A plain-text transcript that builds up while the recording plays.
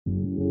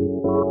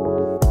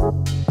You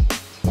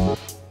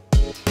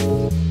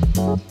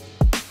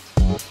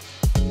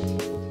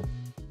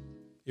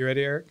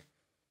ready, Eric?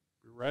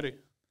 We're ready.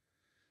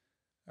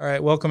 All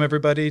right. Welcome,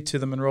 everybody, to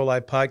the Munro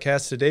Live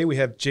podcast. Today, we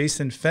have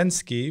Jason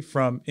Fenske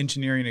from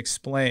Engineering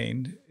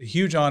Explained. A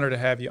huge honor to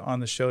have you on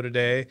the show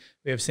today.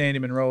 We have Sandy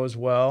Munro as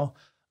well.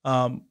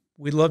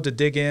 We'd love to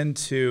dig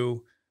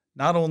into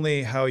not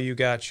only how you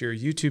got your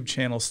YouTube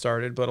channel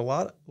started, but a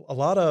lot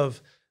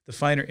of the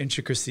finer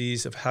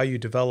intricacies of how you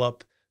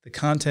develop the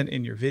content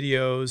in your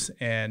videos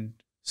and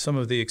some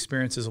of the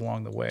experiences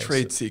along the way.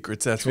 Trade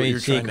secrets, that's what you're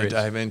trying to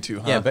dive into,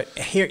 huh? Yeah, but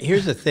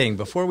here's the thing.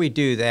 Before we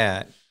do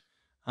that,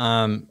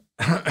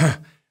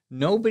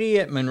 nobody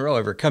at Munro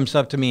ever comes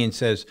up to me and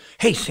says,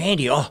 "Hey,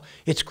 Sandy, oh,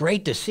 it's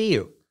great to see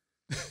you."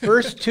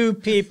 First two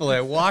people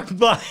that walked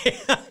by,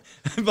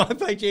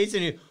 by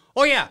Jason,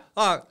 oh yeah,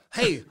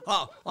 hey,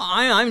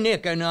 I'm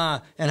Nick, and I'm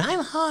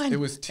Han. It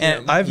was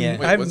Tim. Was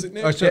it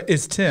Nick?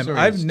 It's Tim. Sorry,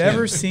 I've it's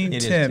never Tim. seen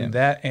It is Tim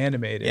that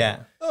animated.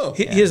 Yeah. Oh,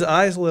 His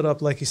eyes lit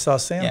up like he saw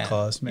Santa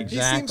Claus, man.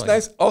 Exactly. He seems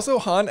nice. Also,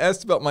 Han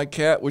asked about my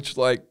cat, which,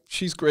 like,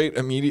 she's great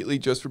immediately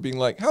just for being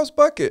like, "How's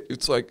Bucket?"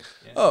 It's like,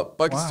 "Oh,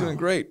 Bucket's doing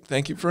great.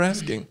 Thank you for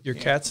asking." Your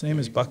cat's name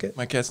is Bucket?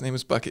 My cat's name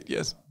is Bucket,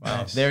 yes.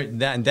 Wow.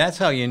 That's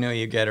how you know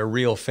you get a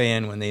real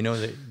fan, when they know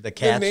the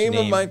cat's name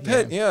of my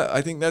pet, yeah,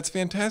 I think that's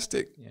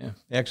fantastic. Yeah,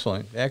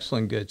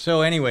 excellent, good.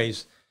 So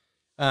anyways,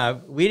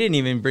 we didn't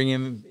even bring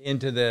him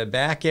into the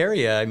back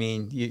area. I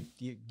mean,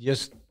 you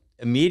just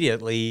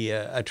immediately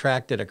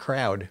attracted a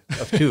crowd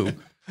of two.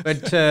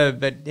 But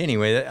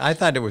anyway, I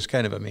thought it was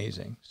kind of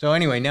amazing. So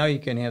anyway, now you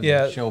can have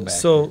the show back.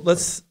 So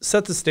let's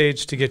set the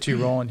stage to get you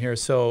rolling here.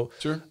 So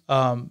Sure.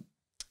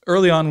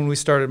 Early on when we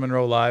started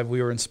Munro Live,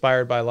 we were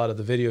inspired by a lot of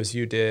the videos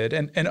you did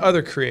and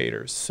other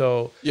creators.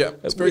 So Yeah,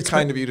 it's very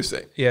kind of you to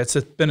say. Yeah, it's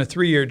been a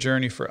 3-year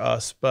journey for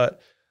us,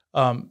 but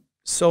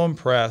so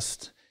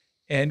impressed.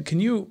 And can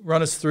you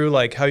run us through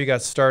like how you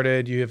got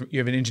started? You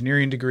have an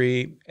engineering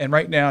degree, and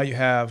right now you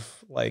have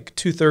like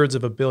 2/3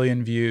 of a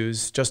billion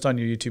views just on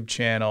your YouTube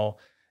channel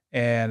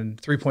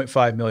and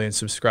 3.5 million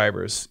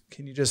subscribers.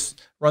 Can you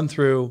just run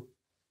through,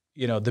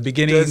 the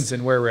beginnings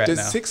and where we're at now?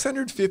 Does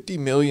 650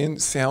 million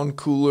sound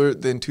cooler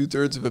than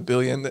 2/3 of a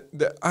billion?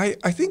 I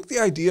think the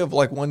idea of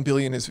like 1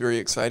 billion is very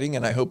exciting,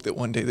 and I hope that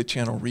one day the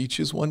channel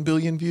reaches 1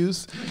 billion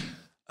views.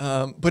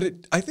 But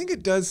I think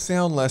it does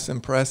sound less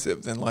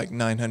impressive than like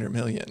 900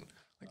 million.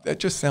 Like that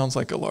just sounds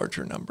like a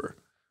larger number.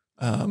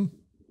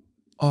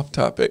 Off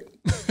topic.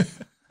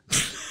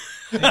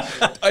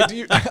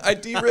 I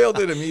derailed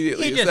it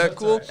immediately. Is that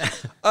cool?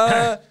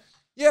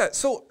 Yeah.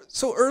 So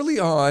early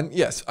on,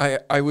 yes,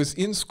 I was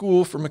in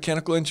school for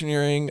mechanical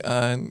engineering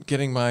and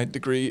getting my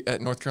degree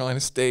at North Carolina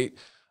State,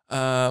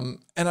 and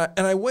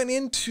I went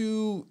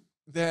into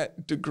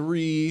that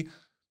degree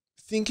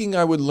thinking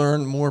I would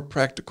learn more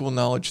practical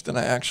knowledge than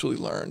I actually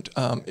learned.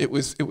 It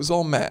was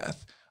all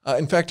math.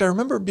 In fact, I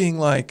remember being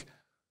like,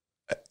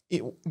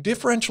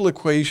 differential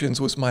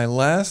equations was my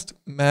last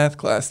math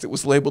class that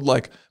was labeled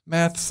like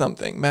math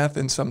something, math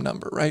in some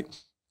number, right?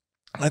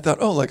 And I thought,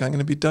 oh, like I'm going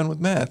to be done with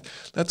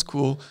math. That's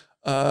cool.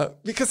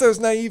 Because I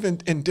was naive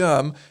and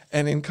dumb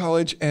and in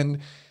college. And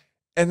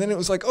then it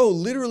was like, oh,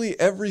 literally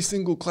every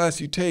single class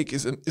you take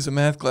is a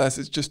math class.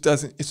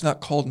 It's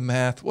not called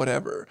math,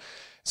 whatever.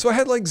 So I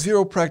had like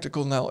zero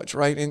practical knowledge,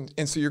 right?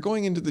 And so you're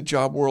going into the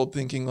job world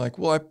thinking like,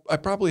 well, I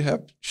probably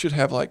should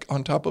have like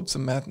on top of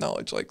some math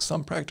knowledge, like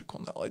some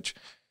practical knowledge.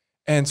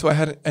 And so I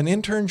had an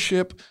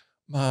internship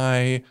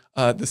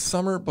the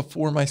summer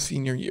before my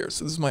senior year.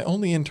 So this is my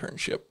only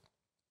internship,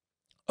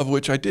 of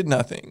which I did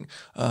nothing,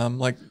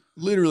 like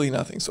literally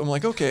nothing. So I'm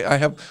like, okay, I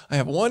have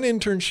one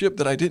internship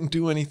that I didn't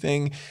do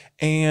anything,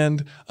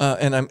 and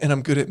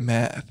I'm good at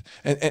math.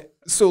 And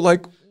so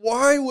like,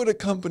 why would a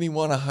company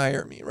want to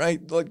hire me,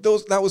 right? Like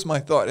that was my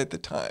thought at the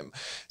time.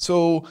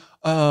 So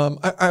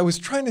I was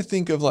trying to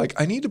think of like,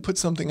 I need to put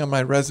something on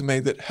my resume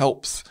that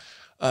helps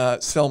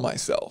sell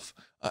myself.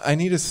 I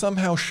need to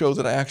somehow show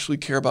that I actually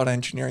care about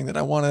engineering, that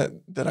I want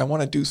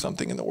to do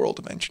something in the world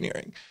of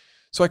engineering.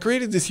 So I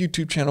created this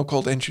YouTube channel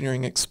called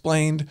Engineering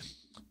Explained.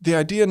 The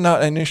idea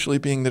not initially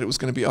being that it was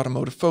going to be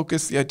automotive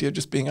focused, the idea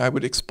just being I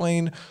would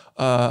explain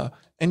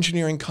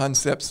engineering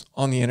concepts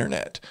on the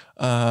internet.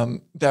 That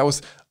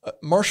was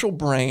Marshall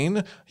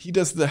Brain. He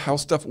does the How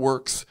Stuff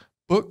Works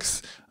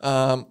books,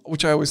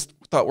 which I always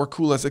thought were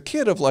cool as a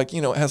kid, of like,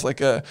 it has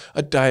like a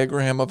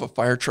diagram of a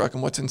fire truck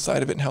and what's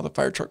inside of it and how the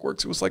fire truck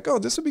works. It was like, oh,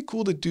 this would be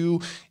cool to do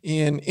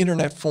in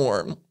internet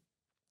form,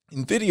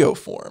 in video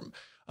form.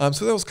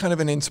 So that was kind of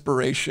an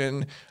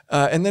inspiration.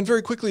 And then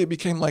very quickly it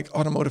became like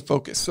automotive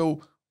focus.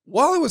 So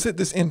while I was at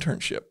this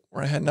internship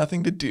where I had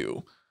nothing to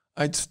do,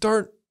 I'd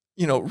start,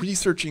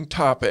 researching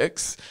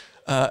topics.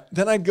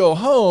 Then I'd go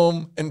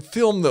home and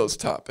film those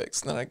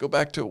topics. Then I'd go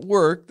back to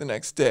work the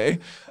next day,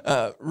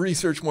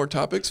 research more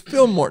topics,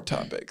 film more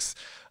topics.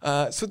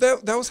 So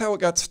that was how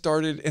it got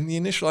started. And the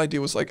initial idea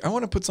was like, I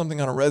want to put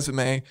something on a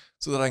resume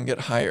so that I can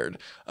get hired.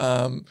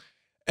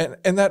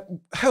 And that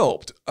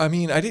helped. I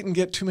mean, I didn't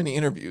get too many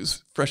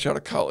interviews fresh out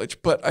of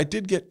college, but I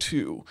did get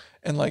 2.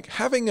 And like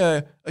having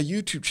a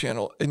YouTube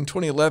channel in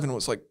 2011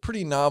 was like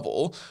pretty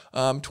novel.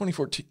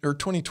 2014 or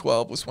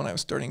 2012 was when I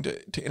was starting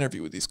to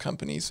interview with these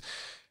companies.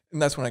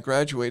 And that's when I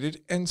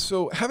graduated. And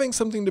so having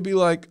something to be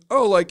like,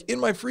 oh, like in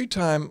my free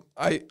time,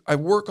 I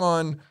work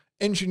on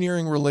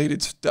engineering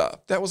related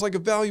stuff. That was like a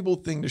valuable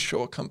thing to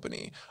show a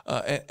company.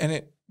 And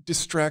it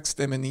distracts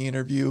them in the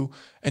interview.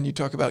 And you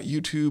talk about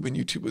YouTube, and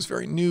YouTube was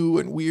very new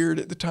and weird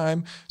at the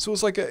time. So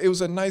it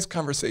was a nice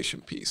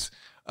conversation piece.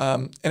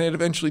 And it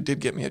eventually did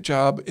get me a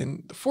job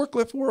in the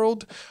forklift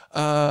world,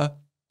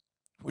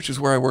 which is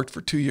where I worked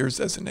for 2 years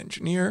as an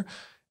engineer.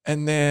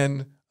 And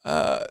then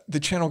the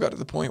channel got to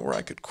the point where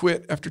I could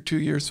quit after 2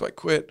 years, so I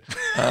quit.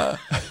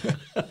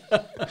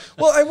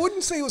 Well, I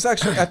wouldn't say it was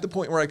actually at the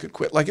point where I could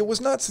quit. Like, it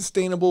was not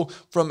sustainable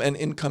from an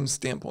income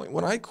standpoint.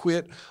 When I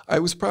quit, I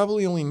was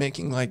probably only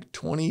making like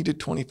 $20,000 to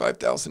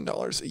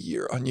 $25,000 a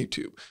year on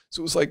YouTube.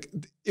 So it was like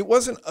it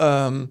wasn't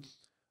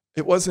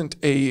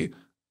a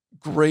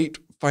great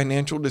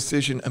financial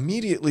decision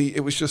immediately.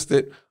 It was just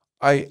that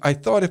I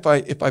thought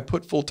if I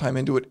put full time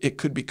into it, it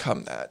could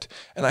become that.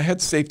 And I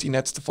had safety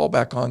nets to fall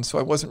back on, so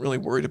I wasn't really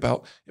worried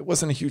about. It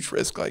wasn't a huge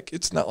risk. Like,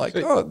 it's not like,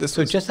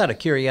 So just out of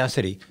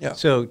curiosity, yeah.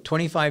 So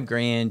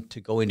 $25,000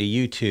 to go into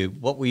YouTube.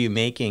 What were you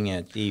making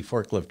at the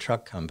forklift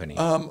truck company?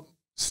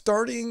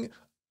 Starting,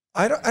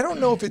 I don't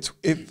know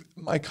if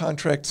my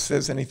contract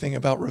says anything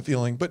about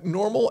revealing, but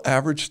normal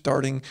average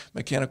starting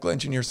mechanical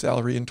engineer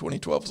salary in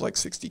 2012 was like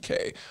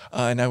 $60K,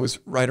 and I was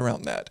right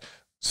around that.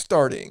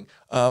 Starting.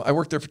 I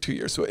worked there for 2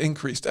 years, so it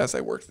increased as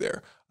I worked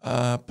there.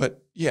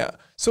 But yeah,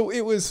 so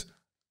it was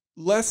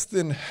less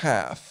than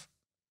half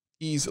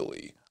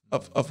easily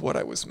of what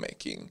I was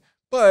making.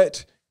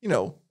 But,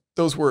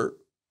 those were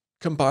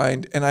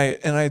combined, and I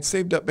had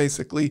saved up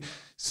basically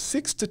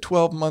 6 to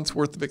 12 months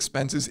worth of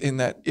expenses in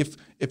that if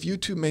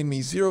YouTube made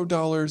me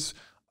 $0,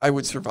 I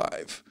would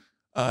survive.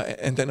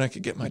 And then I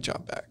could get my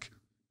job back.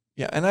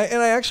 Yeah, and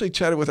I actually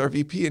chatted with our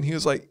VP, and he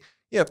was like,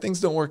 yeah, if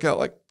things don't work out,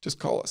 like, just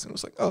call us. And it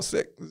was like, oh,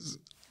 sick. This is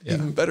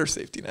even better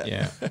safety net.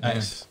 Yeah,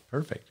 nice.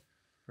 Perfect.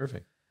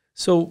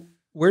 So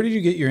where did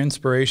you get your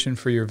inspiration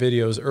for your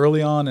videos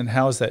early on, and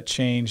how has that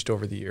changed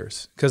over the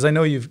years? Because I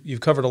know you've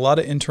covered a lot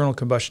of internal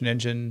combustion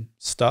engine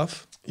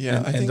stuff.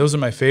 Yeah, and those are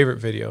my favorite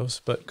videos,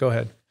 but go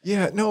ahead.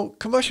 Yeah, no,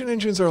 combustion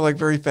engines are like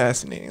very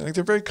fascinating. Like,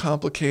 they're very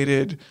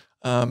complicated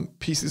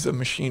pieces of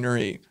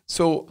machinery.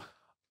 So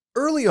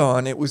early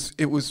on, it was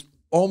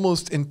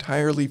almost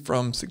entirely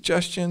from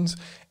suggestions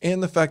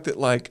and the fact that,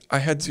 like, I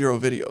had 0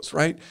 videos,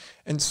 right?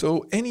 And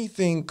so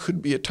anything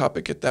could be a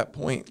topic at that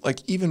point, like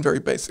even very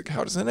basic.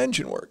 How does an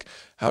engine work?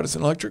 How does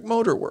an electric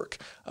motor work?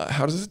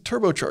 How does a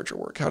turbocharger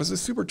work? How does a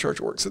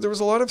supercharger work? So there was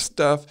a lot of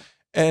stuff.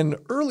 And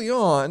early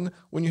on,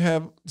 when you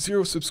have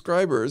 0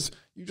 subscribers,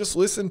 you just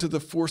listen to the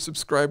 4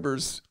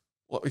 subscribers,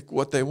 like,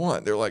 what they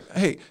want. They're like,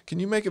 hey, can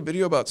you make a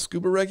video about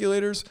scuba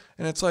regulators?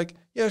 And it's like,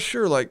 yeah,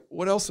 sure. Like,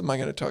 what else am I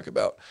going to talk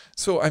about?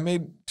 So I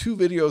made 2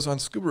 videos on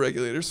scuba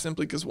regulators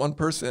simply because one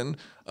person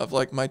of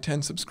like my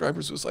 10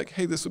 subscribers was like,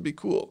 hey, this would be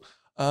cool.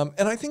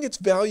 And I think it's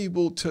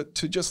valuable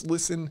to just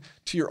listen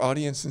to your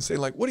audience and say,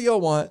 like, what do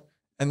y'all want?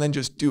 And then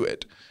just do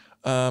it.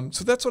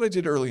 So that's what I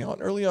did early on.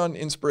 Early on,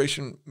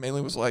 inspiration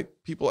mainly was like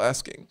people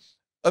asking.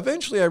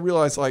 Eventually, I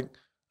realized, like,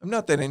 I'm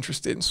not that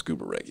interested in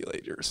scuba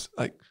regulators.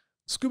 Like,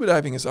 scuba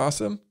diving is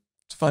awesome.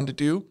 It's fun to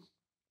do,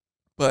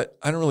 but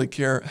I don't really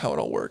care how it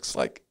all works.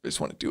 Like, I just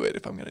want to do it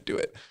if I'm going to do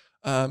it.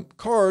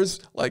 Cars,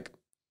 like,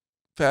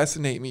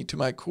 fascinate me to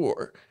my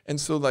core. And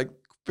so, like,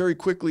 very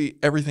quickly,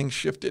 everything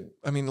shifted.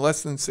 I mean,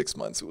 less than 6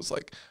 months, it was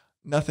like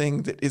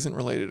nothing that isn't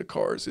related to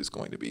cars is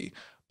going to be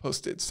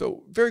posted.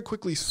 So very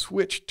quickly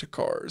switched to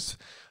cars.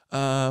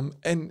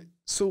 And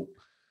so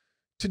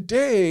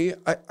today,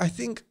 I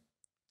think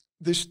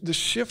the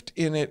shift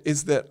in it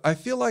is that I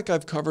feel like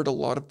I've covered a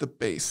lot of the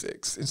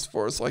basics as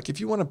far as, like, if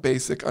you want a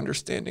basic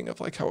understanding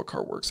of, like, how a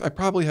car works, I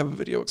probably have a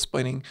video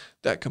explaining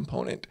that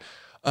component.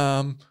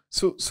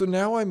 So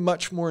now I'm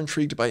much more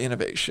intrigued by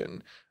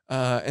innovation.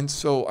 And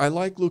so I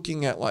like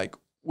looking at, like,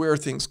 where are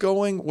things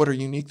going? What are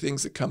unique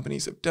things that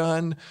companies have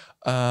done?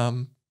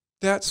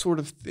 That sort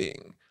of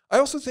thing. I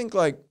also think,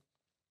 like,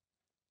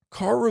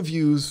 car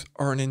reviews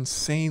are an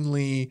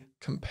insanely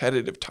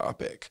competitive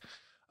topic.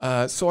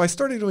 So I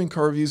started doing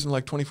car reviews in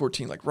like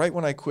 2014, like right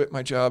when I quit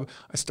my job,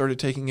 I started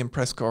taking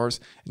Impress cars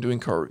and doing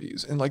car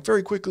reviews. And like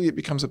very quickly it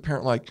becomes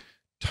apparent, like,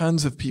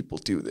 tons of people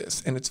do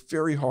this and it's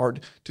very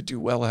hard to do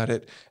well at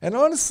it. And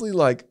honestly,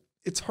 like,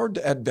 it's hard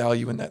to add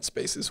value in that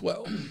space as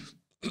well.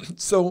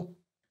 So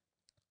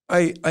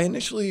I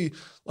initially,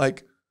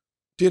 like,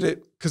 did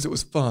it because it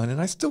was fun,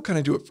 and I still kind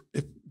of do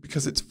it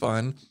because it's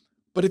fun.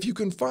 But if you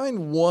can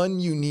find one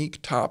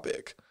unique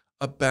topic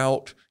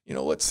about,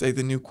 let's say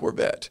the new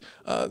Corvette,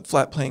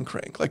 flat plane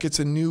crank, like, it's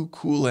a new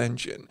cool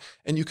engine,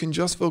 and you can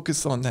just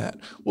focus on that.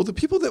 Well, the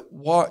people that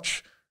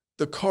watch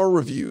the car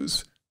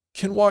reviews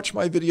can watch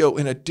my video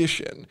in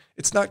addition.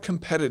 It's not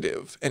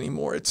competitive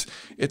anymore. It's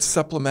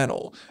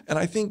supplemental. And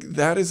I think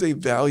that is a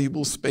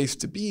valuable space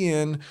to be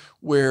in,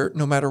 where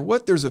no matter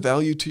what, there's a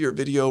value to your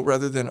video,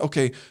 rather than,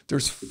 okay,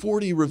 there's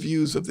 40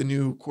 reviews of the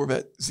new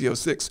Corvette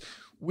Z06.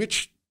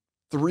 Which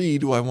 3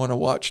 do I want to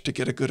watch to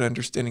get a good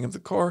understanding of the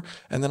car?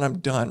 And then I'm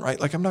done, right?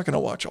 Like, I'm not going to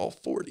watch all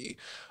 40.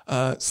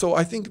 So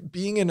I think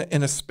being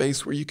in a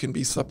space where you can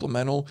be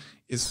supplemental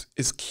is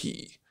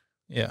key.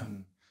 Yeah.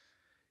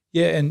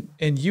 Yeah,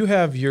 and you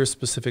have your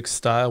specific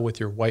style with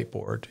your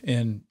whiteboard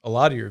in a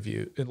lot of your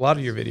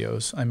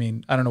videos. I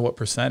mean, I don't know what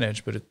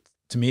percentage, but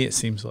to me it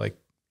seems like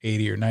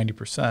 80 or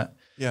 90%.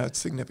 Yeah, it's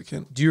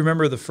significant. Do you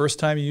remember the first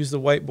time you used the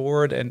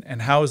whiteboard,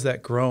 and how has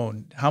that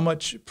grown? How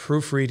much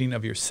proofreading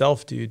of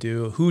yourself do you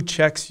do? Who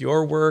checks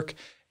your work?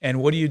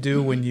 And what do you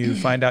do when you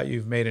find out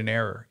you've made an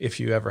error, if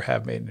you ever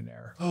have made an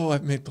error? Oh,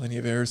 I've made plenty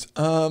of errors.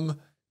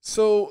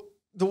 So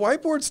the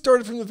whiteboard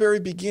started from the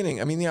very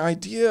beginning. I mean, the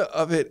idea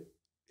of it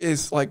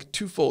is like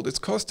twofold. It's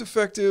cost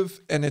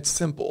effective and it's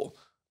simple.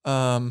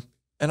 And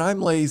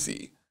I'm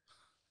lazy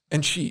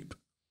and cheap.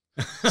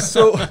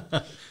 So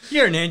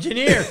you're an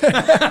engineer.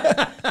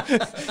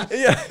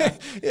 yeah,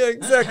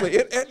 exactly.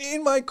 And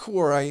in my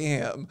core, I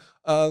am.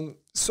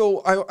 So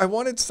I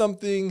wanted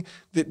something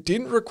that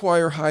didn't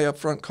require high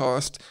upfront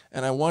cost,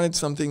 and I wanted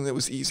something that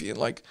was easy. And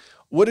like,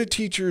 what do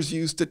teachers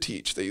use to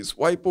teach? They use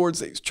whiteboards,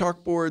 they use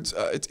chalkboards.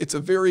 It's a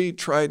very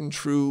tried and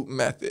true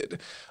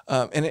method.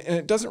 And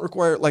it doesn't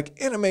require,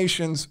 like,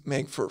 animations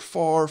make for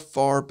far,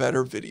 far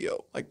better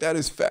video. Like, that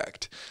is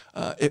fact.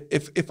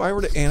 If I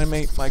were to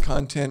animate my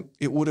content,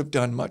 it would have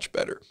done much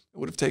better. It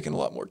would have taken a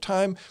lot more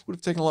time, would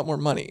have taken a lot more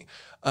money.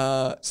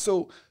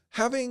 So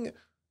having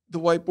the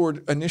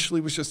whiteboard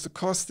initially was just a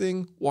cost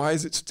thing. Why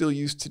is it still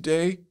used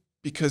today?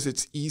 Because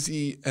it's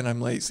easy and I'm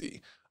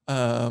lazy.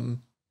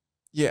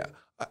 Yeah.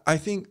 I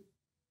think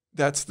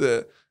that's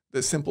the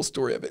simple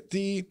story of it.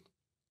 The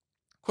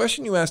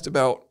question you asked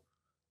about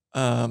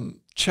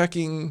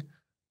checking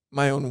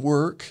my own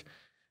work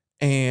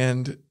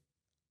and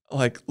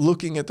like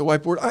looking at the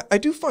whiteboard, I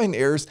do find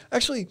errors.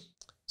 Actually,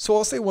 so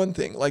I'll say one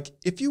thing. Like,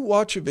 if you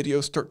watch a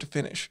video start to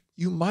finish,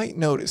 you might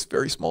notice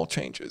very small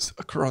changes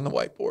occur on the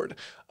whiteboard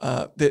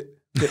that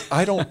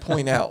I don't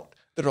point out,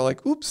 that are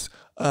like, oops,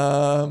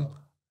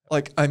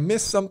 like I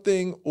missed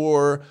something,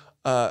 or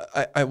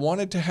I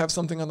wanted to have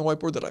something on the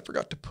whiteboard that I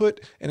forgot to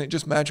put, and it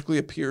just magically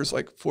appears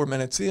like 4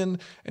 minutes in,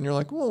 and you're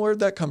like, well, where'd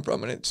that come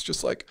from? And it's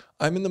just like,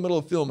 I'm in the middle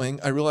of filming,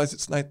 I realize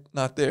it's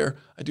not there,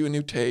 I do a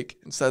new take,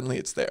 and suddenly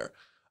it's there.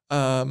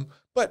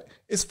 But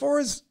as far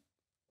as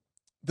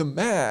the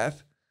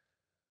math,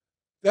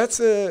 it's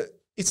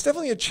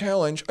definitely a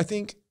challenge. I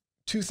think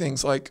two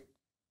things, like,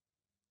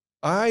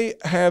 I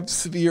have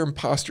severe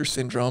imposter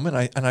syndrome, and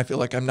I feel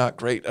like I'm not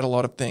great at a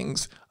lot of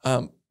things,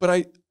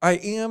 but I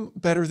am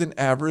better than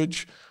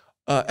average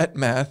at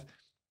math,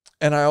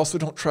 and I also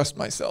don't trust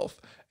myself.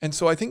 And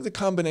so I think the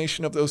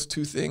combination of those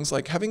two things,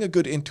 like having a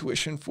good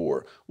intuition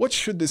for what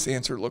should this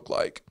answer look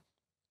like,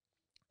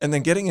 and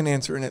then getting an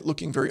answer and it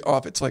looking very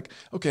off, it's like,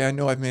 okay, I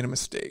know I've made a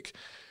mistake.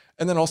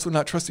 And then also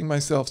not trusting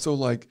myself, so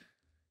like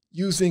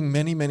using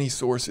many, many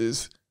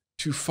sources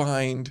to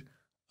find,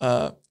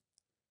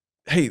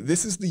 hey,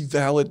 this is the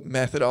valid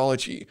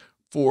methodology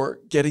for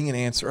getting an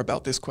answer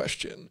about this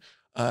question.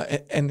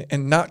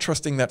 And not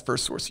trusting that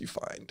first source you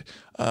find.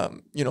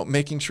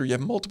 Making sure you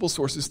have multiple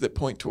sources that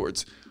point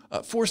towards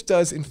force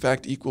does in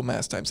fact equal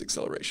mass times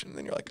acceleration. And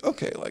then you're like,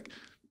 okay, like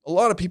a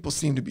lot of people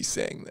seem to be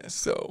saying this,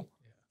 so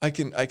I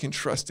can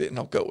trust it and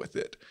I'll go with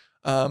it.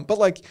 But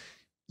like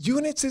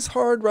units is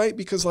hard, right?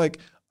 Because like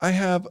I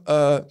have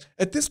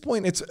at this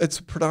point it's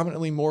a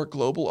predominantly more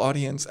global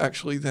audience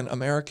actually than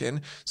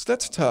American, so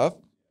that's tough.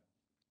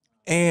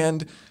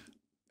 And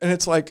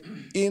it's like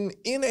in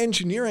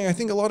engineering, I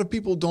think a lot of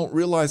people don't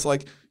realize,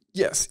 like,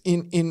 yes,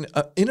 in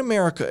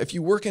America, if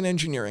you work in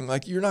engineering,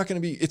 like you're not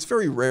going to be, it's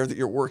very rare that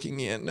you're working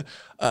in,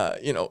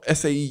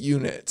 SAE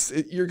units.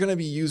 You're going to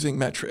be using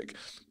metric,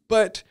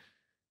 but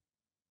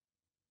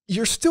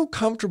you're still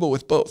comfortable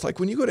with both. Like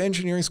when you go to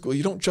engineering school,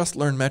 you don't just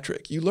learn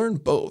metric, you learn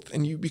both,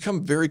 and you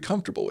become very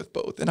comfortable with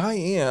both. And I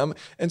am.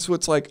 And so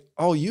it's like,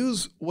 I'll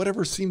use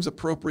whatever seems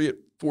appropriate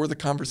for the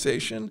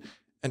conversation.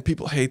 And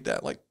people hate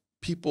that. Like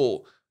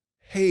people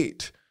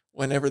hate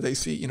whenever they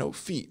see,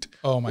 feet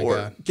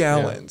or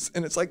gallons. Yeah.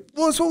 And it's like,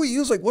 well, that's what we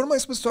use. Like, what am I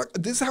supposed to talk?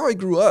 This is how I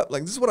grew up.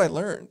 Like, this is what I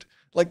learned.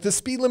 Like the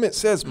speed limit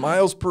says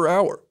miles per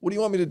hour. What do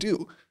you want me to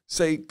do?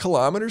 Say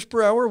kilometers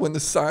per hour when the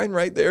sign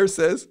right there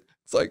says,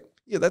 it's like,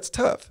 yeah, that's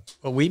tough.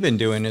 What we've been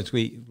doing is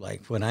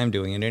what I'm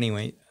doing it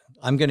anyway,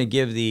 I'm going to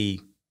give the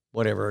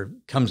whatever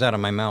comes out of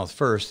my mouth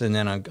first, and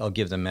then I'll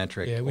give the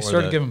metric. Yeah, we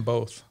started giving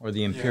both. Or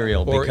the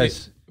imperial. Yeah.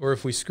 Or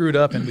if we screwed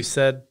up and we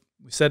said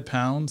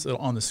pounds,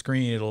 on the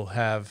screen, it'll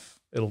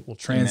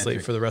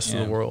translate for the rest of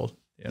the world.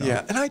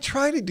 Yeah, and I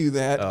try to do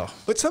that,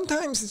 but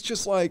sometimes it's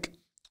just like,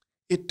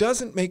 it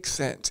doesn't make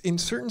sense. In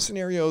certain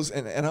scenarios,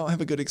 and I don't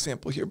have a good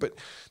example here, but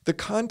the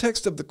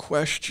context of the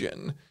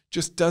question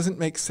just doesn't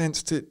make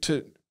sense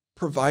to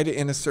provide it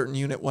in a certain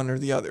unit, one or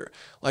the other.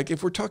 Like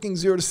if we're talking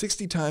 0 to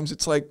 60 times,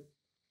 it's like,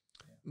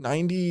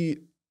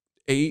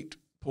 98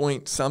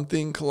 point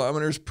something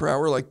kilometers per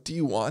hour. Like, do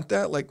you want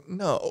that? Like,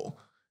 no.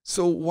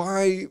 So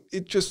why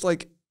it just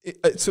like,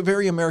 it's a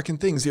very American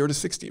thing, 0 to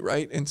 60,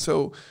 right? And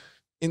so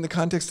in the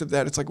context of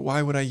that, it's like,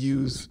 why would I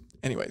use,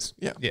 anyways,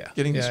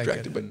 getting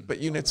distracted, but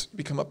units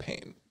become a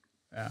pain.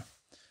 Yeah.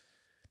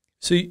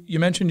 So you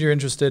mentioned you're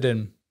interested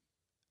in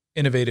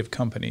innovative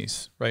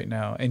companies right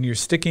now, and you're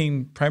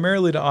sticking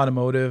primarily to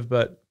automotive,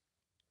 but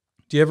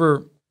do you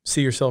ever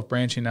see yourself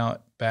branching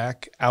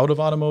back out of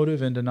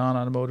automotive into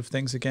non-automotive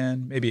things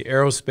again? Maybe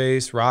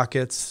aerospace,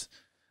 rockets?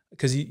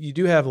 Because you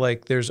do have,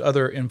 like, there's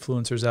other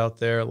influencers out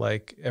there,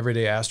 like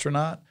Everyday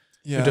Astronaut,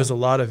 who does a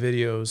lot of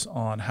videos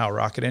on how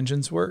rocket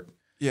engines work.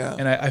 Yeah.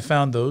 And I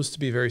found those to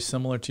be very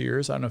similar to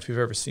yours. I don't know if you've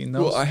ever seen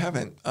those. Well, I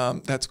haven't.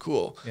 That's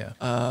cool. Yeah.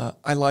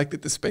 I like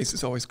that the space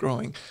is always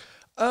growing.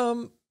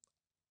 I'm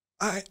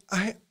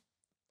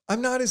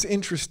not as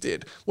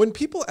interested. When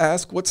people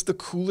ask what's the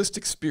coolest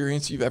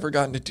experience you've ever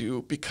gotten to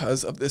do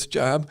because of this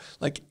job,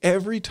 like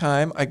every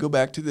time I go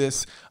back to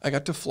this, I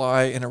got to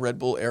fly in a Red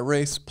Bull Air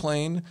Race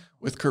plane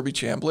with Kirby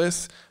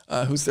Chambliss,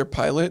 who's their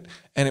pilot,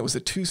 and it was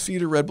a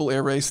 2-seater Red Bull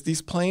Air Race.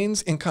 These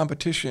planes in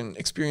competition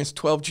experience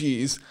 12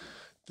 Gs.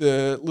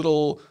 The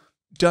little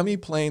dummy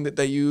plane that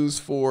they use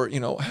for,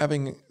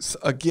 having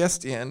a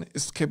guest in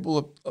is capable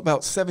of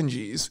about 7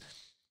 Gs.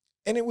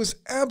 And it was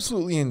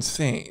absolutely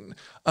insane.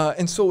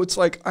 And so it's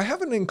like, I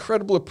have an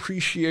incredible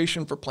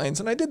appreciation for planes.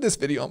 And I did this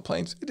video on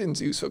planes. It didn't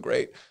do so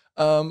great.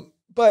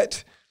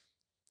 But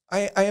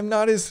I am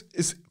not as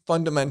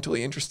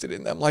fundamentally interested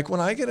in them. Like when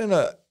I get in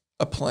a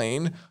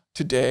plane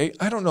today,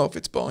 I don't know if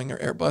it's Boeing or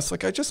Airbus.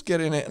 Like I just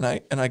get in it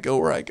and I go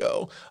where I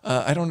go.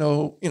 I don't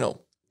know,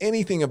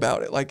 anything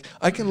about it. Like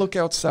I can look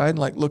outside and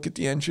like look at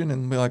the engine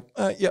and be like,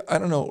 yeah, I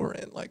don't know what we're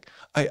in. Like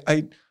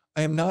I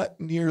am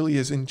not nearly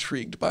as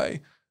intrigued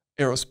by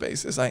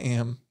aerospace as I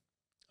am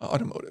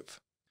automotive.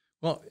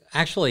 Well,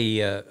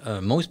 actually,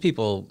 most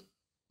people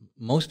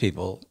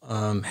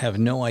have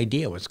no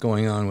idea what's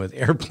going on with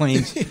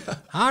airplanes. Yeah.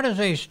 How does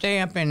they stay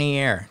up in the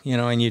air?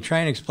 And you try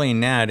and explain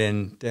that,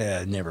 and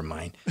never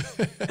mind.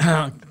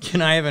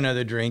 Can I have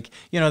another drink?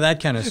 That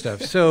kind of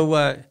stuff.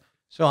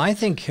 So I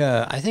think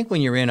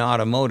when you're in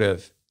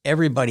automotive,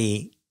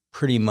 everybody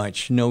pretty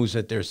much knows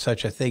that there's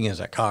such a thing as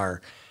a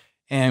car,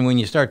 and when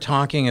you start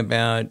talking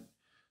about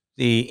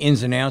the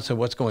ins and outs of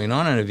what's going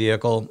on in a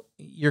vehicle,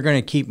 you're going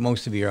to keep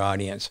most of your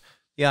audience.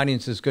 The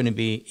audience is going to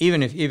be,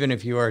 even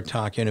if you are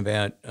talking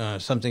about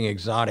something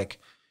exotic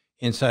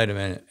inside of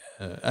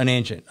an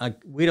engine.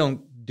 We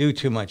don't do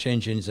too much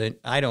engines.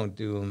 I don't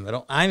do them at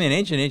all. I'm an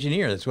engine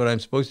engineer. That's what I'm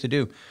supposed to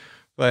do.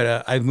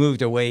 But I've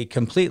moved away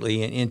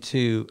completely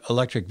into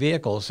electric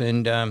vehicles,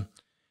 and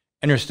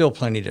there's still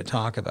plenty to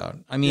talk about.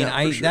 I mean,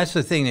 sure. That's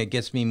the thing that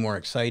gets me more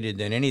excited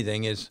than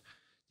anything is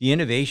the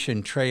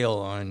innovation trail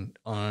on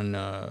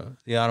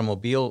the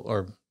automobile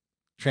or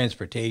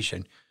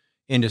transportation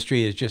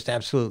industry is just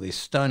absolutely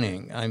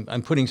stunning.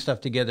 I'm putting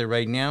stuff together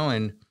right now,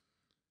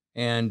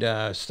 and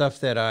stuff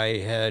that I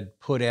had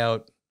put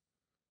out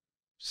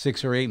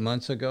 6 or 8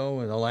 months ago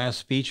in the last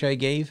speech I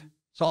gave.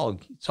 It's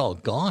all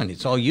gone.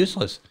 It's all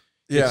useless.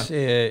 Yeah.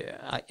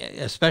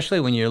 Especially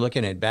when you're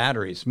looking at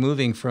batteries,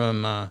 moving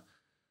from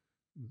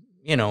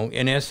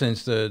in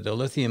essence the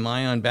lithium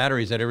ion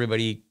batteries that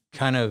everybody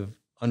kind of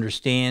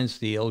understands,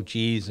 the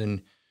LGs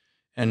and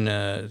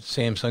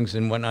Samsungs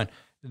and whatnot.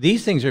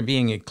 These things are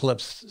being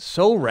eclipsed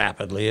so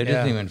rapidly. It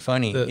isn't even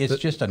funny. It's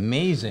just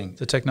amazing.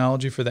 The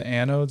technology for the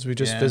anodes. We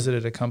just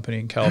visited a company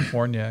in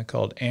California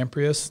called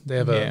Amprius. They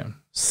have a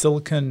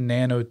silicon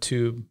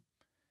nanotube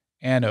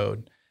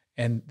anode,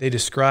 and they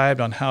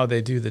described on how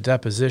they do the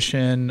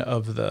deposition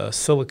of the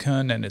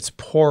silicon, and it's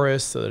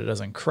porous so that it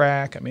doesn't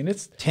crack. I mean,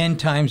 it's 10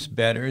 times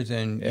better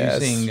than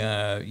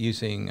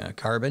using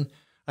carbon.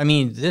 I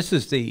mean, this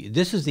is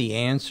the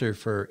answer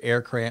for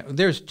aircraft.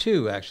 There's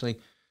two actually.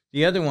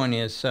 The other one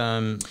is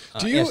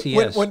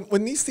SES.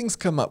 When these things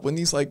come up, when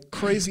these like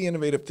crazy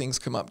innovative things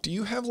come up, do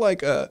you have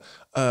like a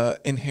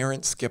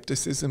inherent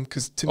skepticism?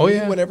 Because to me,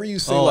 whenever you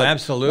say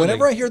absolutely.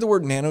 Whenever I hear the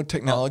word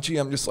nanotechnology,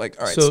 I'm just like,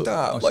 all right,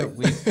 stop.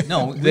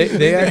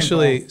 They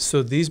actually,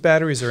 so these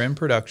batteries are in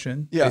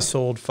production. Yeah. They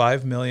sold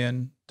 $5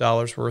 million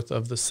worth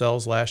of the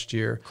cells last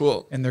year.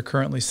 Cool. And they're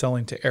currently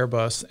selling to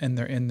Airbus, and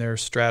they're in their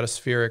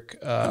stratospheric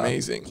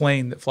amazing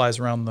plane that flies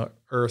around the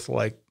Earth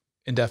like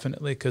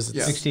indefinitely, because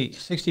it's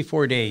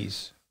 64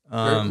 days.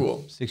 Very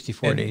cool.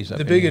 64 days up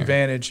the big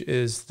advantage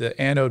is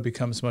the anode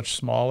becomes much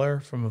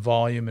smaller from a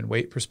volume and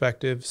weight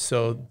perspective,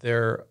 so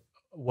they're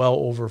well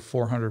over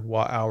 400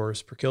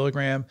 watt-hours per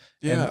kilogram.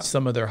 Yeah. And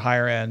some of their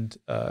higher-end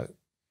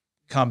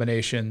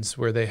combinations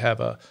where they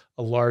have a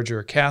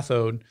larger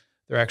cathode,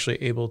 they're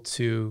actually able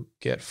to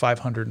get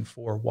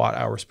 504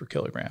 watt-hours per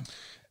kilogram,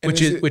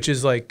 which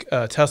is like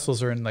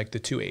Teslas are in like the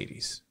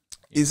 280s.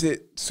 Is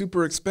it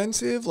super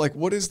expensive? Like,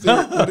 what is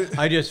the?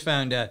 I just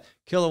found out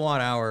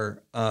kilowatt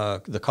hour,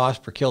 the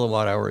cost per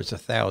kilowatt hour is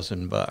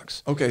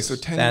 $1,000. Okay, so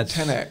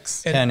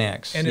 10x.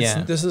 10x, and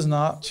yeah. this is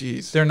not,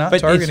 Jeez. they're not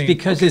But targeting. it's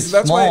because Okay, it's so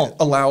that's small. why it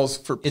allows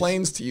for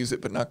planes to use it,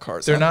 but not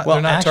cars. they're huh? not, Well,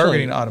 they're not actually-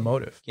 targeting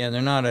automotive. Yeah,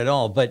 they're not at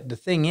all. But the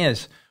thing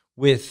is,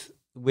 with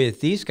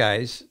these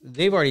guys,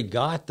 they've already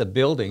got the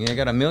building. They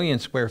got a 1 million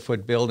square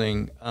foot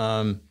building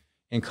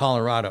in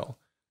Colorado.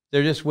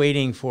 They're just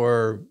waiting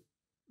for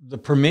the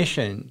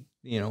permission.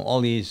 You know,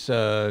 all these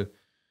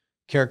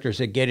characters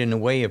that get in the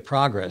way of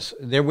progress.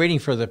 They're waiting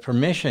for the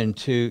permission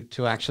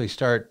to actually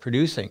start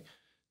producing.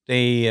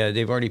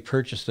 They've already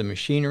purchased the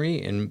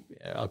machinery and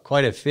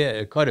quite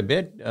a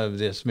bit of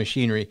this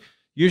machinery.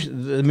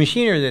 Usually, the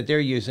machinery that they're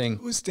using.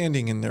 Who's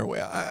standing in their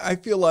way? I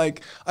feel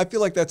like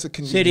that's a City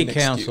convenient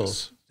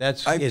councils.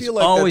 excuse. I I it's feel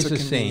like always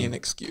that's a the convenient same.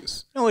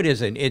 excuse. No, it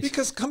isn't. It's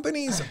Because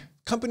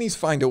companies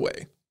find a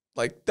way.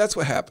 Like that's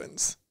what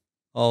happens.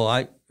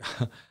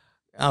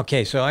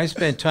 Okay. So I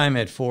spent time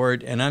at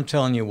Ford, and I'm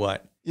telling you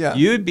what. Yeah.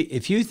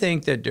 If you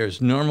think that there's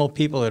normal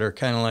people that are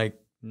kind of like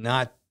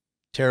not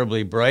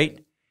terribly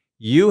bright,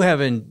 you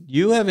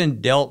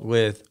haven't dealt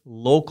with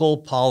local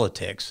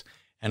politics.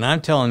 And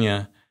I'm telling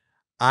you,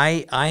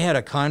 I had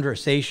a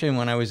conversation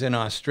when I was in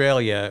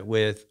Australia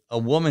with a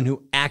woman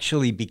who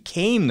actually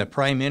became the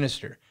prime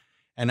minister.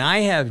 And I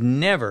have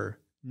never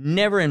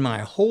in my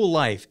whole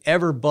life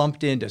ever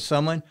bumped into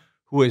someone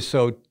who is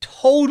so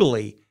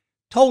totally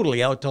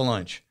out to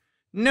lunch.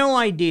 No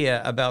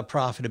idea about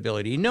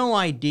profitability, no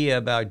idea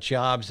about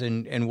jobs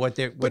and what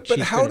they're. But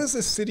how does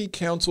a city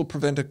council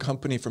prevent a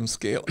company from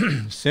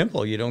scaling?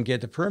 Simple. You don't get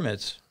the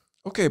permits.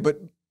 Okay,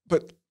 but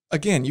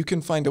again, you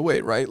can find a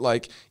way, right?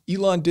 Like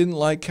Elon didn't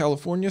like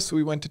California, so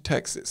we went to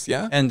Texas,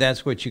 yeah? And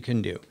that's what you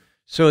can do.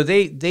 So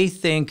they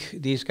think,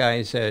 these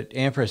guys at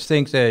Ampress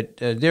think that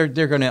they're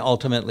going to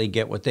ultimately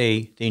get what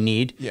they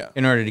need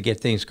in order to get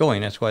things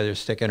going. That's why they're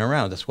sticking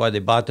around. That's why they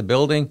bought the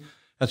building.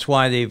 That's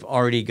why they've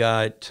already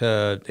got,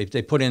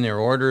 they put in their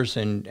orders,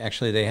 and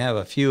actually they have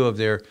a few of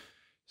their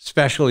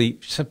special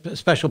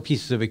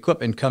pieces of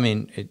equipment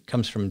coming. It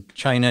comes from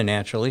China,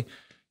 naturally.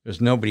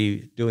 There's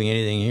nobody doing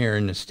anything here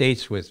in the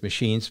States with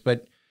machines,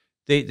 but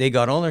they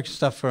got all their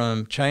stuff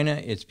from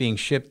China. It's being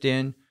shipped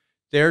in.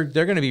 They're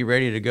going to be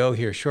ready to go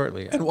here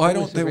shortly. And why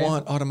don't they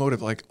want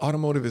automotive? Like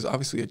automotive is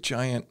obviously a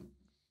giant.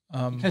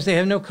 Because they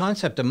have no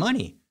concept of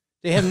money.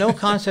 They have no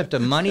concept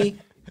of money,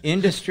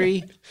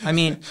 industry. I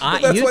mean,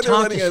 you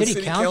talk to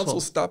city council.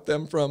 Stop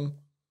them from.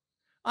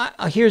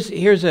 Here's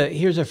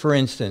a for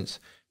instance.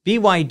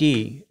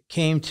 BYD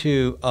came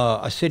to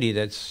a city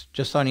that's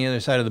just on the other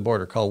side of the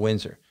border called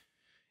Windsor,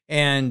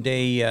 and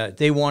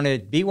they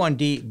wanted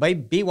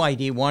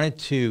BYD wanted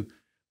to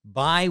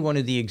buy one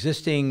of the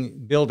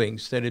existing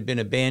buildings that had been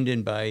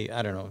abandoned by,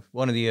 I don't know,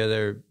 one of the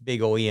other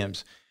big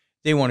OEMs.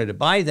 They wanted to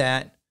buy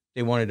that.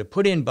 They wanted to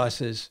put in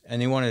buses,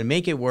 and they wanted to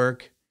make it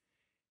work.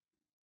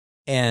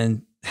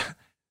 And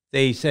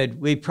they said,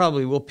 we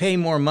probably will pay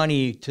more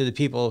money to the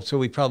people, so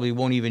we probably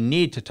won't even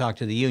need to talk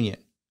to the union.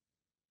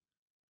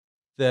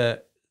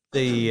 What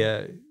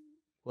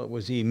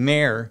was he,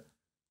 mayor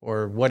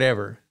or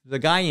whatever, the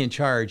guy in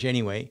charge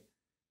anyway,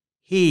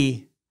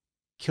 he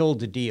killed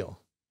the deal.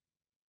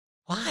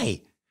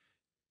 Why?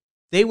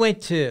 They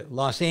went to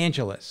Los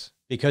Angeles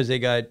because they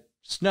got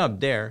snubbed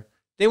there.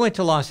 They went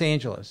to Los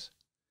Angeles.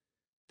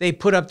 They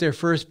put up their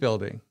first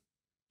building.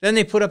 Then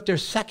they put up their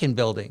second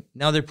building.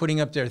 Now they're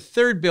putting up their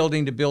third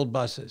building to build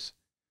buses.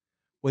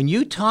 When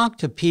you talk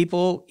to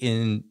people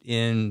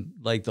in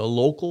like the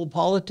local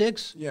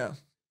politics,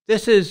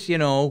 this is,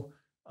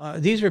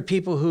 these are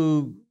people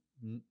who,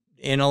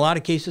 in a lot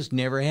of cases,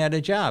 never had a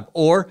job,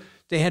 or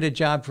they had a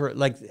job for,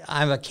 like, I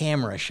have a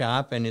camera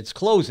shop and it's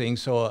closing,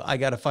 so I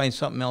got to find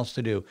something else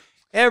to do.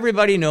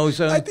 Everybody knows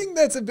them. I think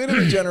that's a bit of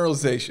a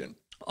generalization.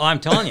 Oh,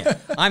 I'm telling you,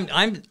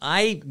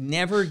 I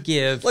never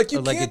give like you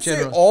like can't a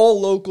general. say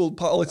all local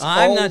politics.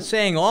 I'm not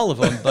saying all of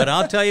them, but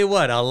I'll tell you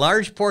what, a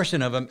large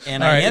portion of them,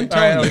 and I am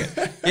telling you,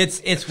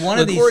 it's one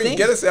of these Cory, things.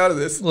 Get us out of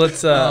this.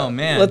 Let's oh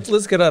man,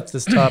 let's get up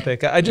this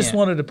topic. I just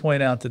wanted to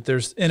point out that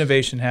there's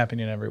innovation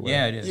happening everywhere.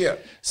 Yeah, it is. Yeah.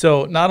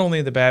 So not only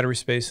in the battery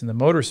space and the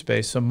motor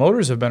space, so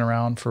motors have been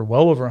around for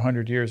well over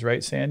 100 years,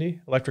 right, Sandy?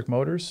 Electric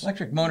motors.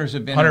 Electric motors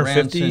have been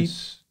 150 around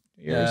since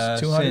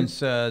years, 200 since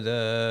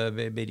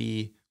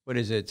the what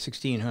is it,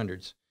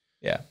 1600s.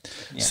 Yeah.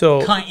 Yeah.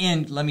 So,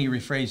 and let me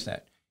rephrase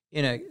that,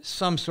 in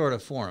some sort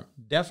of form.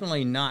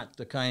 Definitely not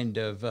the kind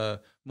of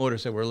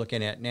motors that we're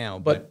looking at now.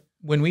 but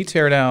when we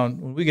tear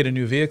down, when we get a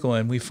new vehicle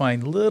in, we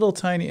find little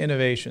tiny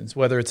innovations,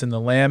 whether it's in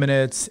the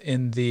laminates,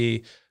 in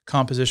the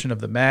composition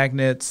of the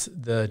magnets,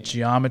 the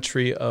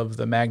geometry of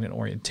the magnet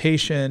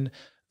orientation,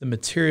 the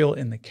material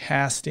in the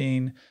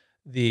casting,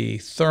 the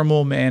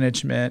thermal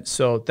management.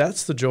 So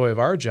that's the joy of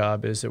our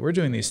job, is that we're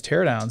doing these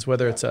teardowns,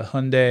 whether it's a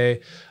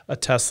Hyundai, a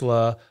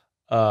Tesla.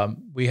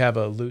 We have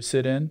a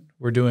Lucid in.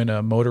 We're doing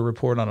a motor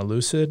report on a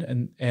Lucid,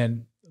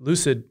 and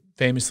Lucid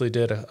famously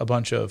did a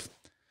bunch of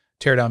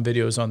teardown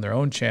videos on their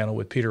own channel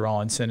with Peter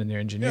Rawlinson and their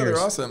engineers. Yeah, they're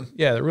awesome.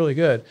 Yeah, they're really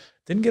good.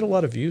 Didn't get a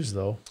lot of views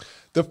though.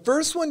 The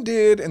first one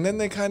did, and then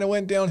they kind of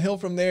went downhill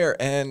from there.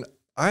 And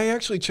I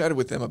actually chatted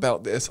with them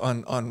about this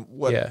on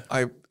what Yeah.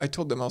 I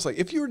told them. I was like,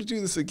 if you were to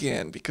do this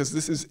again, because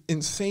this is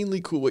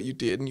insanely cool what you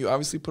did, and you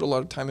obviously put a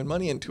lot of time and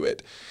money into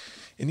it,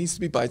 it needs to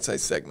be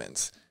bite-sized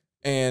segments.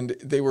 And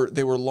they were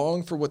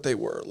long for what they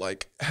were.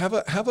 Like, have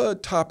a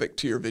topic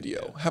to your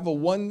video. Have a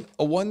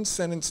one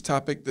sentence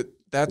topic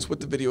that's what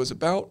the video is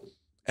about,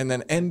 and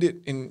then end it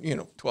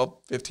in 12,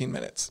 15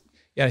 minutes.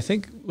 Yeah, I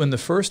think when the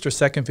first or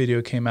second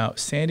video came out,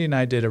 Sandy and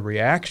I did a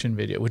reaction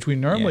video, which we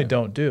normally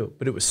don't do,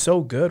 but it was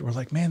so good. We're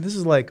like, man, this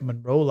is like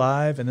Munro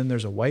Live, and then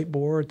there's a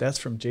whiteboard. That's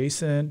from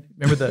Jason.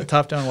 Remember the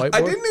top-down whiteboard?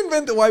 I didn't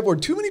invent the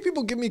whiteboard. Too many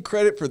people give me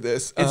credit for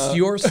this. It's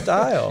your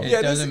style.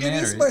 Yeah, it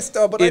is my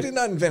style, but I did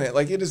not invent it.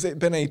 Like, it has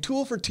been a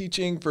tool for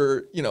teaching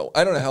for,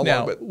 I don't know how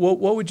long. But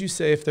what would you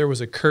say if there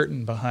was a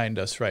curtain behind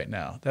us right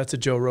now? That's a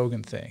Joe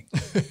Rogan thing.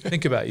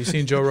 Think about it. You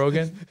seen Joe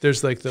Rogan?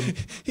 There's like the...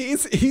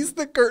 He's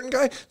the curtain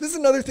guy. This is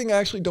another thing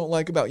I actually don't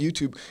like about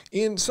YouTube.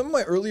 In some of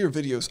my earlier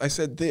videos, I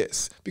said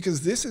this,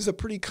 because this is a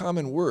pretty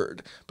common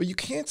word, but you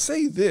can't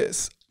say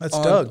this. That's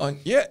Doug.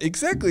 Yeah,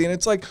 exactly. And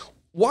it's like,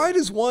 why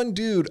does one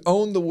dude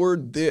own the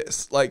word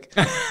this? Like,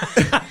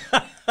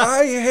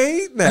 I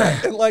hate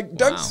that. And like,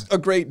 Doug's a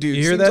great dude.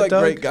 You hear seems that, like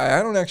Doug? great guy.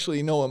 I don't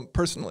actually know him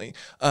personally,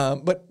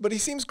 but he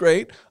seems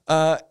great.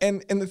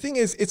 And the thing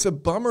is, it's a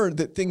bummer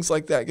that things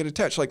like that get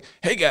attached. Like,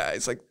 hey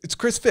guys, like it's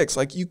Chris Fix.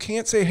 Like, you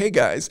can't say hey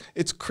guys,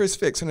 it's Chris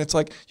Fix. And it's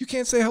like, you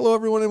can't say hello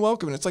everyone and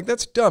welcome. And it's like,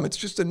 that's dumb. It's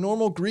just a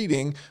normal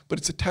greeting, but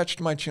it's attached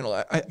to my channel.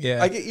 I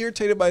get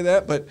irritated by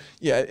that, but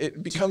yeah,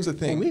 it becomes a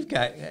thing.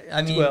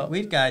 Well,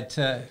 we've got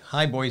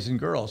Hi Boys and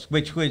Girls,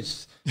 which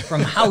was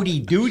from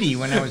Howdy Doody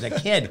when I was a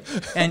kid.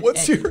 And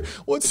what's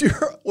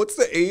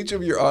the age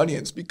of your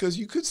audience? Because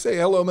you could say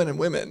hello men and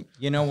women.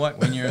 You know what?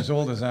 When you're as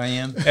old as I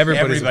am,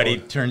 Everybody's everybody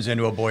turns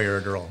into a boy or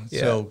a girl. Yeah.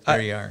 So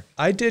there you are.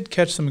 I did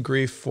catch some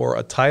grief for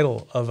a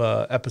title of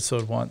a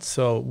episode once.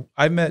 So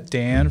I met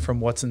Dan from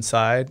What's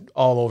Inside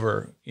all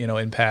over,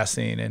 in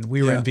passing, and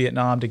we were in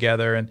Vietnam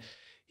together, and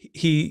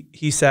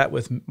he sat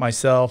with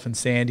myself and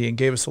Sandy and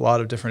gave us a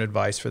lot of different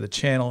advice for the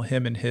channel.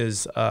 Him and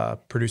his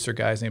producer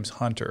guy's name's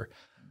Hunter.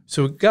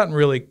 So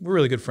we're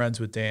really good friends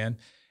with Dan,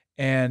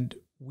 and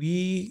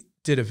we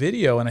did a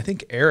video, and I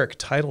think Eric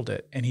titled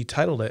it, and he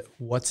titled it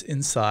 "What's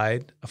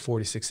Inside a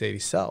 4680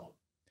 Cell."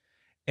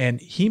 And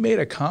he made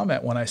a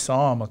comment when I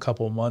saw him a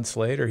couple of months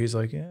later. He's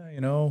like,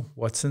 yeah,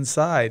 what's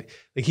inside?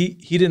 Like he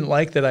didn't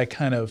like that I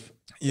kind of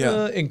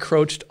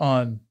encroached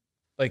on,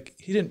 like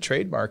he didn't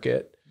trademark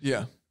it.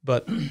 Yeah.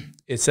 But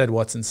it said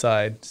what's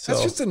inside. So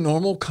that's just a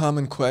normal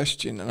common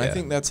question. And I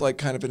think that's like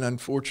kind of an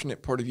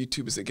unfortunate part of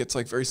YouTube is it gets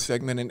like very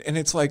segmented. And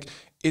it's like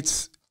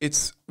it's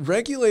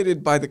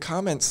regulated by the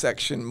comments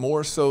section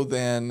more so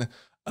than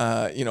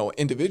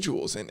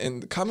individuals.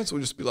 And the comments will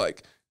just be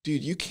like,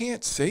 dude, you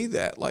can't say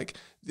that. Like,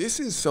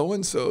 this is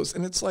so-and-so's.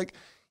 And it's like,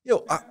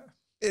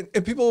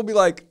 and people will be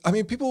like,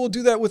 people will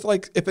do that with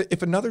like,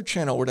 if another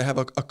channel were to have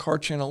a car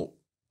channel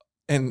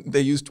and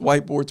they used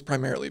whiteboards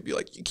primarily, it'd be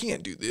like, you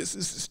can't do this.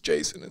 This is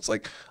Jason. It's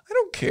like, I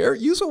don't care.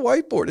 Use a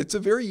whiteboard. It's a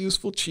very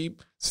useful,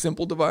 cheap,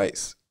 simple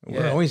device.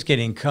 We're always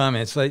getting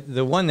comments. Like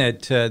the one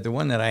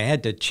that I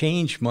had to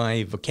change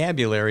my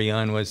vocabulary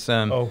on was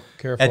careful.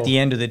 At the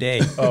end of the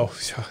day. Oh, I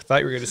thought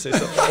you were going to say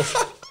something else.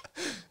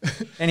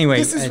 Anyway,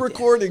 this is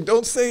recording.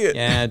 Don't say it.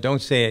 Yeah,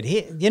 don't say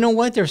it. You know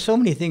what? There's so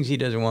many things he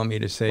doesn't want me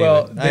to say.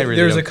 Well,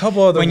 there's a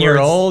couple other words. When you're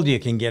old, you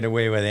can get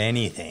away with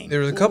anything.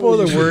 There's a couple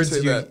other words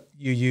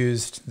you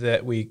used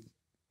that we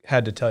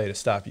had to tell you to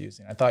stop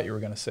using. I thought you were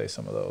going to say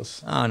some of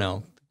those. Oh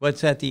no.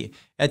 What's at the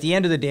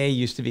end of the day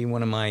used to be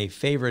one of my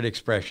favorite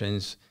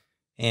expressions,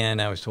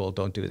 and I was told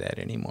don't do that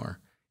anymore.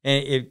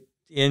 And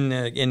in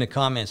the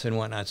comments and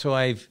whatnot. So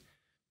I've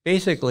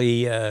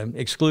basically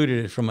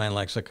excluded it from my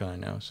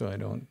lexicon now. So I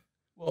don't.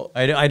 Well,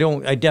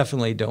 I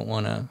definitely don't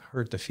want to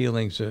hurt the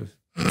feelings of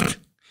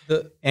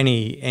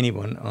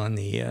anyone on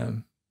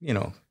the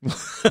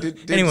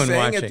did anyone saying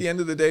watching. At the end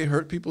of the day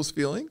hurt people's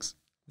feelings?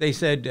 They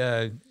said,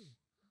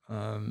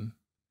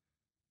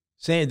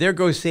 say there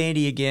goes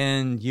Sandy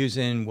again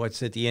using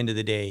what's at the end of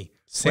the day.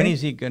 When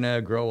is he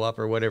gonna grow up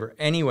or whatever?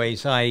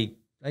 Anyways, I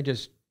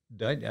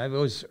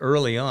was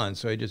early on,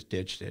 so I just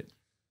ditched it.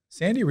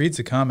 Sandy reads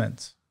the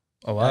comments.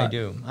 A lot. I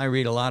do. I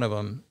read a lot of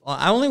them.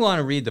 I only want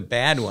to read the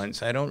bad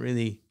ones. I don't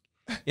really,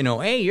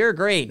 hey, you're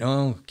great.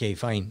 Oh, okay,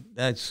 fine.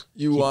 That's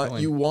you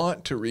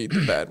want to read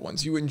the bad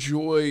ones. You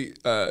enjoy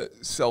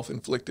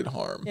self-inflicted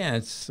harm. Yeah,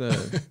 it's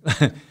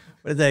what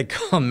do they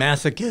call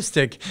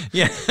masochistic?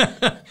 Yeah,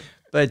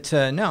 but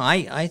no,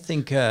 I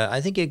think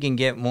it can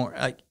get more.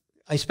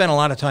 I spent a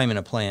lot of time in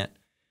a plant.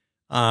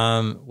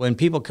 When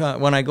people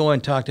come, when I go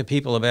and talk to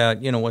people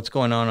about what's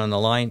going on the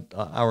line,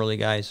 hourly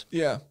guys.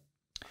 Yeah.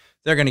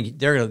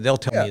 They'll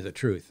tell me the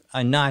truth.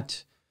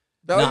 Not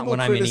when I'm in the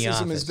office.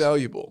 Criticism is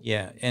valuable.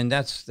 Yeah, and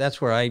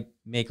that's where I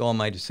make all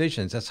my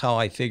decisions. That's how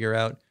I figure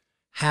out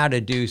how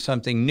to do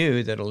something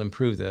new that'll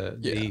improve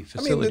the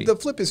facility. The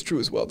flip is true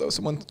as well, though.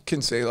 Someone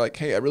can say like,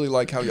 "Hey, I really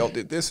like how y'all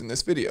did this in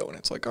this video," and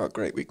it's like, "Oh,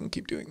 great, we can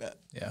keep doing that."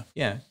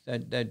 Yeah,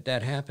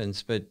 that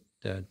happens, but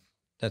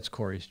that's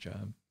Cory's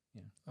job.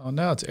 Yeah. Oh,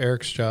 now it's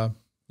Eric's job.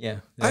 Yeah,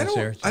 I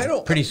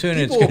don't. Pretty soon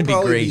it's people going to will be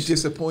probably Grace. be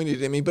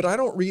disappointed in me, but I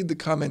don't read the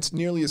comments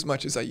nearly as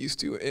much as I used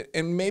to.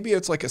 And maybe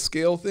it's like a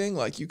scale thing.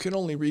 Like you can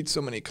only read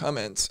so many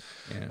comments.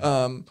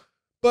 Yeah.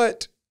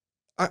 But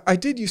I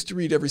did used to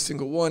read every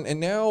single one. And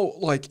now,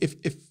 like,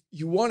 if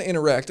you want to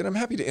interact, and I'm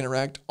happy to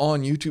interact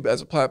on YouTube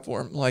as a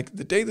platform, like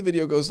the day the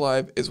video goes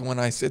live is when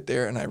I sit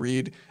there and I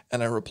read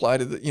and I reply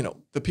to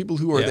the people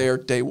who are there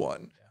day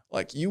one.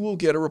 Like you will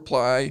get a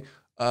reply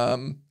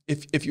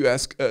if you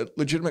ask a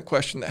legitimate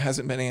question that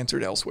hasn't been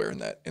answered elsewhere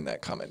in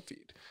that comment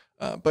feed.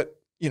 But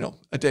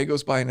a day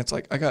goes by and it's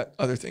like I got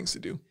other things to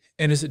do.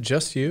 And is it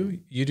just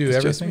you? You do it's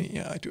everything? Just me.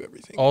 Yeah, I do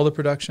everything. All the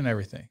production,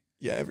 everything.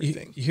 Yeah,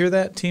 everything. You hear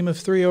that team of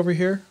 3 over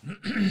here?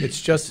 It's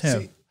just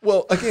him. See,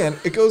 well, again,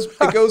 it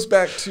goes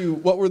back to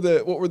what were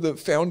the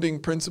founding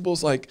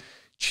principles, like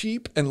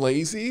cheap and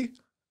lazy.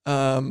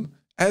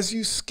 As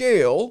you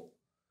scale,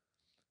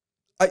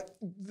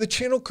 the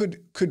channel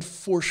could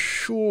for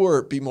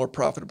sure be more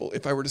profitable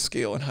if I were to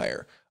scale and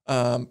hire,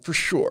 for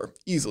sure,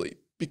 easily,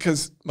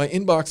 because my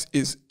inbox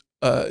is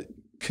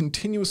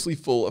continuously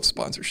full of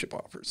sponsorship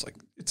offers. Like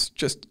it's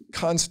just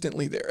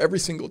constantly there. Every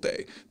single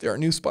day there are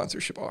new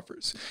sponsorship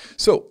offers.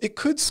 So it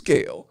could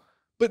scale,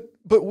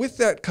 but with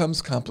that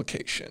comes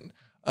complication.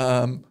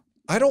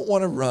 I don't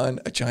want to run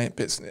a giant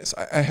business.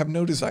 I have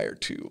no desire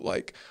to.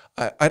 Like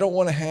I don't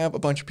want to have a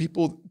bunch of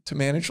people to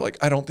manage. Like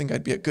I don't think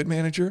I'd be a good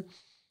manager.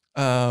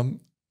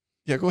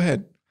 Yeah, go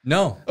ahead.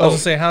 No. I was going to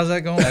say, how's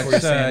that going for you,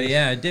 Sandy?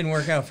 Yeah, it didn't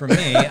work out for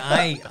me.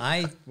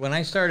 When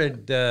I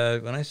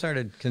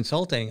started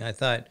consulting, I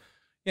thought,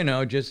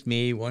 just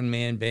me,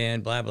 one-man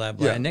band, blah, blah,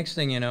 blah. Yeah. And next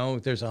thing you know,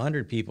 there's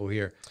 100 people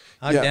here.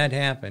 How did that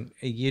happen?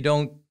 You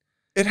don't.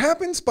 It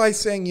happens by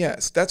saying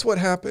yes. That's what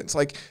happens.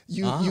 Like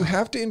you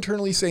have to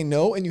internally say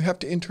no, and you have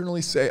to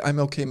internally say, I'm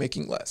okay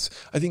making less.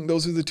 I think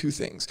those are the two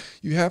things.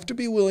 You have to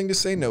be willing to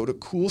say no to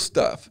cool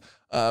stuff,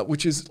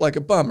 which is like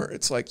a bummer.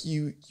 It's like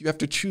you have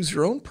to choose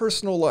your own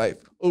personal life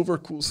over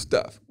cool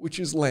stuff, which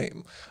is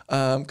lame.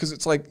 Because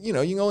it's like, you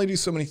can only do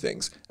so many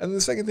things. And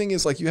the second thing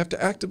is like you have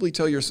to actively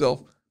tell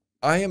yourself,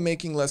 I am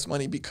making less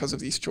money because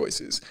of these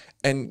choices,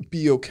 and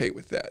be okay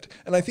with that.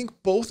 And I think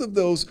both of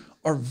those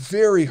are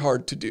very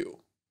hard to do.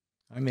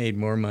 I made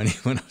more money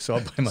when I was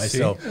all by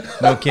myself.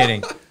 No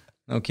kidding.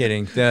 No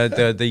kidding.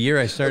 The year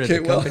I started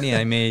the company,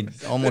 I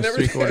made almost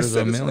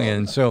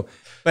 $750,000. So,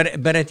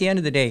 but at the end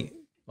of the day,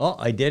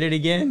 I did it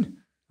again.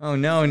 Oh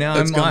no! Now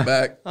Let's come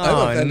back.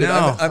 Oh I'm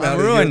no! I'm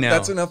ruined now.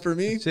 That's enough for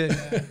me. That's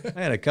it.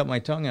 I had to cut my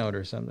tongue out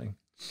or something.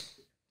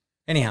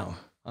 Anyhow,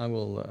 I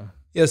will.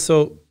 Yeah.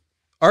 So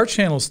our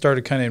channel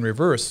started kind of in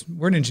reverse.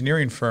 We're an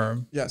engineering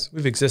firm. Yes.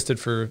 We've existed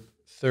for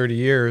 30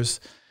 years.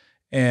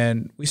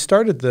 And we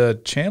started the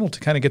channel to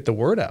kind of get the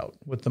word out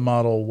with the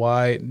Model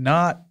Y,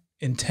 not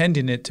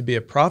intending it to be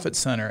a profit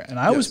center. And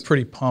I was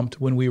pretty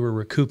pumped when we were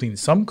recouping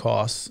some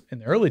costs in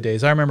the early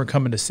days. I remember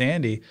coming to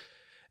Sandy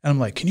and I'm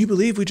like, can you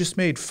believe we just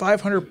made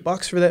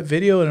 $500 for that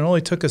video and it only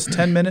took us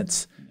 10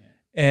 minutes?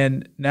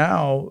 And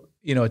now,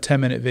 a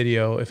 10-minute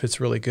video, if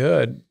it's really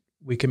good,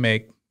 we can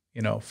make,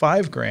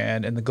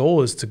 $5,000. And the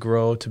goal is to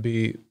grow to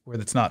be where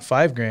it's not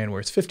 $5,000,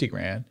 where it's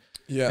 $50,000.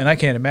 Yeah. And I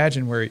can't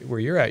imagine where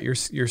you're at. Your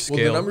scale.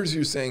 Well, the numbers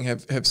you're saying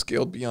have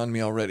scaled beyond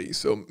me already,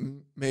 so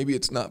maybe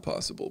it's not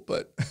possible.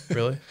 But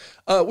really,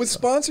 with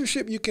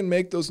sponsorship, you can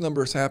make those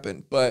numbers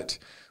happen. But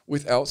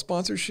without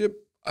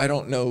sponsorship, I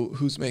don't know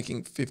who's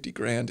making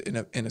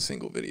 $50,000 in a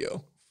single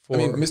video. I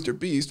mean, Mr.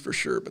 Beast for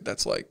sure, but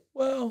that's like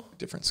a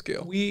different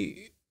scale.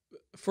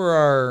 For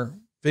our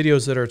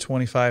videos that are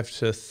 25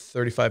 to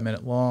 35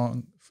 minutes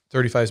long,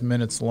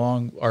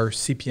 our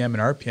CPM and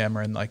RPM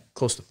are in like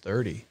close to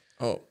 30.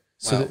 Oh.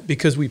 So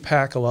because we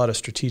pack a lot of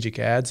strategic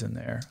ads in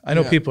there. I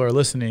know people are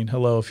listening.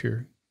 Hello, if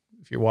you're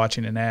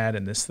watching an ad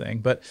in this thing,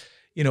 but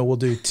we'll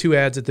do 2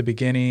 ads at the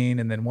beginning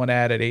and then 1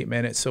 ad at 8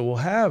 minutes. So we'll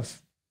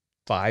have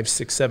 5,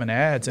 6, 7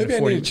 ads. Maybe I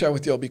need to chat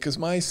with y'all because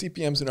my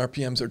CPMs and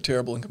RPMs are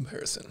terrible in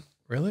comparison.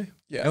 Really?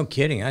 Yeah. No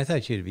kidding. I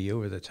thought you'd be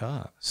over the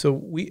top.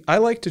 So I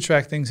like to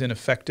track things in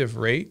effective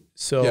rate.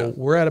 So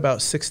we're at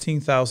about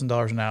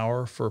 $16,000 an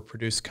hour for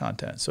produced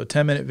content. So a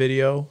 10-minute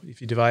video,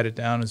 if you divide it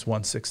down, is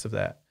 1/6 of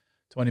that.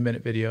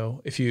 20-minute video,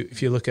 if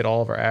you look at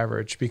all of our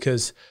average,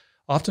 because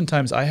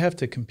oftentimes I have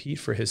to compete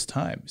for his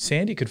time.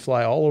 Sandy could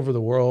fly all over the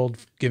world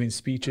giving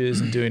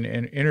speeches and doing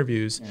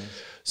interviews.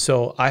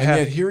 So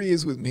yet here he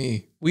is with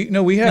me. We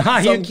have.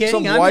 Are you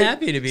kidding? I'm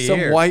happy to be here. Some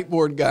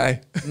whiteboard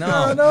guy.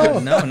 No,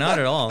 not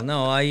at all.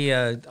 No,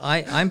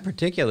 I'm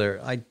particular.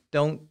 I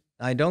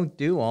don't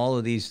do all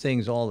of these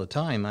things all the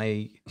time.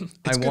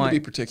 It's good to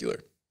be particular.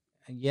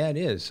 Yeah, it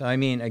is. I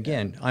mean,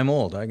 again, I'm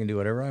old. I can do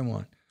whatever I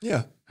want.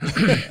 Yeah.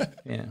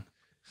 Yeah.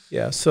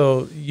 Yeah,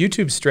 so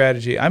YouTube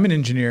strategy, I'm an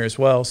engineer as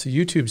well, so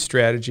YouTube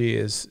strategy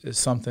is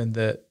something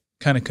that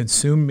kind of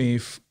consumed me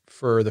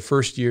for the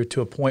first year to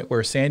a point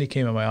where Sandy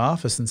came in my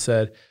office and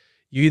said,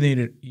 you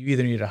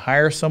either need to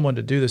hire someone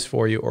to do this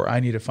for you or I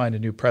need to find a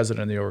new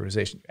president of the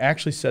organization. You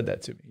actually said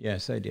that to me.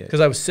 Yes, I did.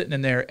 Because I was sitting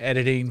in there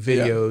editing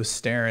videos,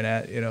 staring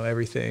at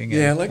everything.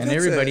 Yeah, and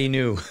everybody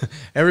knew.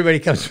 Everybody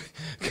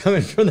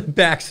coming from the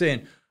back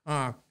saying,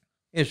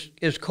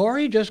 is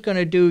Cory just going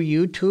to do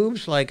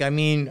YouTubes? Like, I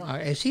mean,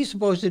 is he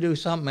supposed to do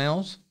something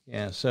else?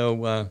 Yeah,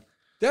 so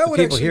that would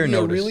actually be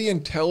a really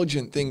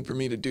intelligent thing for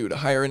me to do, to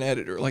hire an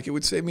editor. Like, it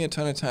would save me a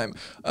ton of time.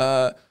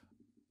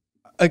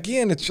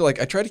 Again, it's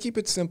like I try to keep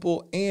it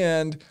simple,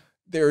 and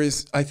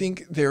I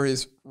think there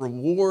is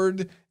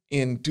reward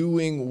in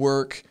doing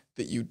work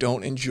that you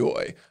don't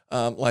enjoy.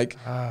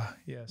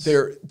 Yes.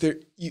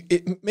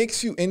 It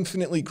makes you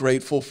infinitely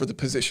grateful for the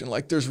position.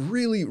 Like, there's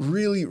really,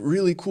 really,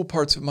 really cool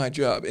parts of my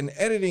job, and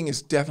editing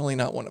is definitely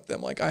not one of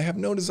them. Like, I have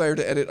no desire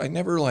to edit. I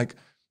never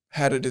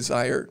had a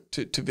desire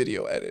to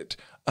video edit.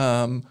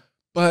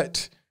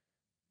 But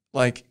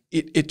like,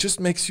 it just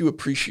makes you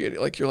appreciate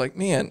it. Like, you're like,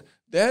 man,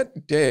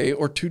 that day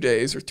or 2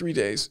 days or 3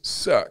 days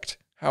sucked.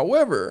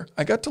 However,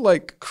 I got to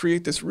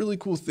create this really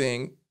cool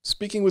thing,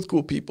 speaking with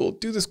cool people,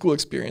 do this cool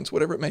experience,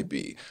 whatever it may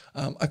be.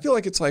 I feel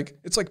like it's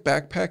like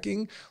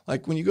backpacking.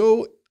 Like, when you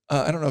go,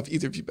 I don't know if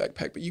either of you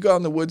backpack, but you go out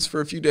in the woods for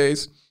a few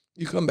days,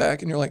 you come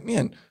back and you're like,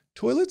 man,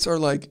 toilets are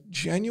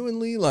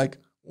genuinely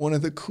one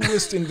of the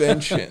coolest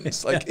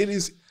inventions. Like, it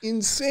is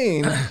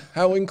insane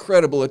how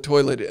incredible a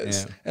toilet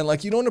is. Yeah.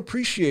 And you don't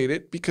appreciate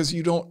it because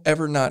you don't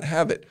ever not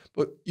have it.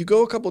 But you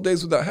go a couple of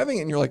days without having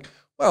it and you're like,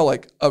 wow,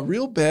 a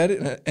real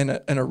bed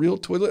and a real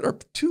toilet are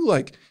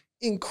two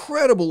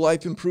incredible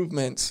life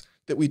improvements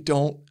that we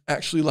don't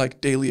actually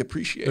daily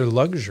appreciate. They're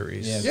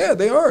luxuries. Yes. Yeah,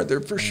 they are.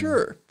 They're for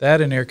sure.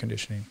 That and air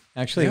conditioning.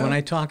 Actually, when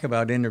I talk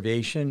about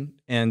innovation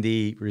and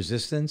the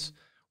resistance,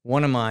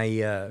 one of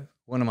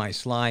my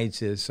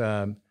slides is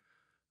the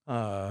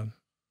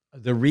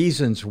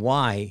reasons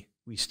why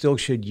we still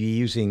should be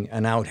using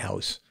an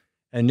outhouse.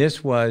 And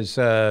this was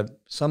a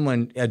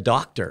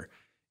doctor,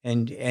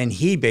 and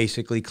he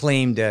basically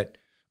claimed that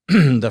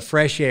the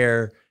fresh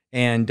air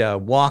and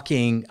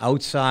walking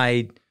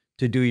outside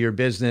to do your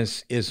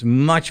business is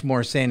much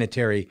more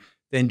sanitary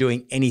than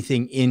doing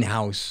anything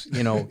in-house,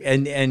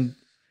 and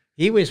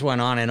he always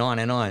went on and on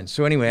and on.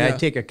 So anyway, I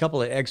take a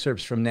couple of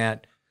excerpts from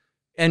that.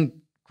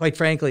 And quite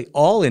frankly,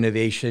 all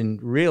innovation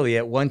really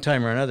at one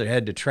time or another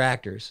had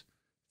detractors.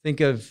 Think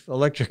of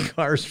electric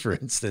cars, for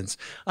instance.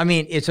 I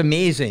mean, it's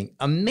amazing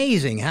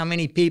how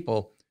many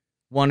people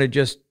want to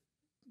just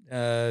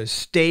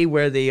stay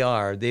where they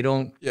are. They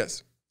don't.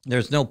 Yes.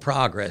 There's no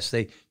progress.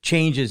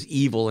 Change is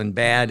evil and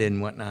bad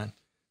and whatnot.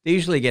 They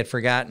usually get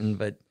forgotten,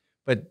 but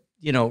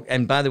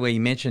and by the way,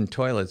 you mentioned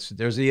toilets.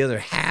 There's the other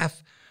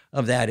half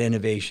of that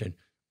innovation,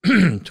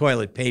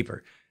 toilet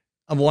paper.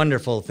 A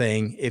wonderful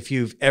thing if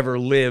you've ever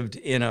lived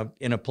in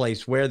a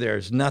place where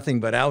there's nothing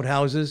but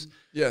outhouses.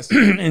 Yes.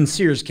 And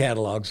Sears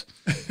catalogs.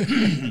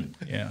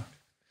 Yeah.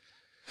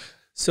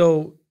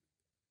 So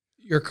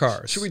your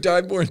cars. Should we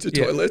dive more into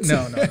toilets?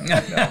 No.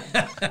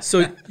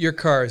 So your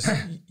cars,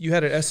 you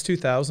had an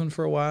S2000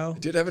 for a while? I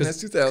did have an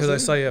S2000. Because I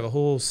saw you have a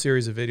whole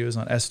series of videos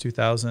on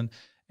S2000.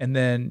 And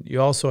then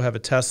you also have a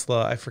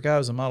Tesla. I forgot it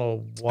was a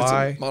Model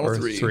Y Model or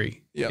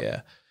 3. Yep.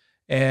 Yeah.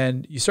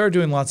 And you started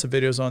doing lots of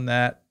videos on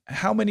that.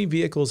 How many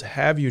vehicles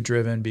have you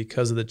driven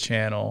because of the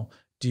channel?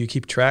 Do you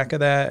keep track of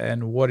that?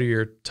 And what are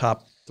your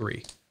top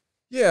 3?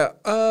 Yeah.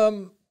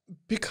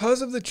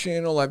 Because of the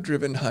channel, I've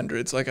driven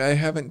hundreds. I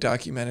haven't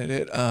documented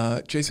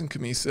it. Jason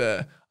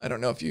Camisa, I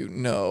don't know if you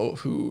know,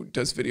 who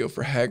does video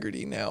for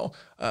Haggerty now.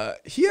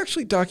 He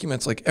actually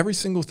documents every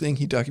single thing.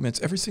 He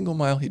documents every single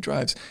mile he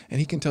drives,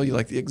 and he can tell you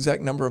the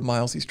exact number of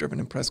miles he's driven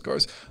in press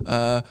cars.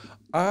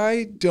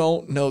 I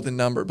don't know the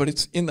number, but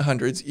it's in the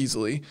hundreds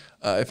easily,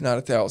 if not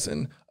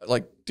 1,000,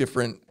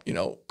 different,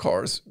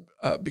 cars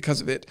because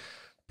of it.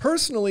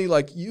 Personally,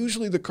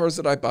 usually the cars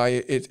that I buy,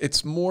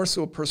 it's more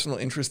so a personal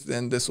interest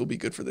than this will be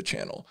good for the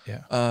channel.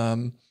 Yeah.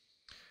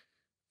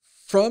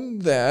 From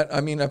that,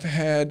 I've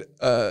had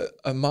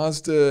a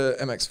Mazda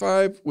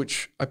MX-5,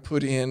 which I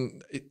put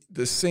in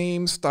the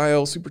same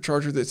style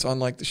supercharger that's on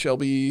the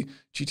Shelby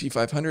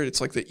GT500. It's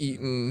the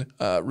Eaton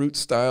Root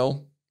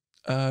style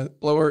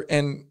blower,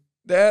 and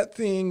that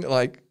thing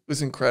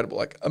was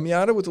incredible. A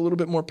Miata with a little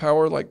bit more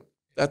power,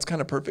 that's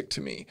kind of perfect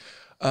to me.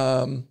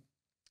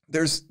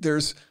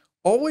 There's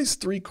always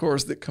 3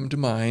 cars that come to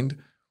mind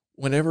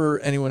whenever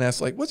anyone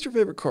asks, what's your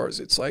favorite cars?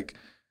 It's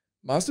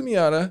Mazda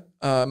Miata,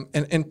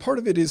 and part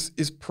of it is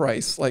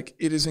price.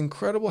 It is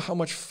incredible how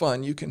much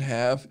fun you can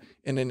have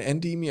in an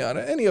ND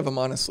Miata, any of them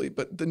honestly,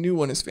 but the new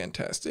one is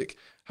fantastic.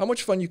 How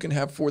much fun you can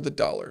have for the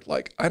dollar.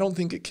 I don't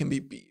think it can be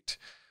beat.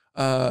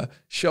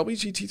 Shelby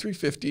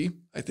GT350,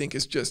 I think,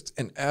 is just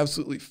an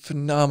absolutely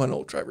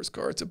phenomenal driver's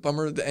car. It's a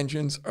bummer the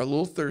engines are a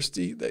little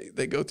thirsty.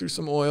 They go through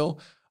some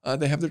oil.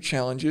 They have their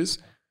challenges,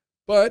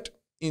 but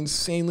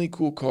insanely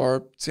cool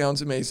car.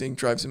 Sounds amazing,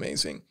 drives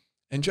amazing.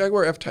 And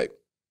Jaguar F-Type.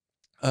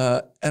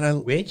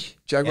 Which?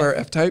 Jaguar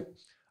F-Type.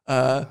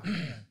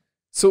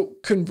 So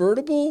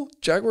convertible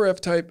Jaguar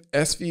F-Type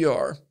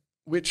SVR,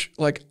 which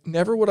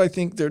never would I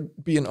think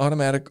there'd be an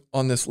automatic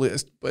on this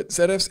list, but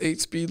ZF's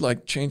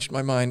 8-speed changed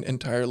my mind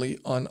entirely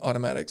on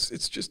automatics.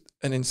 It's just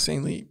an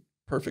insanely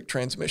perfect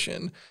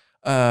transmission.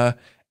 And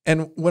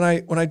when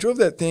I drove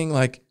that thing,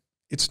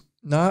 it's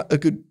not a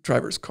good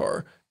driver's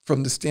car.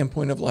 from the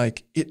standpoint of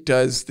like, it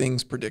does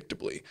things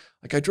predictably.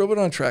 Like I drove it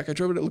on a track. I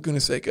drove it at Laguna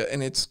Seca,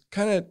 and it's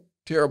kind of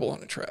terrible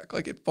on a track.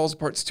 Like it falls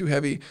apart. It's too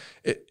heavy.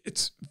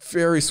 It's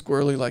very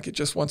squirrely. Like it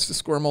just wants to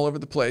squirm all over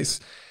the place.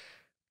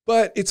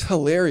 But it's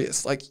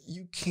hilarious. Like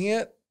you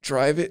can't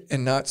drive it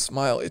and not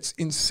smile. It's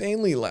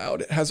insanely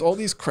loud. It has all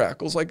these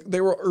crackles. Like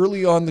they were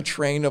early on the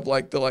train of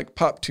like the like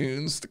pop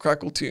tunes, the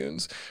crackle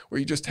tunes, where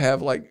you just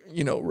have like,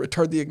 you know,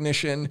 retard the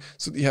ignition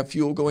so that you have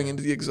fuel going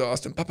into the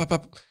exhaust and pop, pop,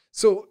 pop.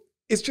 So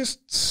it's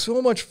just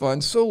so much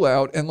fun, so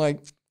loud. And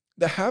like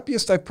the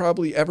happiest I've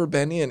probably ever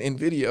been in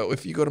video,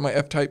 if you go to my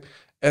F-Type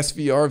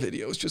SVR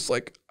video, it's just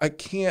like, I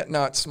can't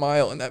not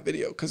smile in that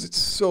video because it's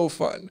so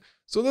fun.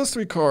 So those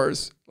three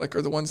cars like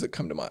are the ones that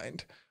come to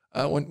mind.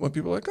 When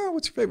people are like, oh,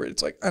 what's your favorite?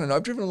 It's like, I don't know.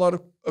 I've driven a lot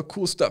of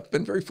cool stuff.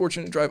 Been very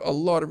fortunate to drive a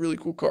lot of really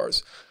cool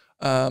cars.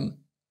 I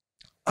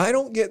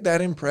don't get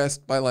that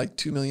impressed by like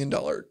 $2 million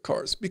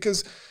cars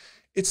because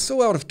it's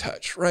so out of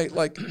touch, right?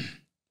 Like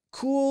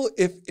cool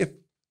if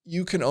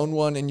you can own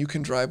one and you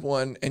can drive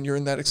one and you're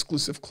in that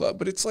exclusive club,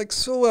 but it's like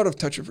so out of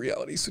touch of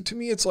reality. So to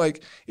me, it's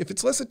like, if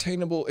it's less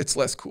attainable, it's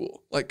less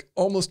cool, like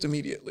almost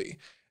immediately.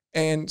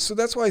 And so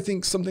that's why I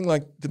think something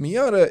like the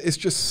Miata is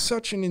just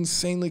such an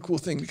insanely cool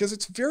thing because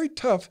it's very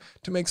tough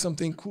to make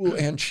something cool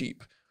and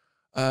cheap.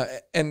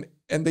 And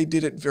they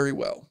did it very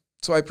well.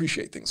 So I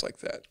appreciate things like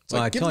that. It's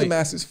like give the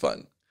masses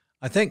fun.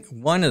 I think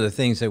one of the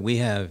things that we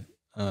have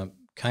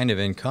kind of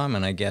in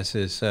common, I guess,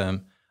 is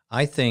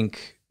I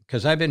think,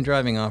 because I've been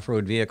driving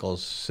off-road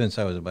vehicles since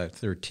I was about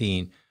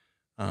 13.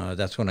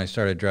 That's when I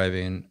started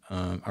driving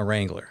a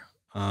Wrangler.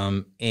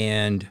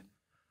 And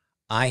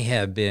I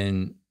have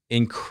been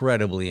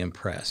incredibly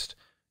impressed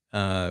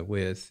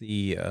with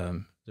the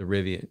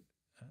Rivian.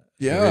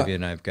 Yeah. The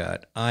Rivian I've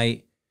got.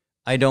 I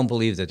don't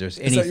believe that there's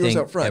anything Is that yours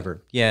out front?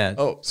 Ever. Yeah.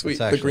 Oh, sweet.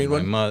 The green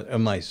one? My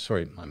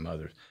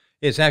mother's.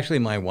 It's actually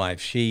my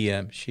wife.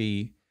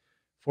 She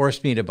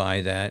forced me to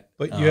buy that.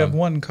 But you have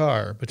one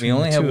car between the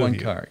two of you. We only have one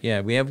car.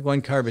 Yeah, we have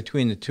one car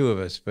between the two of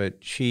us, but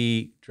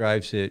she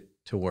drives it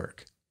to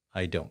work.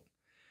 I don't.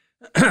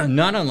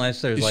 Not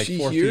unless there's like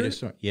 4 feet of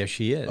storm. Yes,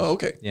 she is. Oh,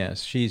 okay.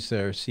 Yes, she's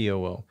our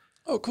COO.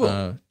 Oh,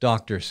 cool.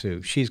 Dr.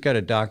 Sue. She's got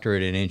a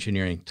doctorate in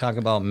engineering. Talk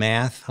about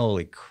math.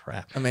 Holy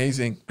crap.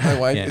 Amazing. My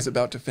wife is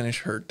about to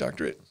finish her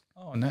doctorate.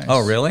 Oh, nice.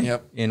 Oh, really?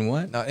 Yep. In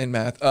what? Not in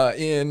math.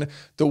 In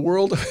the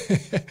world.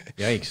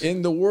 Yikes.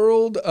 In the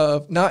world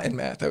of, not in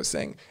math, I was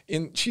saying.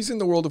 She's in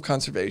the world of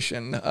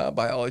conservation,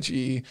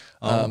 biology.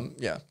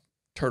 Yeah.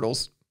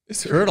 Turtles.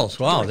 Turtles.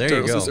 Wow, there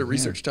you go. Turtles is a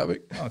research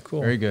topic. Oh,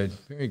 cool. Very good.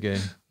 Very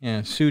good.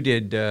 Yeah. Sue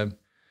did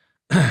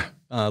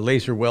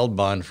laser weld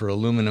bond for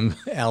aluminum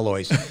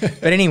alloys.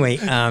 But anyway,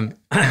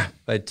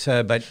 but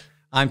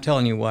I'm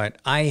telling you what,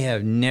 I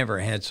have never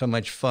had so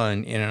much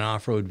fun in an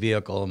off-road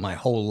vehicle in my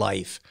whole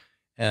life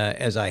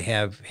as I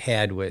have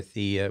had with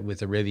the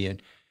Rivian.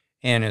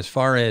 And as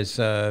far as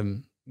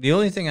the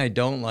only thing I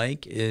don't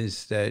like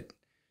is that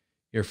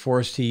you're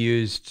forced to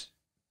use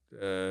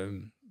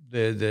the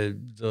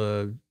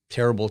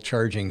terrible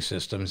charging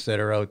systems that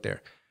are out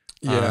there.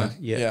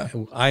 Yeah.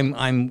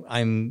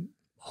 I'm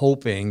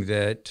hoping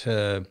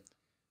that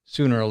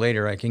sooner or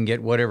later I can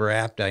get whatever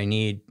app I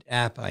need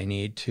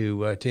to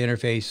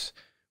interface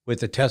with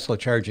the Tesla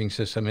charging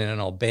system in an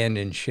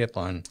abandoned ship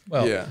on.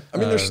 Well, yeah. I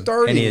mean, they're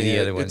starting any of the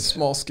other ones. It's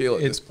small scale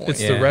at this point. It's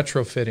the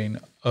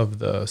retrofitting of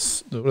the,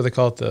 what do they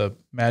call it? The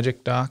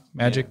Magic Dock?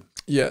 Magic?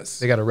 Yeah. Yes.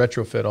 They got to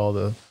retrofit all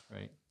the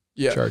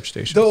charge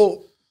stations.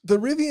 Though the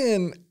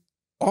Rivian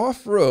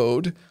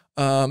off-road,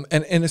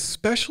 and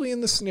especially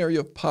in the scenario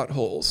of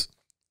potholes,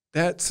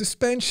 that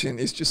suspension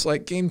is just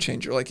like game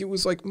changer. Like it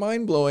was like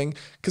mind blowing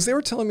because they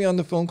were telling me on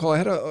the phone call, I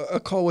had a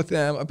call with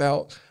them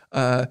about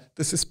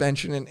the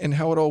suspension and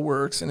how it all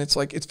works. And it's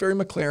like, it's very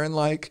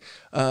McLaren-like,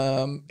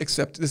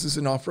 except this is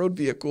an off-road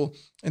vehicle.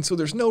 And so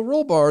there's no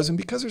roll bars. And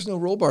because there's no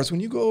roll bars, when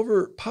you go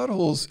over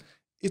potholes,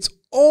 it's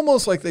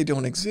almost like they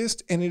don't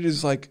exist. And it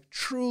is like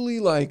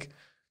truly like,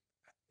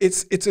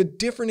 it's a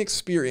different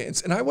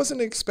experience. And I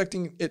wasn't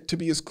expecting it to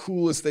be as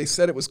cool as they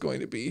said it was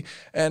going to be.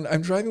 And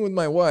I'm driving with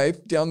my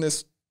wife down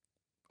this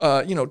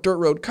dirt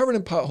road covered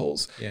in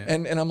potholes. Yeah.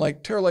 And I'm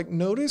like, Tara, like,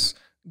 notice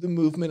the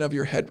movement of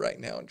your head right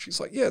now. And she's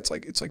like, yeah, it's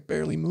like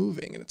barely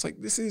moving. And it's like,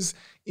 this is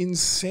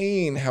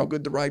insane how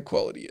good the ride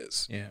quality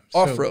is. Yeah.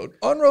 Off-road.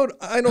 On-road,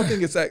 I don't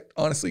think it's that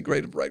honestly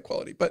great of ride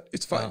quality, but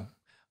it's fine.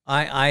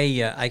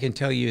 I can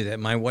tell you that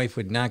my wife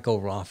would not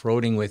go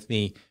off-roading with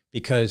me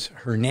because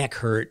her neck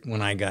hurt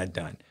when I got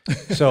done.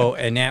 So,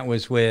 and that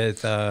was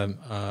with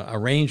a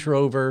Range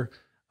Rover,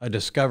 a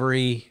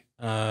Discovery,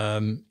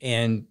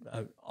 and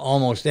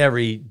almost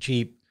every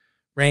Jeep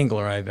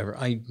Wrangler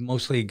I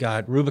mostly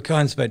got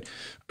Rubicons, but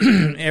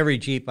every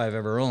Jeep I've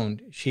ever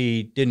owned,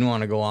 she didn't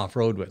want to go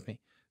off-road with me.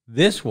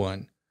 This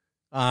one,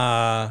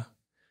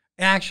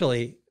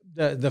 actually,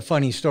 the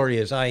funny story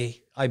is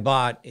I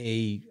bought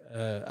a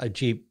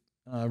Jeep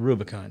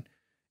Rubicon,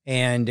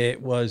 and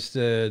it was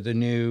the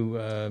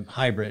new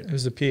hybrid. It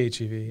was a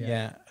PHEV.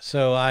 Yeah.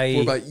 So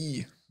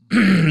 4xe.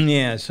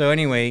 Yeah. So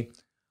anyway,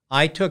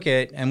 I took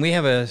it, and we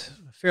have a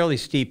fairly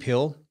steep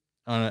hill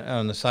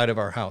on the side of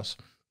our house.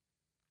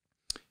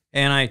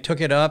 And I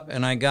took it up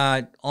and I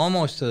got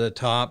almost to the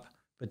top,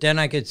 but then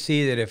I could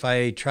see that if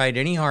I tried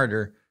any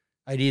harder,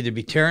 I'd either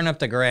be tearing up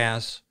the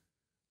grass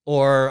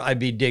or I'd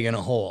be digging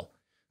a hole.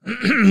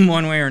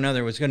 One way or another,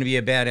 it was going to be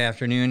a bad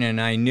afternoon,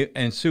 and I knew,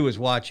 and Sue was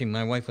watching,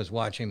 my wife was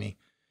watching me,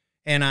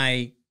 and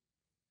I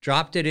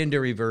dropped it into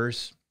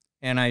reverse,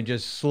 and I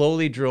just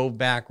slowly drove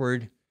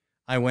backward.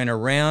 I went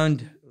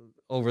around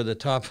over the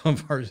top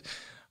of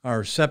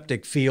our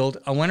septic field.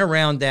 I went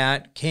around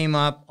that, came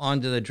up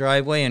onto the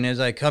driveway, and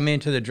as I come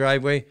into the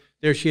driveway,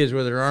 there she is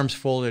with her arms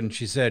folded, and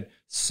she said,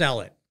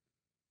 "Sell it."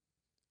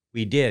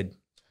 We did.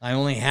 I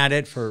only had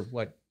it for,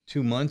 what,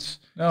 2 months?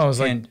 No, it was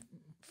like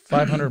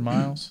 500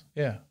 miles.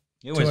 Yeah.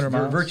 It was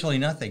virtually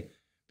nothing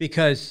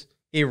because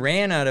it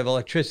ran out of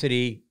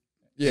electricity.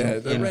 Yeah,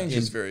 the range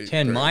is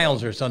 10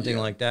 miles or something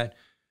like that.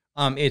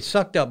 It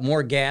sucked up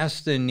more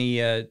gas than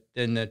the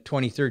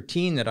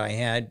 2013 that I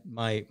had,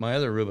 my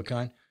other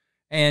Rubicon.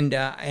 And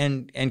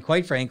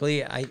quite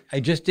frankly, I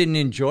just didn't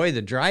enjoy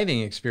the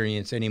driving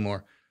experience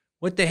anymore.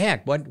 What the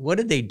heck? What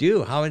did they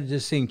do? How did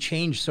this thing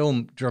change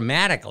so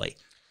dramatically?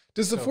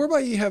 Does the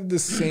 4xe have the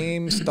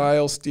same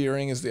style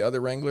steering as the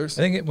other Wranglers?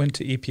 I think it went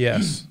to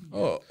EPS.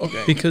 Oh,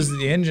 okay. Because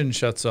the engine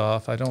shuts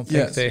off. I don't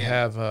think they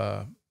have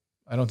a.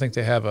 I don't think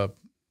they have a,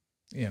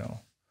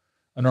 a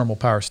normal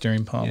power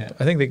steering pump. Yeah.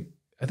 I think they.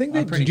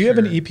 Did you have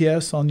an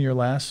EPS on your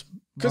last?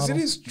 Because it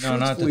is no,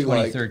 not the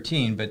truthfully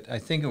 2013, but I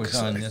think it was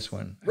on this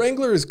one.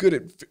 Wrangler is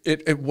good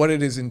at what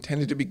it is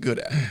intended to be good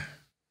at,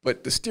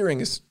 but the steering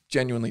is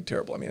genuinely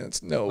terrible. I mean,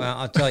 it's no. Well,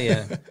 I'll tell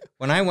you,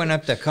 when I went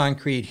up the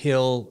concrete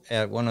hill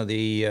at one of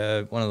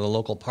the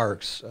local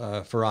parks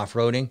for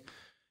off-roading,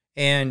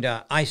 and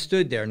I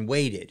stood there and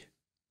waited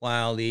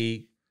while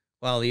the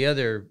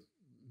other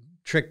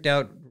tricked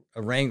out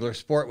Wrangler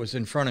Sport was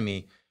in front of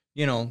me,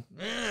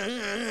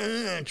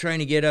 trying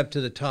to get up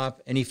to the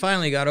top, and he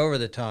finally got over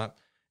the top,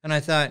 and I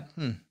thought,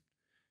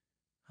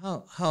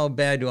 how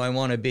bad do I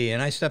want to be?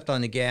 And I stepped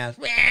on the gas,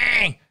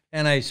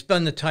 and I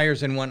spun the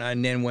tires and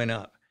then went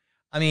up.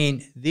 I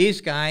mean, these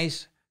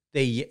guys,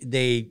 you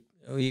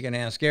can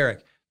ask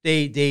Eric,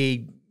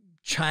 they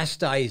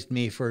chastised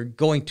me for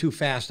going too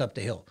fast up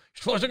the hill.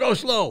 You're supposed to go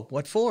slow.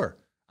 What for?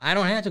 I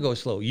don't have to go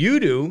slow. You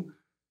do,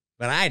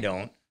 but I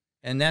don't.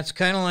 And that's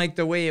kind of like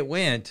the way it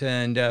went.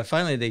 And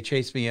finally, they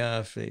chased me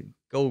off. They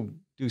go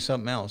do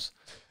something else.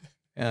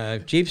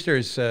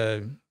 Jeepsters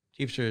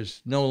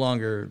no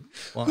longer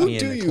want me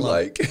in the club. Who do you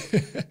like?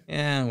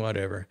 Yeah,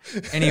 whatever.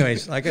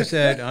 Anyways, like I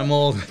said, I'm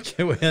old. I get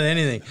away with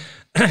anything.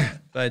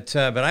 But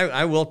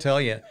I will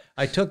tell you,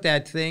 I took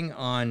that thing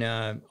on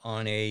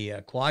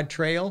a quad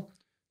trail,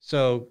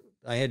 so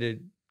I had to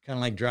kind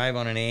of like drive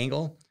on an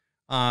angle.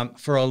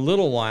 For a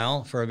little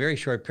while, for a very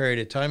short period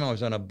of time, I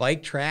was on a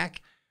bike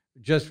track.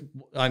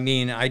 I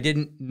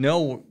didn't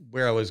know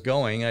where I was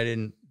going.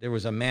 There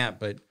was a map,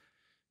 but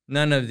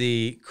none of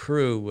the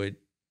crew would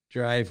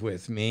drive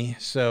with me,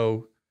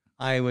 so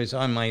I was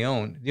on my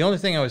own. The only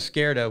thing I was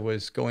scared of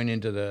was going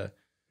into the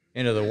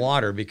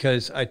water,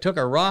 because I took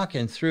a rock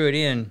and threw it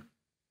in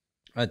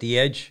at the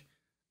edge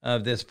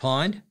of this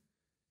pond,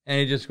 and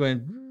it just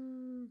went,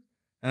 and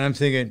I'm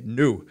thinking,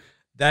 no,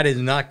 that is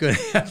not going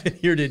to happen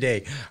here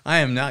today. I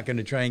am not going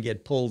to try and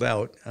get pulled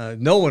out.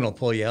 No one will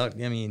pull you out.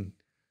 I mean,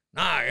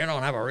 nah, you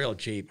don't have a real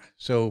Jeep.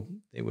 So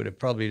they would have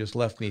probably just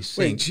left me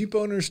sink. Wait, Jeep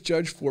owners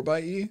judge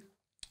 4xe?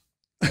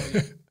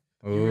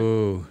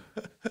 Ooh.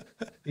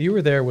 You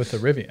were there with the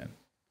Rivian.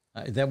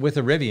 That with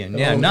the Rivian,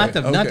 yeah, okay. not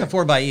the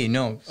 4xe,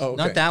 no, okay.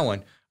 Not that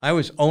one.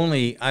 I've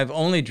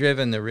only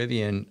driven the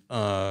Rivian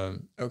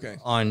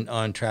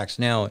on tracks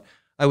now.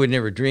 I would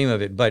never dream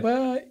of it, but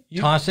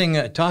tossing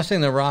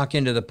the rock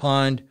into the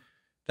pond,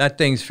 that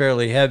thing's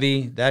fairly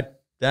heavy.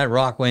 That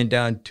rock went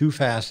down too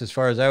fast as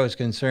far as I was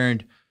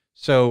concerned.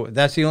 So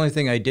that's the only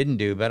thing I didn't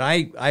do. But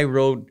I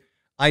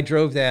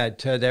drove that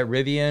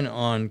Rivian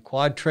on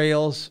quad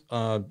trails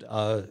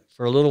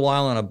for a little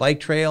while on a bike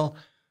trail,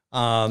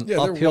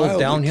 uphill,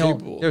 downhill.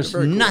 Capable. There's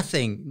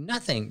nothing.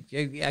 Nothing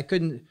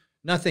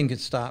could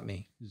stop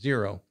me.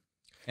 Zero.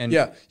 And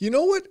yeah, you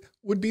know what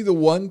would be the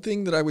one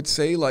thing that I would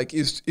say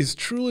is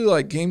truly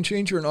like game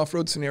changer in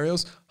off-road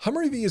scenarios?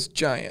 Hummer EV is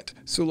giant,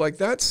 so like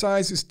that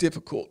size is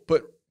difficult,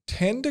 but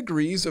 10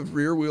 degrees of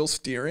rear wheel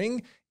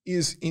steering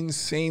is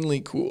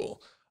insanely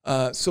cool.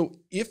 So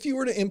if you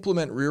were to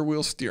implement rear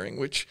wheel steering,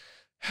 which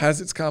has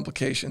its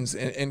complications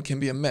and can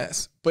be a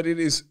mess, but it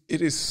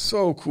is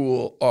so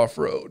cool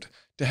off-road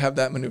to have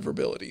that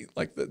maneuverability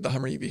like the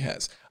Hummer EV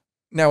has.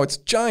 Now it's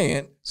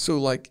giant, so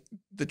like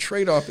the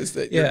trade-off is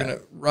that you're going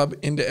to rub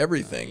into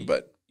everything.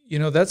 But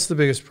that's the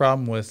biggest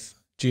problem with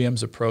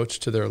GM's approach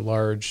to their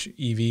large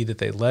EV that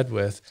they led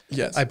with.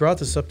 Yes, I brought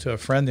this up to a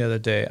friend the other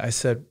day. I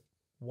said,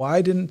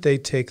 why didn't they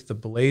take the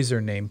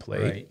Blazer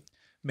nameplate,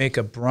 make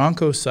a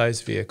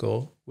Bronco-sized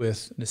vehicle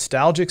with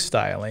nostalgic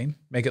styling,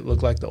 make it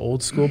look like the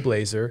old school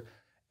Blazer,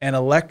 and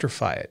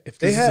electrify it? If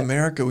this is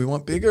America, we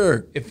want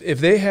bigger. If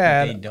they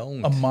had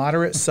a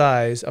moderate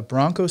size, a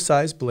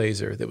Bronco-sized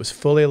Blazer that was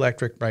fully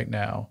electric right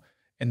now,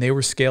 and they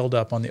were scaled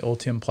up on the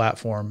Ultium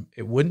platform,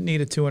 it wouldn't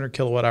need a 200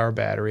 kilowatt hour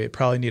battery. It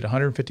probably need a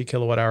 150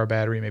 kilowatt hour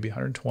battery, maybe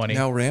 120.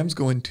 Now Ram's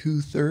going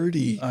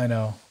 230. I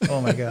know. Oh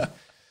my God.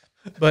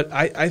 But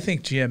I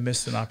think GM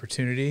missed an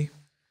opportunity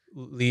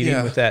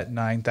leading with that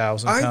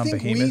 9,000 pound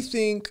behemoth. We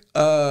think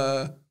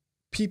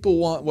people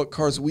want what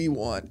cars we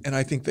want, and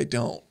I think they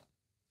don't.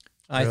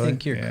 I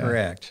think you're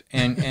correct.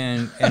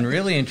 And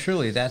really and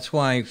truly, that's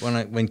why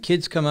when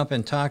kids come up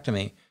and talk to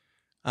me,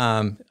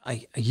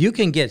 you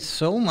can get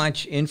so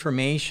much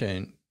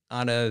information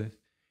out of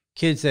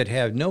kids that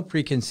have no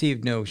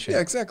preconceived notion. Yeah,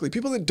 exactly.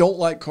 People that don't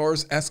like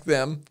cars, ask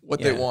them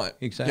what they want.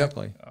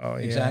 Exactly. Yep. Oh,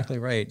 yeah. Exactly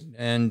right.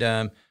 And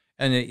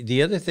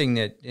the other thing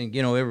that,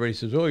 everybody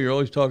says, oh, you're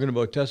always talking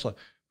about Tesla.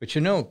 But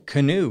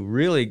Canoe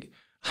really,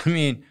 I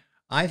mean,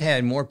 I've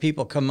had more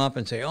people come up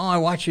and say, oh, I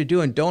watched you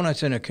doing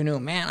donuts in a canoe.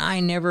 Man,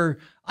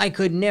 I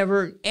could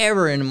never,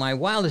 ever in my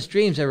wildest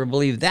dreams ever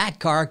believe that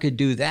car could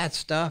do that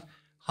stuff.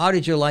 How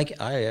did you like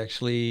it? I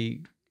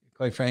actually,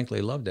 quite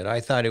frankly, loved it. I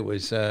thought it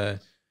was,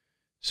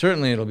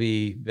 certainly it'll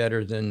be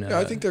better than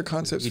I think their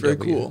concept's very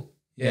cool.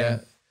 Yeah.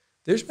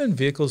 There's been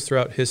vehicles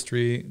throughout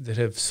history that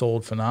have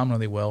sold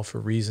phenomenally well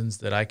for reasons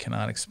that I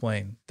cannot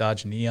explain.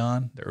 Dodge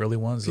Neon, the early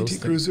ones.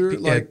 PT Cruiser,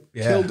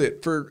 killed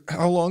it for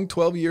how long?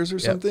 12 years or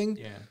something?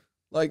 Yeah.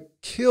 Like,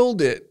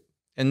 killed it.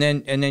 And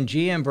then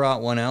GM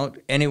brought one out,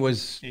 and it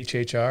was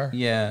HHR.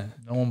 Yeah,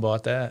 no one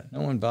bought that.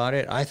 No one bought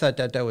it. I thought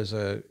that was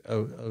a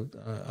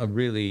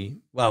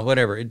really, well,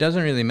 whatever. It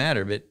doesn't really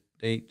matter, but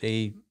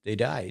they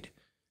died.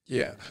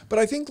 Yeah, but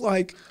I think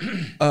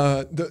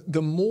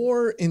the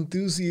more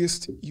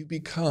enthusiast you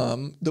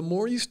become, the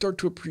more you start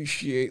to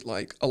appreciate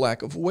like a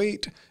lack of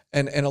weight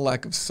and a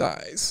lack of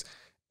size,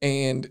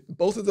 and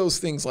both of those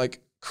things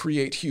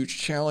create huge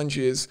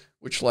challenges.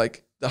 Which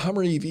the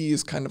Hummer EV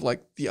is kind of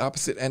like the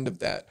opposite end of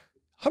that.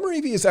 Hummer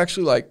EV is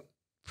actually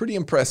pretty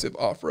impressive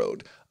off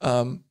road,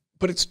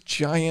 but it's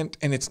giant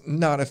and it's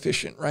not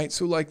efficient, right?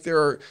 So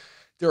there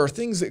are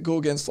things that go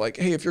against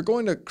hey, if you're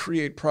going to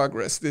create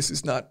progress, this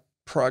is not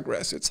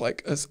progress. It's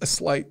a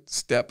slight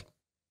step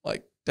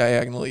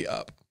diagonally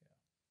up.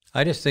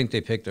 I just think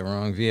they picked the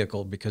wrong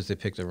vehicle because they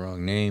picked the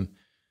wrong name.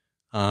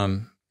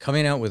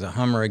 Coming out with a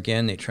Hummer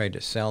again, they tried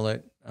to sell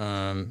it.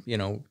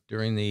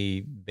 During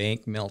the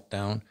bank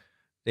meltdown,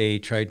 they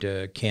tried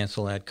to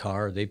cancel that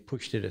car. They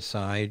pushed it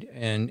aside,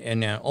 and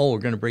now, we're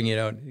going to bring it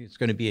out. It's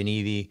going to be an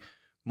EV.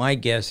 My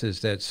guess is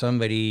that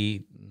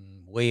somebody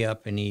way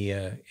up in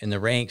the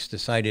ranks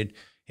decided,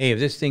 hey, if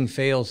this thing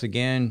fails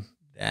again,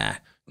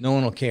 no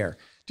one will care.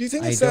 Do you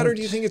think it's that, or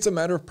do you think it's a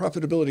matter of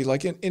profitability?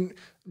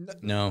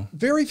 No.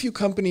 Very few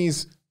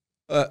companies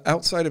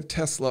outside of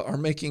Tesla are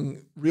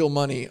making real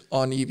money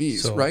on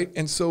EVs, right?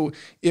 And so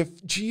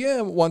if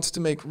GM wants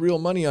to make real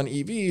money on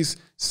EVs,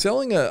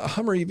 selling a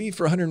Hummer EV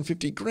for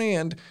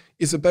 $150,000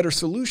 is a better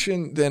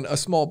solution than a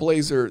small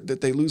Blazer that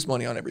they lose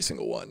money on every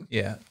single one.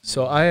 Yeah.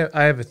 So I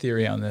have a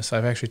theory on this.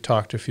 I've actually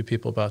talked to a few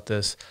people about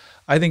this.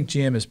 I think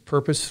GM is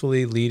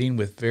purposefully leading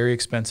with very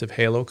expensive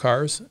halo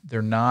cars.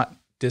 They're not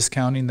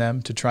discounting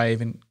them to try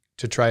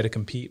to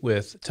compete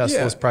with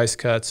Tesla's price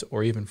cuts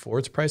or even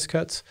Ford's price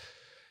cuts.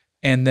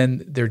 And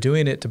then they're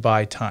doing it to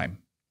buy time.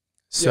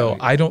 So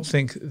I don't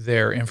think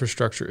their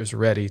infrastructure is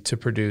ready to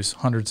produce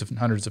hundreds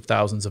of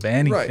thousands of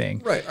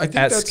anything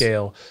at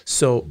scale.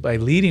 So by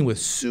leading with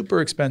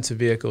super expensive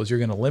vehicles, you're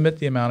going to limit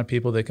the amount of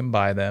people that can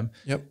buy them.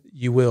 Yep.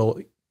 You will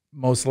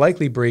most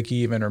likely break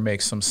even or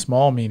make some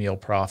small menial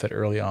profit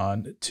early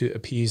on to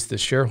appease the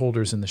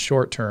shareholders in the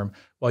short term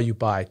while you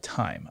buy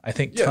time. I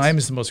think time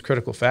is the most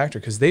critical factor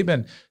because they've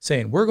been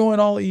saying, we're going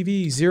all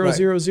EV,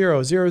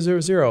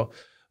 000.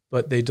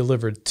 But they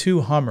delivered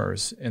 2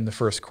 Hummers in the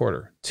first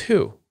quarter.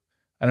 2.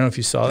 I don't know if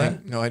you saw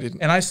that. No, I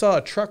didn't. And I saw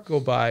a truck go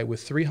by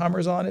with 3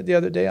 Hummers on it the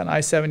other day on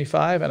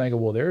I-75, and I go,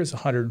 well, there's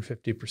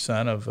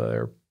 150% of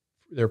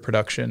their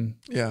production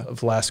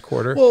of last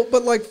quarter. Well,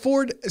 but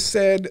Ford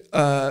said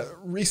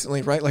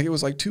recently, right? It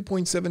was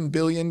 $2.7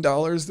 billion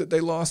that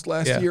they lost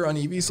last year on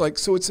EVs.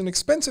 So it's an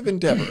expensive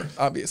endeavor,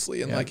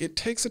 obviously, and it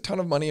takes a ton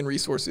of money and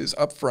resources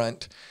up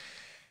front.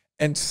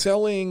 And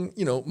selling,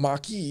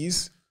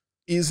 Mach-E's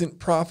isn't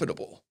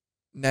profitable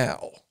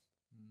now.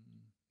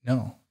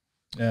 No.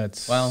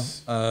 It's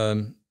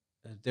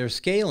their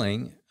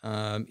scaling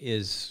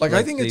is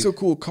I think it's a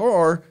cool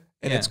car,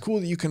 and it's cool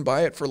that you can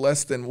buy it for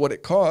less than what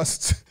it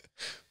costs.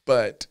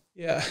 But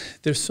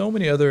there's so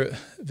many other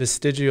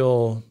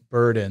vestigial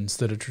burdens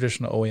that a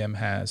traditional OEM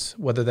has,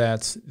 whether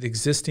that's the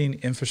existing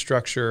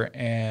infrastructure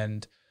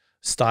and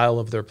style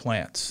of their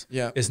plants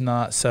is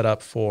not set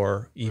up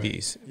for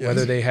EVs. Right.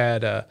 Whether they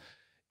had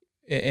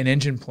an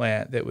engine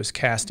plant that was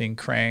casting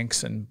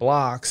cranks and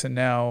blocks, and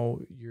now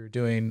you're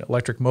doing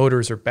electric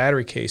motors or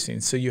battery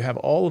casings. So you have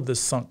all of this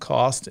sunk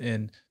cost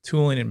in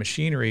tooling and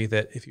machinery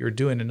that if you're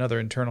doing another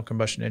internal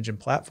combustion engine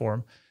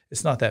platform,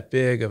 it's not that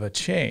big of a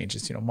change.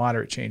 It's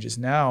moderate changes.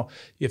 Now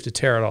you have to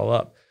tear it all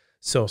up.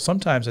 So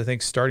sometimes I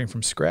think starting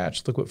from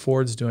scratch, look what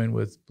Ford's doing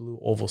with Blue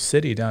Oval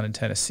City down in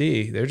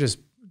Tennessee. They're just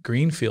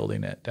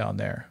greenfielding it down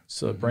there.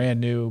 So brand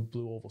new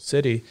Blue Oval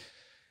City.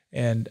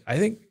 And I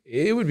think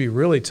it would be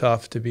really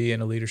tough to be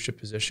in a leadership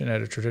position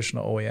at a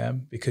traditional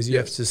OEM because you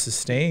have to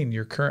sustain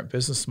your current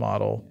business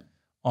model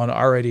on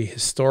already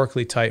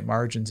historically tight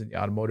margins in the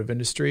automotive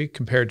industry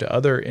compared to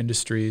other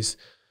industries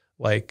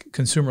like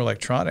consumer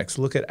electronics.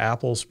 Look at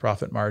Apple's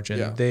profit margin.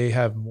 Yeah. They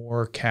have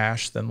more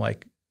cash than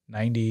like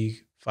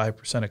 95%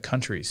 of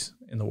countries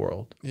in the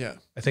world. Yeah.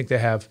 I think they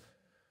have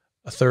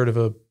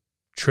 $1/3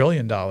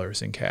 trillion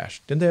in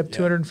cash. Didn't they have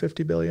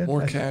 250 billion?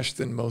 More cash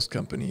than most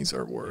companies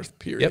are worth,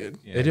 period.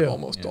 Yep, they do.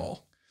 Almost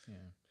all. Yeah.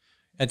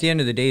 At the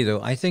end of the day,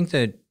 though, I think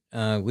that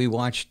we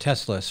watched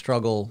Tesla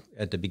struggle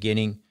at the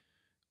beginning.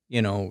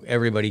 You know,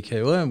 everybody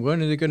said, well,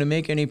 when are they going to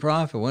make any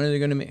profit? When are they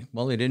going to make?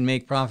 Well, they didn't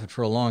make profit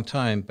for a long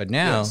time, but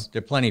now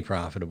they're plenty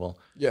profitable.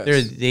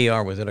 Yes. They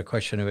are, without a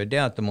question of a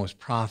doubt, the most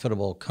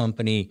profitable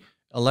company,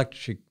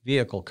 electric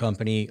vehicle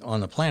company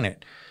on the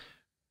planet.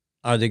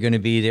 Are they going to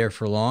be there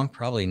for long?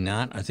 Probably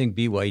not. I think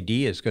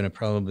BYD is going to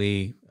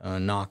probably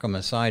knock them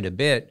aside a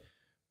bit,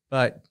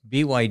 but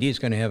BYD is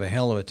going to have a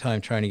hell of a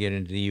time trying to get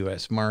into the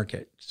U.S.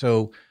 market.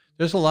 So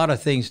there's a lot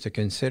of things to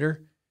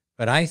consider,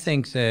 but I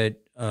think that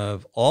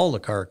of all the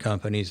car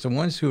companies, the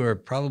ones who are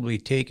probably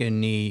taking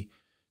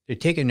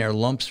their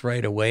lumps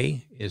right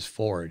away is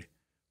Ford.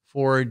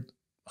 Ford,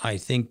 I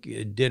think,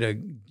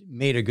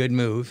 made a good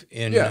move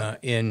in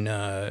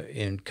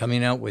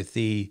coming out with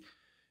the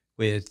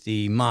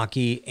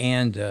Mach-E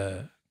and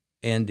the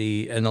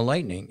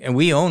Lightning, and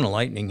we own a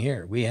Lightning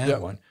here. We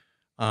have one.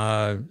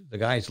 The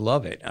guys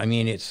love it. I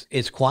mean,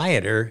 it's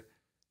quieter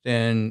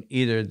than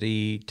either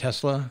the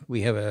Tesla.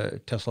 We have a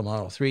Tesla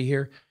Model 3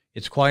 here.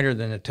 It's quieter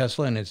than a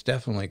Tesla, and it's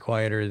definitely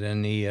quieter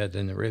than the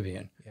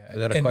Rivian,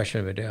 without a question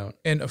of a doubt.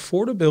 And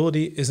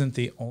affordability isn't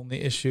the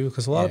only issue,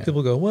 because a lot of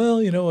people go,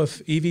 well, you know,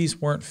 if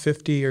EVs weren't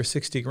 50 or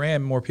 60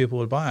 grand, more people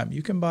would buy them.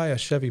 You can buy a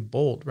Chevy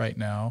Bolt right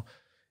now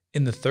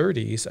in the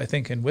 30s, I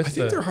think, and I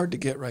think they're hard to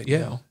get right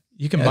now.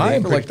 You can buy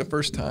them for like the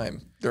first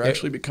time. They're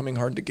actually becoming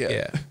hard to get.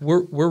 Yeah,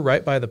 we're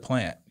right by the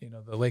plant. You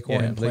know, the Lake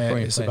Orion plant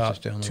is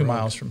about 2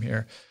 miles from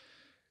here.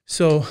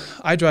 So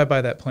I drive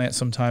by that plant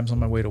sometimes on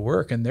my way to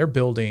work, and they're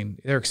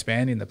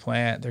expanding the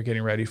plant. They're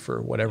getting ready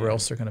for whatever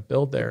else they're going to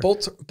build there.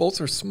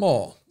 Bolts are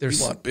small. They're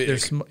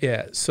big.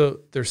 So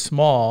they're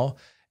small,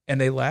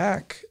 and they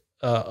lack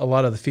a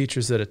lot of the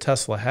features that a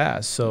Tesla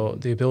has. So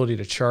the ability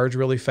to charge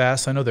really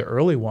fast. I know the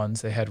early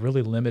ones, they had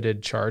really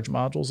limited charge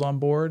modules on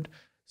board.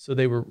 So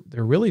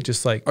they're really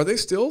just like. Are they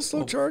still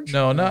slow charge?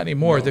 No, not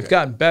anymore. No, They've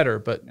gotten better,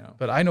 but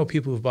I know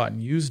people who've bought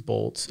used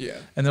Bolts,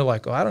 and they're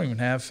like, oh, I don't even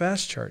have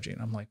fast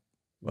charging. I'm like,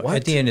 what?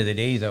 At the end of the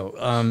day,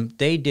 though,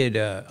 they did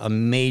a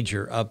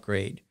major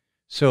upgrade.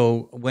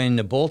 So when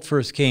the Bolt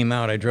first came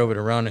out, I drove it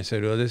around. I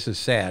said, oh, this is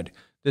sad.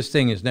 This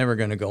thing is never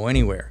going to go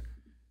anywhere.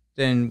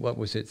 Then what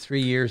was it?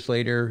 3 years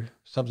later,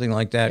 something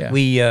like that. Yeah.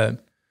 We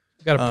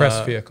got a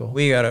press vehicle.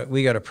 We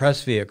got a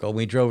press vehicle.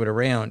 We drove it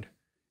around,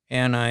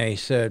 and I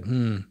said,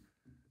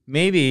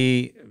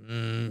 maybe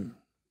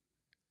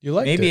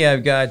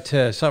I've got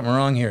something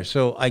wrong here.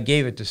 So I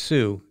gave it to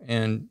Sue,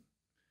 and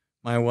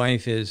my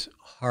wife is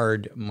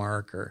hard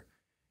marker,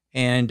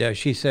 and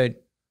she said,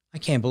 I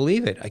can't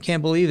believe it. I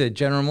can't believe that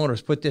General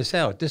Motors put this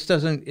out. This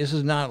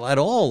is not at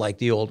all like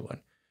the old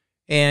one.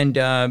 And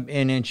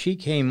then she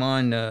came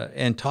on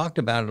and talked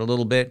about it a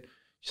little bit.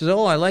 She says,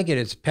 oh, I like it.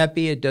 It's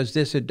peppy. It does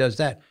this. It does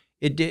that.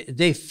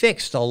 They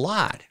fixed a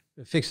lot.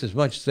 They fixed as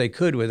much as they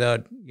could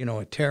without,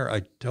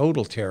 a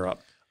total tear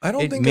up. I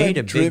don't think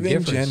I've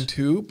driven Gen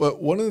 2,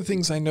 but one of the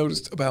things I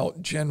noticed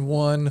about Gen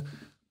 1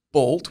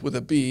 Bolt with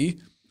a B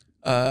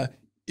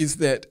is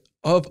that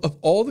of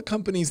all the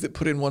companies that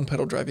put in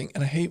one-pedal driving,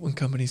 and I hate when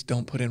companies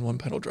don't put in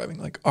one-pedal driving,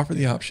 like offer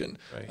the option.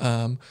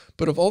 Right.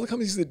 But of all the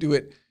companies that do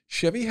it,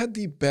 Chevy had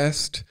the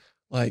best,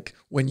 like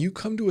when you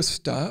come to a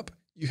stop,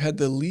 you had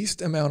the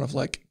least amount of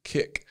like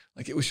kick.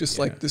 Like it was just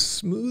like the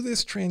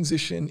smoothest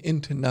transition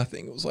into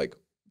nothing. It was like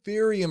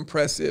very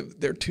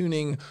impressive. Their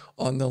tuning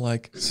on the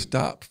like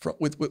stop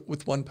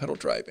with one pedal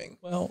driving.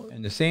 Well,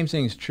 and the same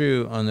thing's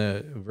true on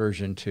the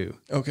version 2.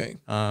 Okay.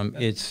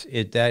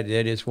 That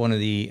is one of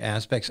the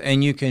aspects,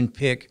 and you can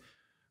pick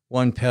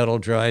one pedal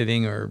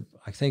driving, or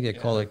I think they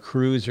call it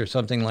cruise or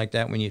something like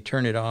that when you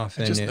turn it off.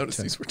 I just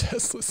noticed these were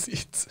Tesla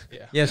seats.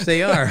 Yeah. Yes,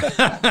 they are.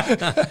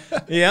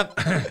 Yep.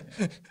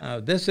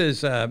 This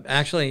is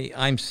actually,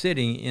 I'm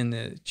sitting in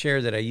the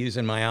chair that I use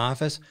in my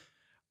office.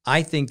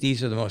 I think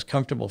these are the most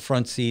comfortable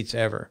front seats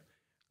ever.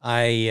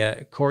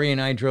 Cory and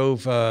I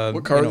drove.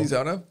 What car are these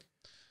out of?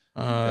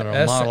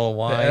 Model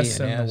Y, the S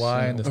and the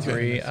Y and the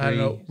 3. I don't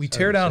know. We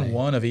tear down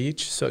one of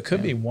each, so it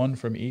could be one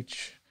from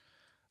each.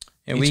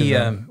 And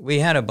we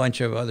had a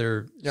bunch of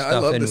other stuff. I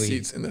love the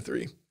seats in the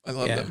 3. I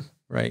love them.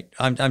 Right.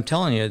 I'm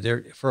telling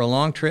you, for a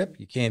long trip,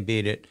 you can't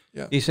beat it.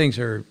 Yeah. These things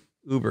are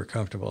uber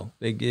comfortable.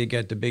 They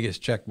get the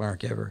biggest check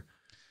mark ever.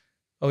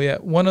 Oh yeah.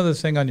 One other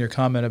thing on your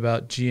comment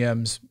about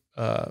GM's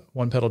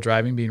one pedal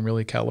driving being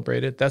really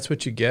calibrated. That's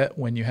what you get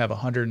when you have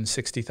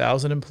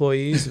 160,000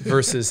 employees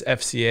versus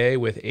FCA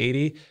with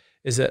 80.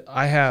 Is that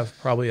I have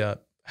probably a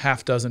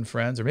half dozen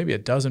friends or maybe a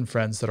dozen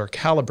friends that are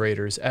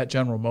calibrators at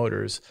General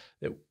Motors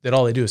that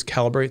all they do is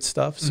calibrate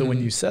stuff. So when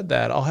you said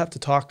that, I'll have to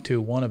talk to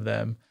one of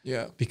them.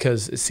 Yeah.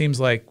 Because it seems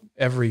like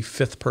every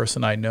fifth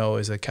person I know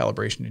is a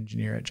calibration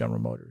engineer at General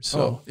Motors.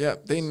 So yeah,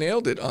 they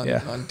nailed it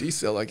on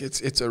diesel. Like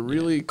it's a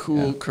really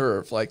cool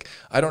curve. Like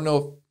I don't know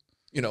if,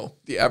 you know,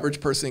 the average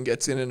person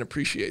gets in and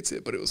appreciates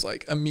it, but it was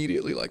like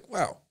immediately like,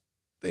 wow,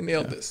 they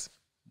nailed this.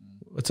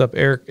 What's up,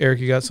 Eric? Eric,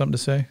 you got something to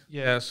say?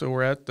 Yeah, so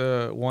we're at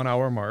the 1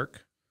 hour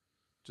mark.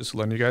 Just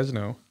letting you guys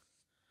know.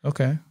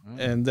 Okay.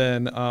 And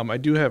then I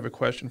do have a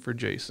question for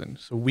Jason.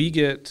 So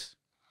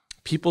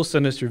people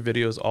send us your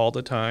videos all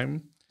the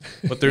time,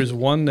 but there's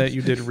one that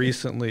you did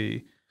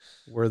recently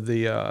where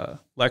the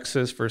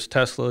Lexus versus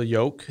Tesla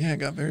yoke. Yeah, it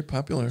got very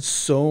popular.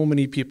 So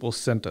many people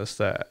sent us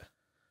that.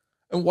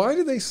 And why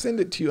do they send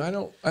it to you? I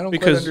don't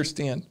quite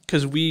understand.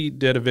 Because we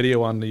did a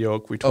video on the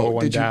yoke. We tore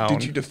one down.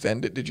 Did you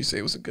defend it? Did you say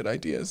it was a good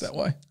idea? Is that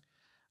why?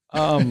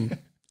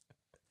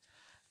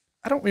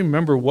 I don't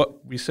remember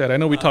what we said. I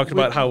know we talked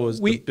about how it was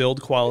the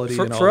build quality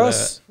and all for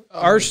us,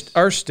 that.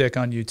 Our shtick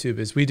on YouTube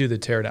is we do the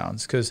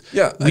teardowns because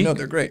I know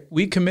they're great.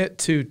 We commit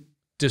to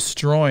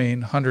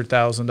destroying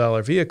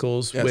 $100,000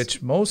 vehicles,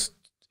 which most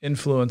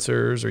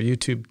influencers or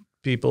YouTube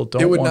people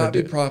don't. It would not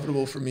be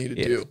profitable for me to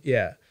do.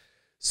 Yeah.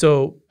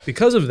 So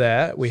because of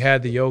that, we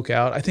had the yoke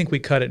out. I think we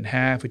cut it in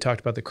half. We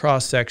talked about the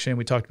cross section.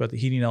 We talked about the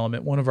heating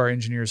element. One of our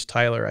engineers,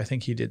 Tyler, I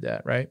think he did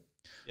that, right?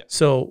 Yeah.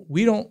 So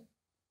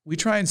we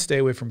try and stay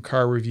away from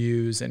car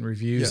reviews and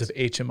reviews of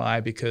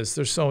HMI because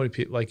there's so many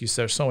people, like you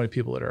said, there's so many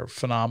people that are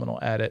phenomenal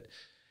at it.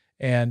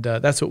 And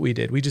that's what we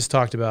did. We just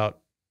talked about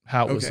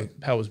how it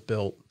was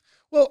built.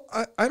 Well,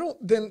 I don't,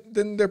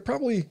 then they're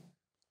probably,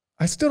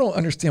 I still don't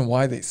understand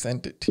why they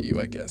sent it to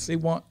you, I guess. They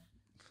want.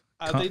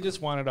 They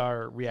just wanted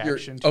our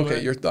reaction to it.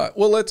 Okay, your thought.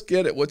 Well, let's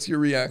get it. What's your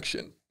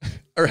reaction?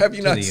 Or have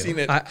you not seen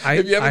it?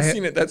 If you haven't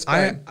seen it, that's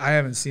fine. I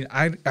haven't seen it.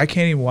 I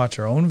can't even watch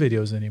our own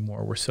videos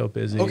anymore. We're so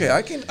busy. Okay,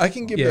 I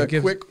can give a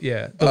quick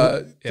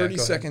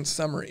 30-second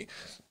summary.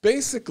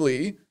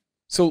 Basically,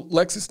 so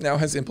Lexus now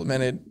has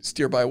implemented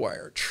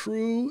steer-by-wire,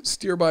 true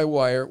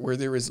steer-by-wire, where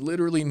there is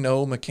literally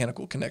no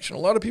mechanical connection. A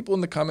lot of people in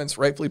the comments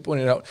rightfully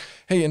pointed out,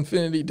 hey,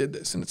 Infiniti did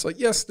this. And it's like,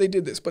 yes, they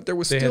did this, but there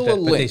was still a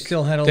link. But they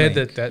still had a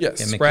link.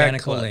 Yes. A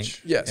mechanical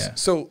link. Yes. Yeah.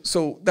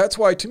 So that's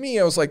why, to me,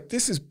 I was like,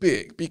 this is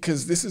big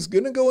because this is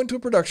going to go into a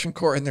production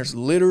car and there's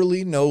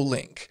literally no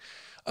link.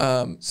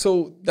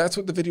 So that's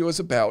what the video is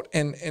about.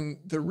 And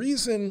the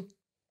reason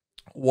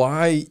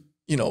why,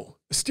 you know,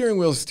 a steering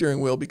wheel is a steering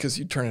wheel because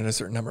you turn it a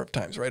certain number of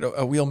times, right?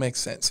 A wheel makes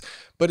sense.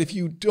 But if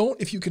you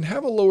can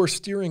have a lower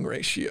steering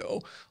ratio,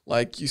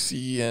 like you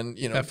see in,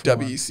 you know, F1.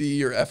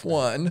 WEC or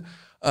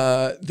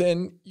F1,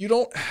 then you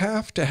don't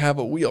have to have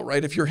a wheel,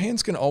 right? If your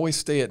hands can always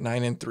stay at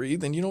 9 and 3,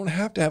 then you don't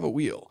have to have a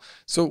wheel.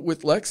 So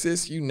with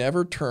Lexus, you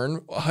never turn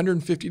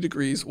 150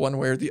 degrees one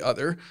way or the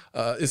other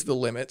is the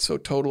limit. So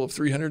total of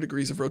 300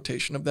 degrees of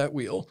rotation of that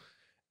wheel.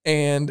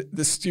 And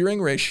the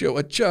steering ratio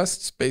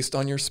adjusts based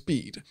on your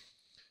speed.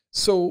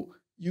 So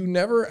you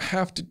never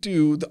have to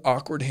do the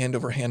awkward hand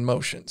over hand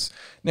motions.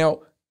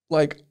 Now,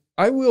 like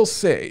I will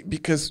say,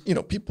 because, you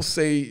know, people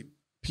say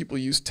people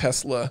use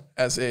Tesla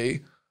as a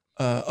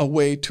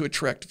way to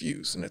attract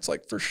views. And it's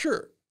like, for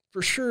sure,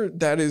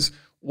 that is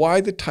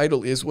why the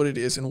title is what it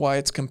is and why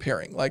it's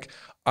comparing. Like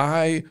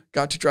I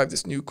got to drive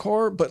this new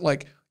car, but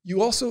like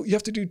you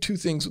have to do two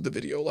things with the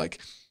video. Like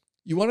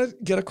you want to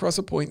get across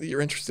a point that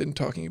you're interested in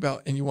talking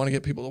about and you want to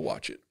get people to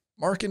watch it.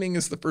 Marketing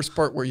is the first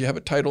part where you have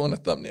a title and a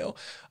thumbnail,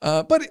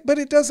 but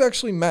it does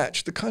actually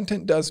match. The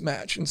content does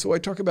match. And so I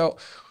talk about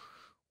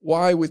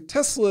why with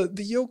Tesla,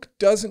 the yoke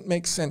doesn't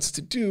make sense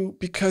to do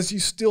because you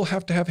still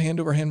have to have hand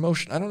over hand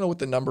motion. I don't know what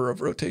the number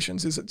of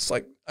rotations is. It's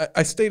like,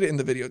 I stated in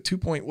the video, 2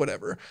 point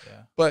whatever,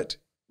 but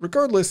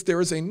regardless, there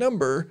is a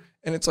number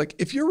and it's like,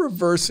 if you're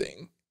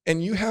reversing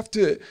and you have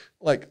to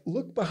like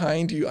look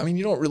behind you, I mean,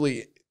 you don't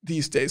really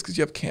these days because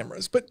you have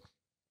cameras, but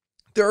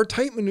there are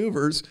tight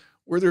maneuvers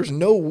where there's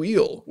no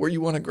wheel where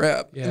you want to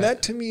grab. Yeah. And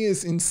that to me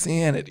is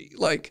insanity.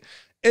 Like,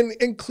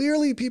 and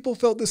clearly people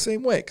felt the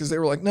same way because they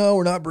were like, no,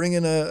 we're not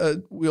bringing a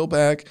wheel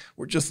back.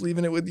 We're just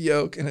leaving it with the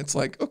yoke. And it's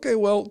like, okay,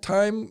 well,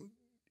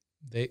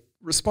 they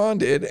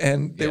responded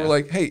and they were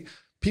like, hey,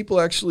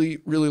 people actually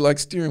really like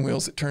steering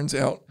wheels, it turns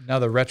out. Now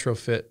the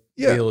retrofit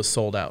wheel is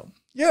sold out.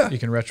 Yeah. You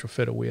can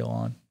retrofit a wheel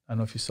on. I don't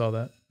know if you saw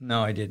that.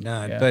 No, I did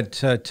not. Yeah.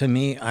 But to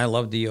me, I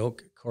love the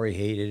yoke. Cory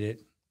hated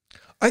it.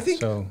 I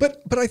think, so.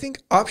 but I think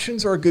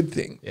options are a good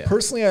thing. Yeah.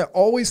 Personally, I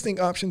always think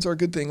options are a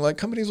good thing. Like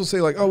companies will say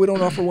like, oh, we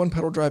don't offer one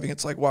pedal driving.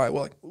 It's like, why?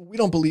 Well, like, we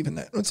don't believe in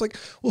that. And it's like,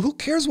 well, who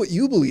cares what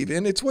you believe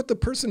in? It's what the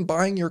person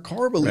buying your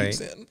car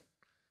believes in.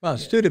 Well,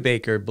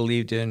 Studebaker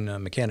believed in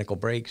mechanical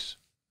brakes,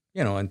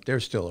 you know, and they're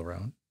still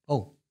around.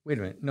 Oh, wait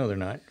a minute. No, they're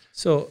not.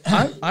 So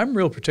I'm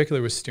real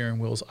particular with steering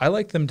wheels. I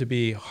like them to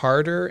be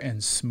harder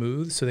and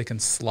smooth so they can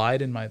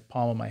slide in my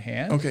palm of my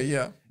hand. Okay,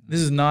 yeah. This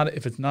is not,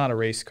 if it's not a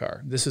race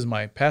car, this is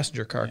my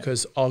passenger car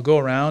because I'll go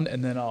around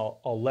and then I'll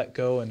let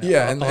go and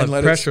I'll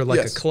have pressure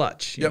like a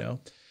clutch, you know.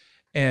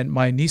 And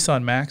my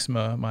Nissan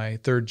Maxima, my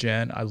 3rd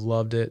gen, I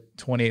loved it.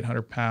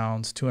 2,800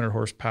 pounds, 200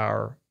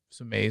 horsepower.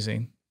 It's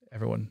amazing.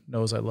 Everyone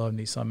knows I love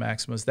Nissan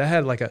Maximas. That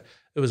had like it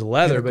was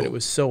leather, but it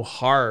was so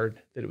hard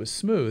that it was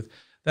smooth.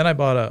 Then I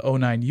bought a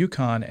 09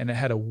 Yukon, and it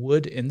had a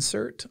wood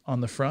insert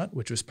on the front,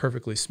 which was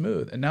perfectly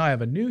smooth. And now I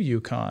have a new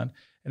Yukon,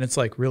 and it's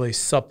like really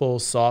supple,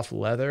 soft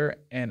leather,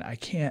 and I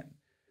can't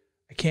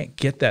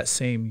get that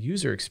same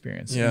user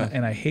experience. Yeah.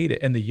 And I hate it.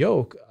 And the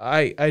yoke,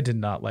 I did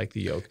not like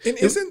the yoke. And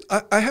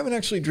I haven't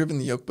actually driven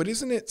the yoke, but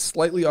isn't it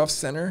slightly off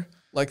center?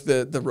 Like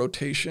the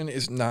rotation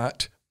is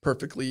not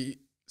perfectly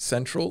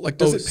central. Like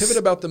does it pivot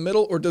about the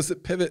middle, or does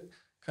it pivot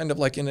kind of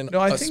like in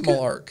a small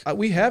arc?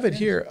 We have it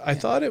here. I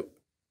thought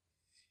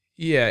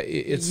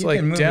it's you like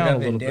can move down it a up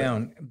little and bit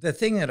down. The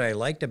thing that I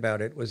liked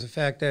about it was the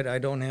fact that I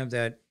don't have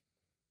that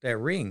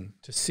ring.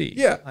 to see.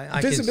 Yeah,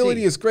 I can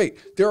visibility see. is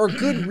great. There are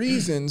good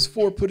reasons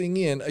for putting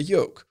in a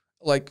yoke.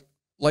 Like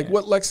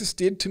what Lexus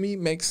did to me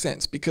makes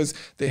sense because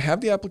they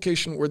have the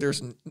application where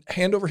there's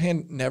hand over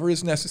hand never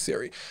is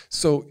necessary.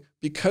 So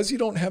because you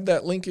don't have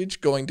that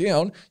linkage going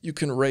down, you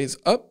can raise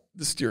up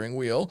the steering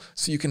wheel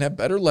so you can have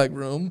better leg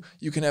room,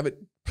 you can have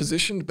it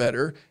positioned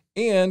better,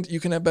 and you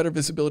can have better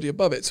visibility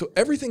above it. So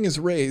everything is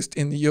raised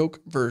in the yoke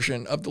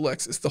version of the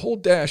Lexus. The whole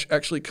dash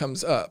actually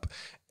comes up,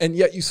 and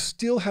yet you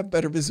still have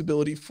better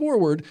visibility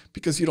forward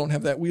because you don't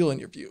have that wheel in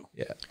your view.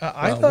 Yeah.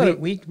 I thought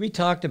we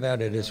talked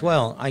about it as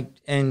well.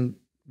 And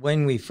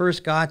when we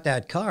first got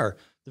that car,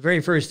 the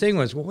very first thing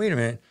was, well, wait a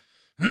minute,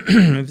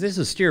 if this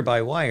is steer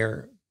by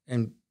wire,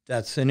 and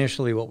that's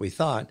initially what we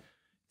thought,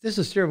 this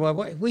is steer by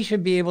wire, we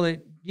should be able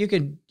to. You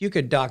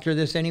could doctor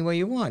this any way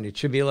you want. It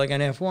should be like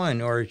an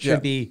F1, or it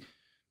should be.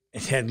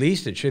 At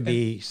least it should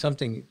be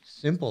something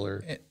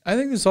simpler. I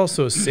think there's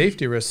also a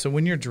safety risk. So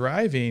when you're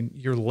driving,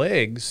 your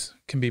legs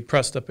can be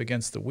pressed up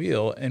against the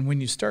wheel. And when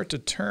you start to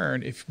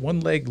turn, if one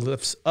leg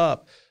lifts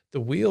up,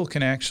 the wheel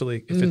can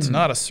actually, if it's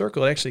not a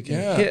circle, it actually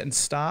can hit and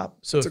stop.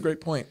 So That's a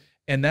great point.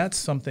 And that's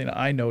something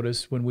I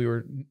noticed when we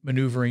were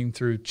maneuvering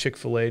through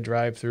Chick-fil-A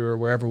drive-through or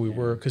wherever we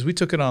were, because we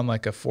took it on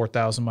like a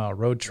 4,000-mile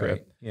road trip.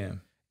 Right. Yeah.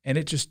 And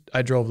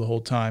I drove the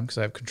whole time because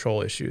I have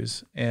control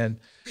issues. And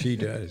she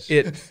does.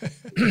 It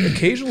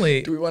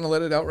occasionally. Do we want to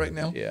let it out right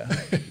now? Yeah.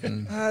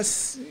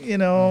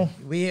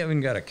 We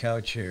haven't got a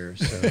couch here,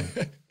 so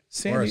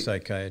or a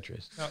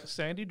psychiatrist. Now,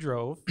 Sandy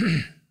drove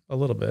a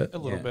little bit,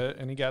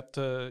 and he got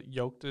the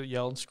yoke to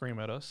yell and scream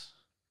at us.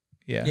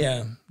 Yeah.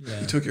 Yeah.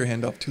 You took your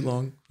hand off too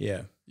long.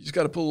 Yeah. You just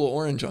got to put a little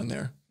orange on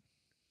there.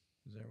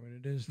 Is that what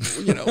it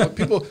is? You know,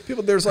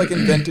 people. There's like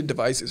invented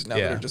devices now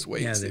that Yeah. are just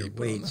weights. Yeah, that they're you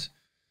put on weights.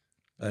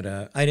 But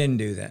I didn't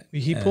do that.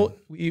 He pulled.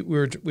 We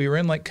were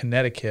in like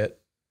Connecticut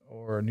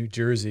or New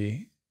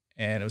Jersey,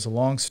 and it was a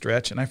long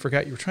stretch. And I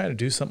forgot you were trying to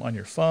do something on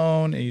your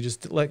phone, and you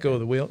just let go of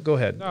the wheel. Go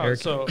ahead, No, Eric.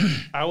 so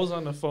I was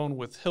on the phone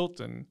with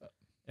Hilton,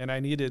 and I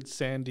needed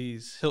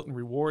Sandy's Hilton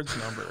Rewards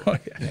number, Oh,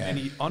 yeah. and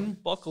he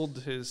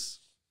unbuckled his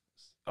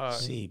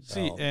Seat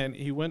seat, belt. and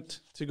he went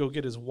to go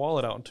get his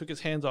wallet out and took his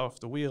hands off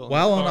the wheel. and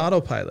While the on car-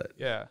 autopilot.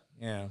 Yeah.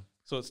 Yeah.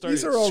 So it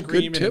started are all good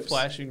screaming and tips.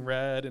 flashing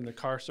red, and the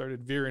car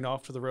started veering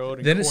off to the road.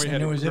 And Then it's- Cory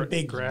had And there to was a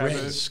big grab red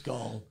it,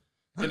 skull.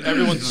 and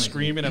everyone's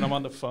screaming, and I'm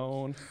on the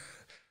phone.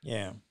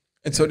 Yeah.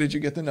 And so, did you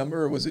get the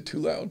number, or was it too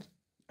loud?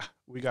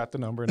 We got the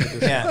number, and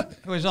it Yeah.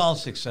 It was all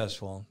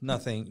successful.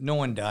 No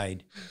one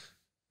died.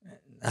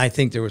 I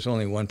think there was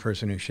only one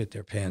person who shit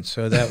their pants.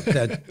 So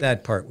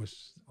that part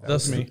was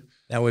That's me.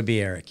 That would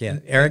be Eric. Yeah.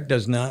 Eric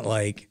does not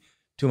like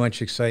too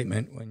much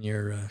excitement when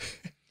you're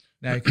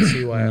Now you can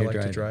see why I You're like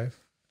to driving. drive.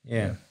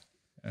 yeah.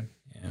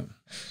 Yeah.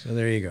 So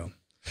there you go.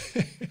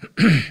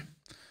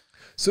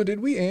 So,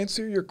 did we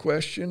answer your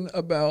question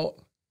about?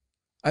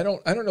 I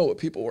don't know what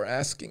people were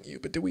asking you,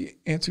 but did we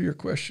answer your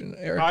question,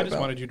 Eric? I just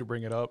about- wanted you to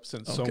bring it up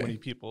since so Okay. many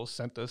people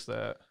sent us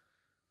that.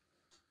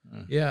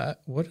 Yeah.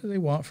 What do they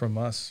want from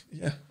us?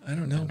 Yeah, I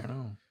don't know. I don't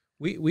know.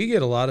 We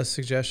get a lot of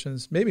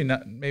suggestions. Maybe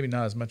not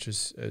as much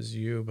as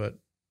you, but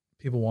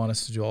people want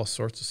us to do all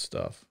sorts of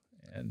stuff.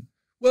 And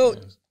Well,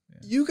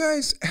 you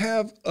guys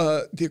have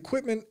the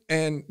equipment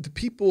and the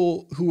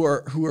people who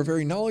are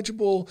very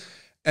knowledgeable,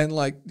 and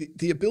like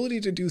the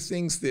ability to do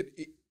things that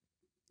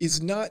is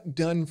not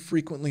done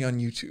frequently on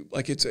YouTube.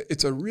 Like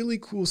it's a really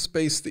cool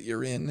space that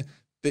you're in,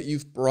 that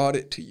you've brought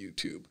it to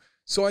YouTube.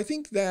 So I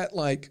think that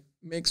like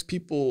makes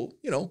people,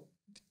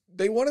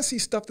 they want to see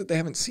stuff that they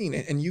haven't seen,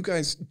 and you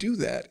guys do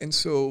that. And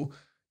so,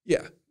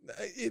 yeah,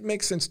 it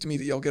makes sense to me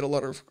that y'all get a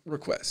lot of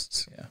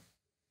requests.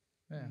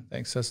 yeah,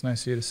 thanks. That's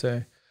nice of you to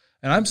say.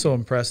 And I'm so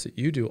impressed that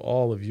you do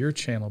all of your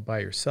channel by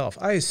yourself.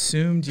 I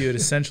assumed you had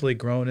essentially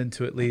grown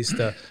into at least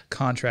a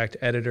contract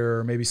editor,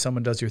 or maybe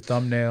someone does your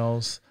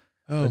thumbnails.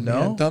 Oh But man,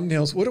 no?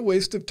 thumbnails! What a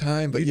waste of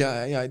time. But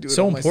yeah, I do it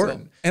So all myself.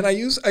 important. And I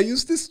use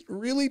this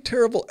really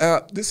terrible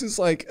app. This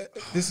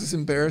is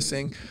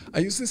embarrassing. I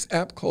use this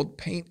app called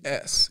Paint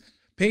S.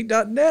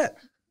 Paint.net.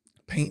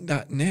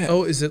 Paint.net.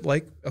 Oh, is it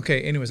like,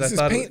 okay, anyways, This I is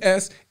thought. Paint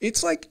S.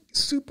 It's like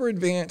super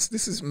advanced.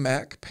 This is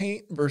Mac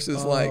Paint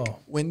versus like Oh.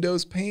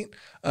 Windows Paint.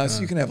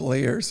 So you can have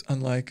layers,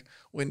 unlike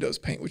Windows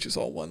Paint, which is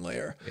all one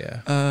layer.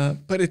 Yeah.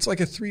 But it's like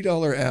a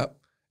 $3 app,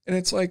 And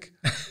it's like,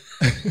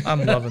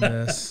 I'm loving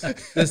this.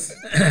 This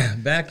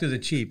back to the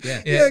cheap.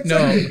 Yeah. yeah,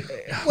 exactly.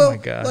 no. Oh Well, my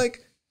God.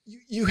 like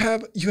you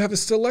have a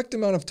select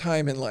amount of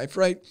time in life,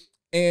 right?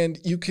 And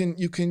you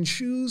can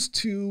choose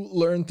to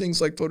learn things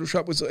like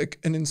Photoshop was like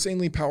an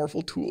insanely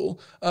powerful tool.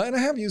 And I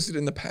have used it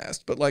in the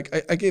past, but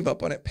like I gave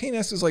up on it. Paint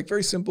S is like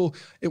very simple.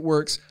 It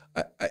works.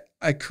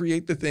 I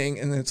create the thing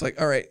and then it's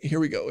like, all right, here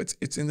we go.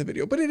 It's in the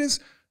video. But it is,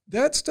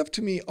 that stuff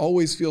to me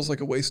always feels like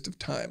a waste of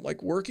time.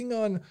 Like working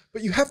on,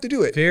 but you have to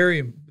do it.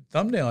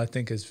 Thumbnail, I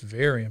think, is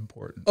very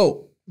important.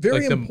 Oh,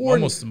 very like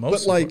important. Almost the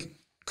most but like important.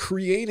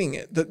 Creating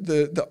it,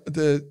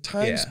 the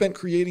time spent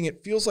creating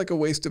it feels like a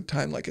waste of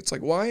time. Like it's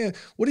like, why?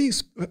 What are you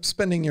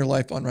spending your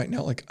life on right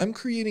now? Like I'm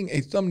creating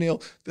a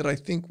thumbnail that I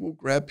think will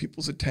grab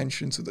people's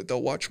attention so that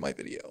they'll watch my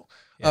video.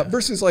 Yeah.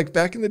 Versus like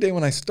back in the day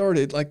when I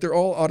started, like they're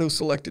all auto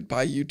selected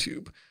by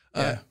YouTube,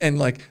 and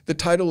like the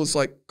title is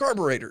like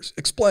Carburetors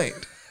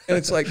Explained, and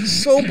it's like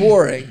so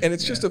boring, and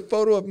it's just a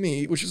photo of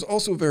me, which is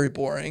also very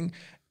boring,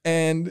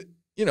 and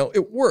you know,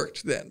 it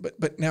worked then,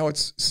 but now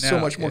it's so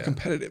much more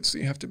competitive, so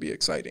you have to be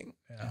exciting.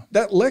 Yeah.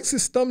 That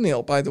Lexus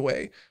thumbnail, by the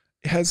way,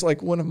 has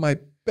like one of my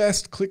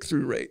best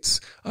click-through rates,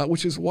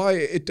 which is why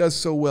it does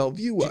so well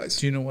view-wise.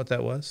 Do you know what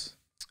that was?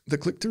 The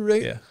click-through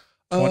rate? Yeah.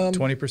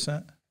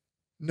 20%?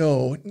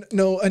 No.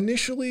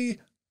 Initially,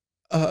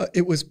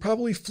 it was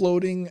probably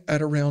floating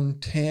at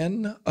around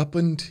 10 up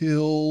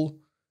until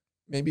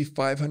maybe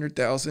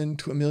 500,000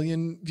 to 1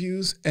 million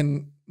views,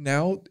 and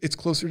now it's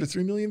closer to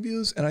 3 million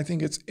views, and I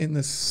think it's in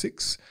the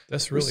 6%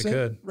 That's really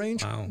good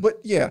range. Wow. But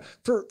yeah,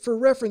 for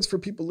reference for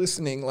people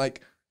listening,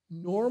 like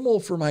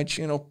normal for my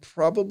channel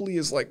probably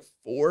is like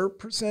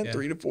 4%,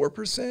 3 to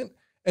 4%.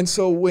 And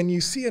so when you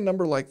see a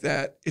number like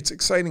that, it's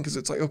exciting because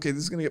it's like, okay,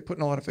 this is going to get put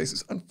in a lot of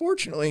faces.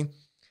 Unfortunately,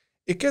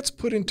 it gets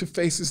put into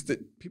faces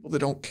that people that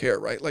don't care,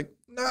 right? Like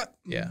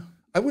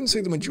I wouldn't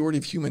say the majority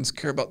of humans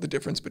care about the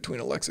difference between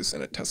a Lexus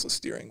and a Tesla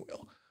steering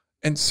wheel.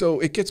 And so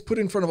it gets put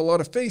in front of a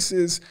lot of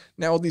faces.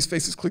 Now these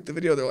faces click the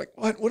video. They're like,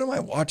 what am I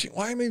watching?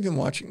 Why am I even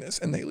watching this?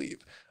 And they leave.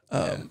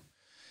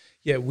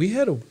 We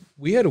had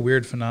a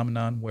weird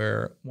phenomenon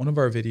where one of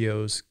our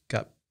videos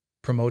got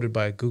promoted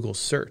by Google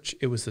search.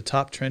 It was the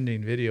top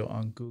trending video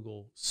on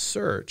Google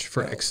search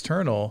for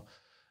external.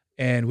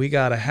 And we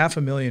got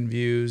 500,000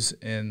 views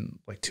in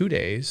like 2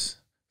 days.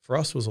 For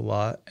us was a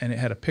lot. And it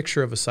had a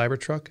picture of a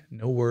Cybertruck,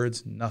 no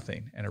words,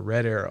 nothing, and a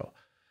red arrow.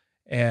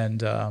 And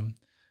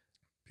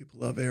people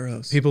love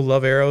arrows. People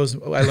love arrows.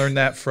 I learned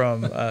that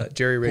from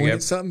Jerry Rig. Point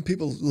at something.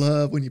 People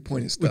love when you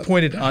point at stuff. We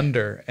pointed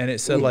under, and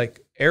it said like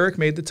Eric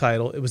made the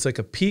title. It was like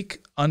a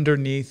peek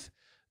underneath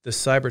the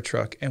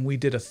Cybertruck, and we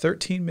did a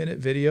 13-minute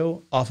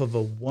video off of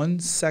a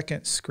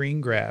 1-second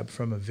screen grab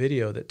from a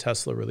video that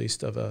Tesla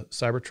released of a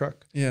Cybertruck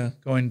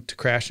going to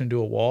crash into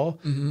a wall,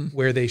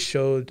 where they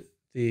showed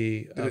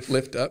the Did it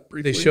lift up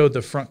briefly? They showed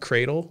the front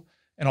cradle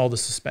and all the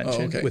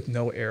suspension with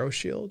no aero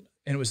shield.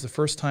 And it was the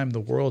first time the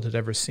world had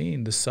ever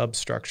seen the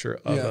substructure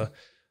of a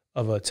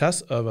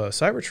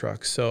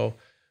Cybertruck. So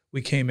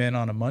we came in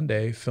on a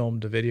Monday,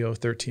 filmed a video of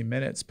 13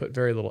 minutes, put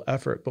very little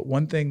effort. But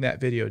one thing that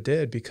video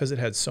did, because it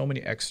had so many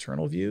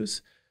external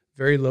views,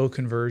 very low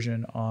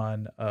conversion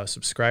on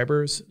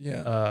subscribers,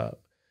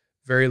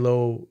 very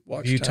low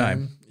view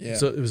time.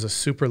 So it was a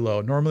super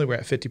low. Normally we're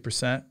at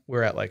 50%.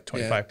 We're at like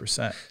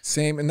 25%.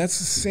 Same. And that's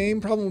the same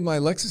problem with my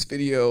Lexus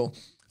video.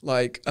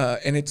 Like,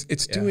 and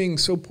it's doing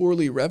so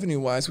poorly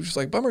revenue-wise, which is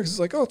like bummer because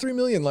it's like, 3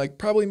 million, like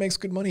probably makes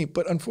good money.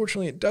 But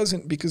unfortunately it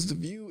doesn't because the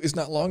view is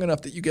not long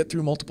enough that you get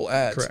through multiple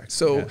ads. Correct.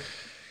 So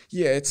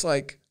it's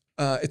like,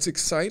 it's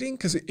exciting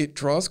because it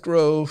draws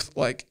growth,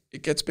 like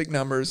it gets big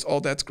numbers, all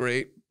that's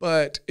great.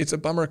 But it's a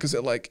bummer because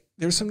it like,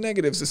 there's some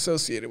negatives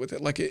associated with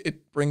it. Like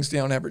it brings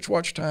down average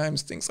watch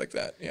times, things like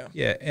that. Yeah.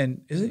 Yeah.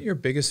 And isn't your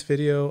biggest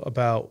video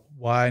about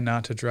why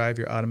not to drive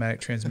your automatic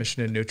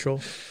transmission in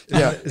neutral?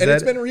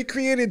 It's been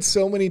recreated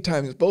so many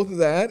times. Both of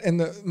that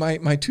and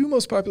my 2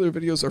 most popular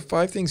videos are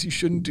 5 things you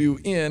shouldn't do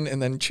in,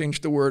 and then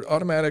change the word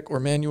automatic or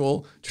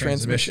manual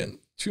transmission.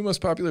 2 most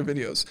popular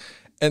videos.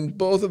 And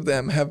both of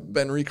them have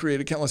been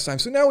recreated countless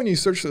times. So now when you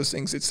search those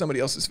things, it's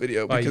somebody else's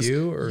video because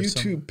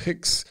YouTube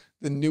picks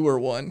the newer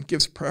one,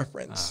 gives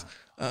preference,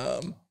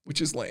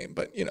 which is lame.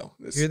 But you know,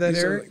 these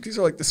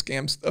are like the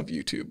scams of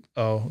YouTube.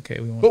 Oh, okay.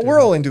 But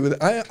we're all into it.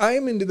 I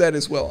am into that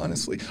as well,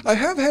 honestly. I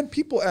have had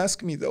people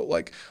ask me though,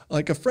 like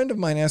a friend of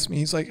mine asked me,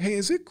 he's like, "Hey,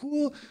 is it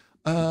cool?"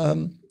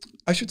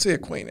 I should say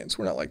acquaintance.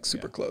 We're not like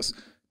super close.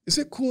 Is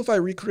it cool if I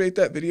recreate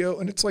that video?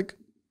 And it's like,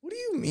 what do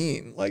you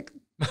mean? Like,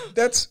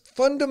 that's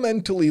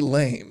fundamentally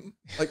lame.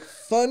 Like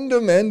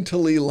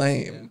fundamentally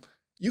lame.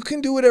 You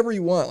can do whatever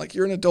you want. Like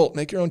you're an adult,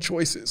 make your own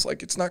choices.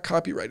 Like it's not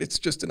copyright. It's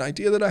just an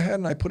idea that I had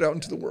and I put out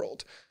into the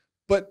world.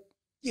 But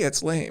yeah,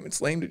 it's lame.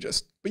 It's lame to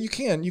just, but you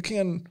can,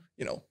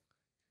 you know,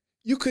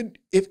 you could,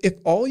 if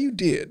all you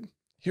did,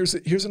 here's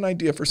an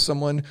idea for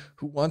someone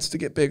who wants to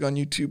get big on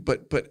YouTube,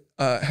 but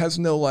has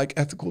no like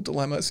ethical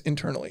dilemmas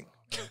internally.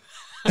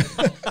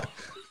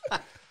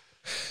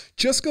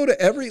 Just go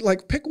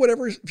to pick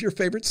whatever your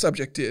favorite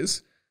subject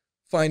is,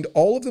 find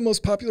all of the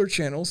most popular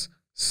channels,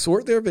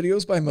 sort their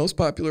videos by most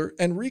popular,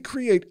 and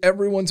recreate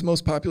everyone's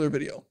most popular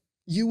video.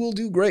 You will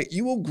do great.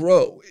 You will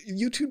grow.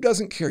 YouTube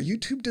doesn't care.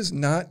 YouTube does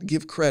not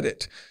give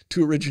credit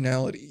to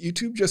originality.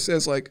 YouTube just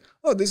says like,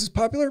 oh, this is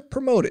popular,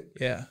 promote it.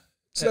 Yeah.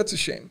 So that's a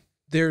shame.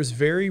 It's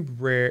very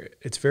rare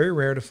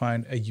to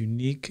find a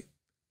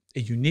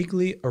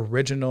uniquely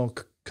original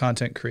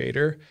content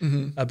creator,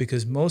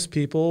 because most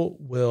people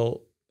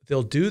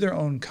they'll do their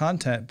own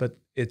content, but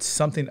it's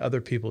something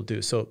other people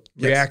do. So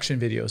reaction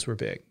videos were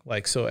big.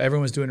 Like, so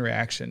everyone's doing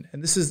reaction.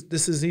 And this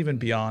is even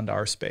beyond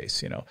our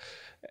space,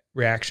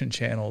 reaction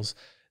channels.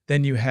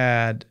 Then you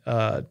had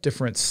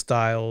different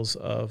styles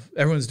of,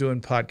 everyone's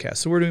doing podcasts.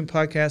 So we're doing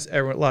podcasts.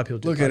 A lot of people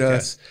do podcasts. Look at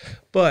us.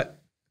 But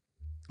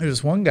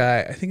there's one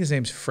guy, I think his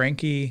name's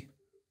Frankie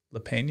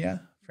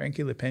LaPena. I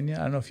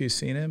don't know if you've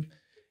seen him.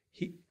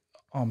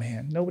 Oh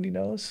man, nobody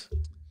knows.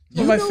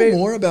 You know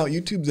more about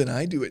YouTube than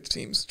I do, it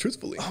seems,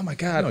 truthfully. Oh my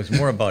God. No, it's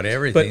more about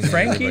everything. But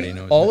Frankie,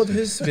 all of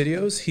his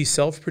videos, he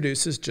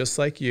self-produces just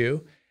like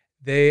you.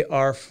 They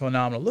are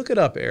phenomenal. Look it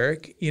up,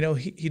 Eric. He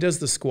does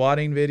the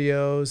squatting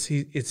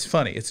videos. It's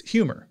funny. It's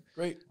humor.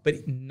 Great.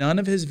 But none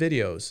of his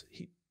videos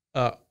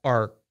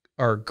are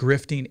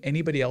grifting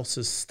anybody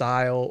else's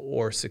style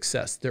or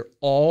success. They're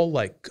all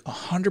like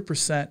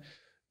 100%.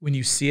 When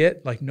you see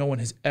it, like no one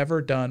has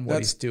ever done what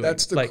he's doing.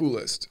 That's the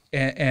coolest.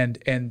 And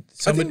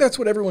I think that's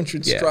what everyone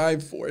should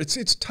strive for.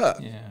 It's tough.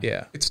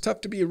 Yeah. It's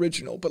tough to be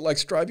original, but like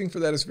striving for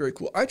that is very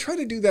cool. I try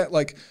to do that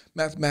like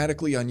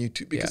mathematically on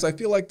YouTube because I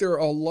feel like there are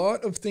a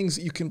lot of things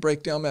that you can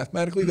break down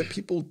mathematically that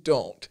people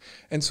don't.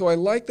 And so I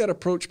like that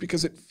approach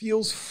because it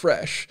feels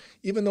fresh,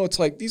 even though it's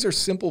like these are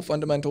simple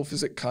fundamental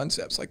physics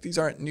concepts. Like these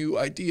aren't new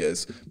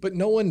ideas, but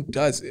no one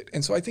does it.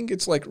 And so I think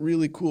it's like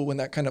really cool when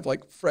that kind of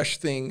like fresh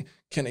thing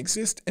can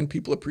exist and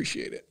people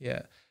appreciate it.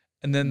 Yeah.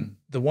 And then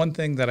the one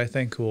thing that I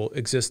think will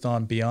exist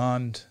on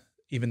beyond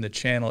even the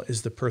channel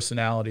is the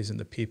personalities and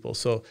the people.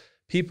 So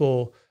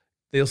people,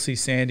 they'll see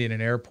Sandy in an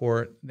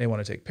airport, they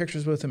want to take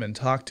pictures with him and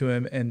talk to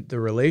him, and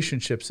the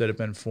relationships that have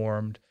been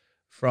formed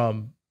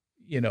from,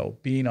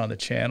 being on the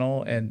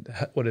channel and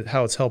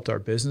how it's helped our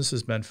business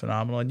has been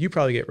phenomenal. And you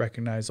probably get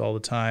recognized all the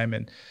time,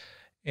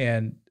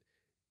 and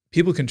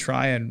people can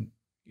try and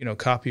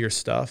copy your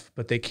stuff,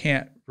 but they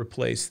can't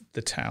replace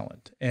the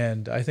talent.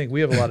 And I think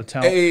we have a lot of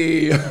talent.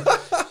 Hey.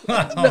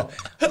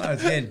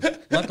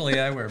 Luckily,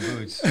 I wear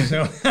boots.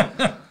 So,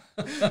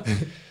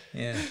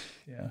 yeah.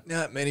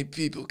 Not many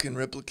people can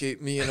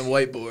replicate me in a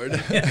whiteboard.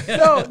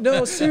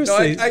 No,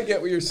 seriously. No, I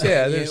get what you're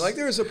saying. Yeah,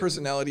 there's a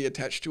personality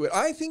attached to it.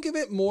 I think of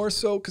it more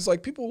so because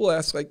like people will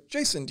ask like,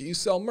 Jason, do you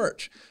sell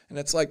merch? And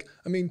it's like,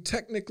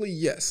 technically,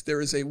 yes,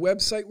 there is a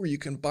website where you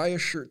can buy a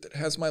shirt that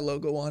has my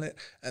logo on it,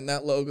 and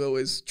that logo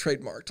is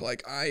trademarked.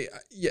 Like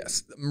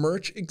yes,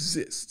 merch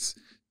exists.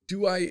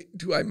 Do I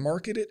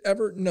market it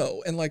ever?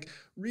 No. And like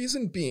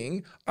reason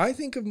being, I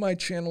think of my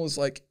channel as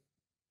like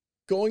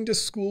going to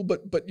school,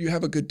 but you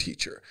have a good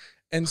teacher.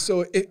 And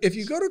so if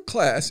you go to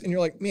class and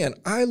you're like, man,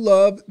 I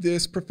love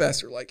this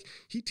professor, like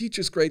he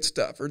teaches great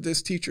stuff, or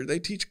this teacher, they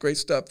teach great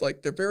stuff.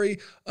 Like they're very,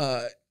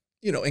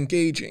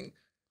 engaging.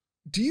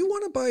 Do you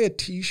want to buy a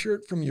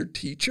t-shirt from your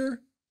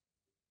teacher?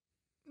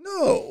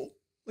 No,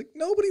 like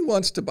nobody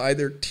wants to buy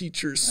their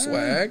teacher's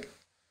swag.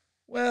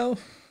 Well,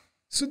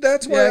 so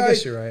that's why I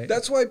guess you're right.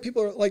 That's why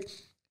people are like,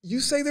 you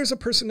say there's a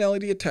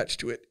personality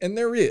attached to it, and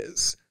there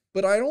is.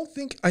 But I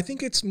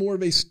think it's more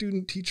of a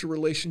student-teacher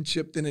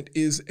relationship than it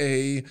is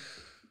a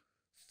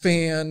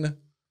fan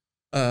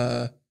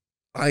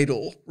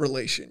idol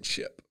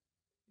relationship.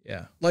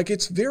 Yeah. Like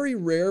it's very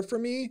rare for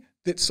me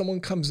that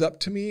someone comes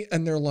up to me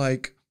and they're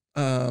like,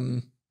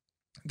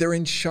 they're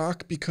in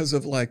shock because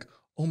of like,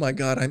 oh my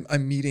God,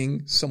 I'm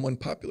meeting someone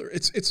popular.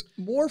 It's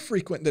more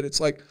frequent that it's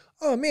like,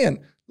 oh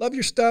man, love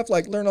your stuff,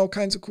 like learn all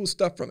kinds of cool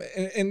stuff from it.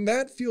 And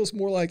that feels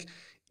more like,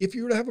 if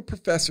you were to have a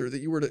professor that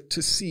you were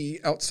to see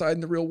outside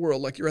in the real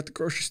world, like you're at the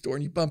grocery store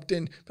and you bumped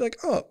in, be like,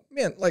 oh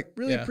man, like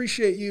really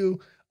appreciate you,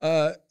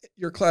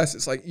 your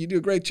classes. Like you do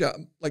a great job.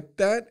 Like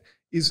that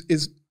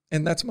is,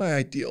 and that's my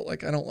ideal.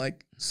 Like I don't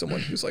like someone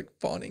who's like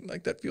fawning,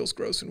 like that feels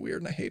gross and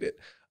weird and I hate it.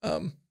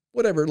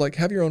 Whatever, like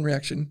have your own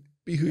reaction,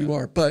 be who you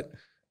are. But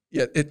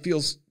yeah, it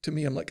feels to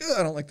me, I'm like,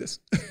 I don't like this.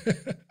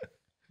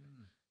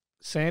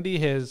 Sandy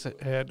has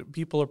had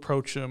people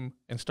approach him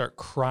and start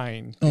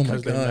crying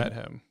because they met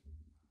him.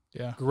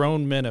 Yeah.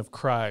 Grown men have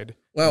cried.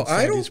 Wow,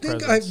 I don't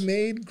think I've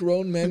made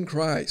grown men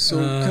cry. So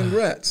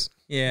congrats.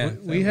 Yeah.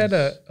 We had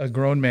a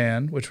grown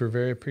man, which we're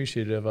very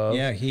appreciative of.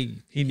 Yeah,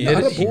 he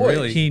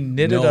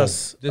knitted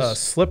us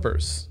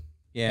slippers.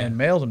 Yeah. And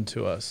mailed them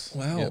to us.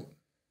 Wow. Yep.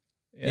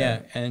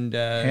 Yeah, and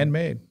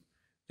handmade.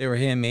 They were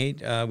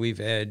handmade. We've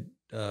had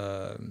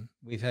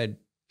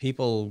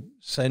people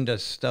send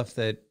us stuff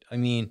that,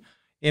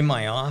 in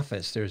my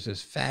office, there's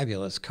this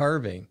fabulous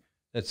carving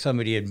that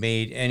somebody had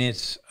made, and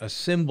it's a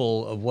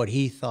symbol of what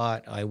he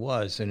thought I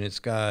was, and it's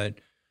got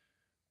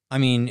I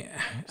mean,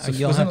 So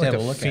you'll wasn't have to it have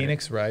like a look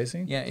Phoenix at it.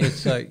 Rising. Yeah,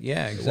 it's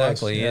yeah,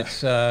 exactly. yeah.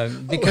 It's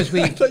because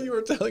I thought you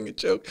were telling a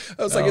joke.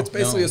 I was like, it's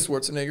basically a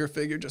Schwarzenegger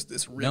figure, just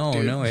this ripped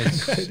dude. No,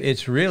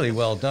 it's really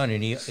well done,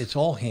 and it's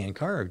all hand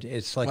carved.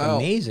 It's like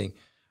amazing.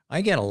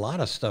 I get a lot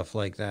of stuff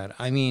like that.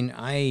 I mean,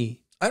 I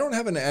don't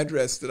have an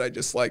address that I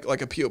just like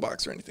a PO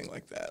box or anything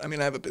like that. I mean,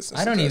 I have a business.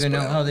 I don't even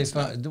know how they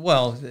found.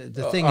 Well,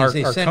 the thing is,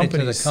 they send it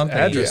to the company.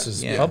 Address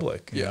is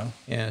public.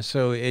 Yeah.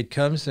 So it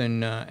comes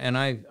and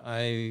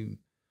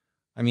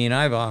I mean,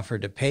 I've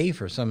offered to pay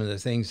for some of the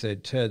things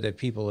that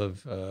people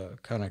have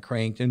kind of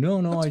cranked. And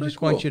no, I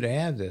just want you to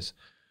have this.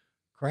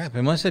 Crap!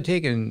 It must have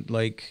taken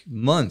like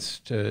months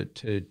to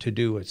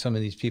do what some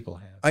of these people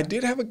have. I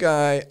did have a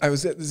guy. I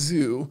was at the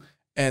zoo.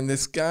 And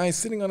this guy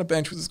sitting on a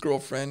bench with his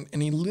girlfriend,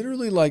 and he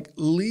literally like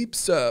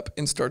leaps up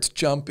and starts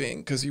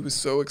jumping because he was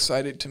so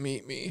excited to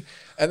meet me.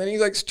 And then he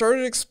like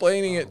started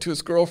explaining it to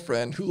his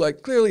girlfriend, who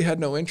like clearly had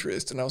no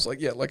interest. And I was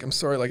like, yeah, like I'm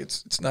sorry, like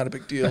it's not a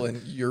big deal,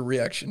 and your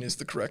reaction is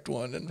the correct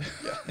one. And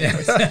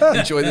anyways,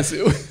 enjoy the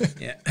zoo.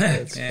 Yeah,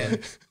 that's fun.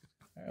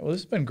 All right, well,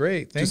 this has been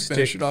great. Thanks. Just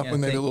finish it off with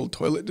maybe a little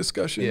toilet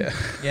discussion.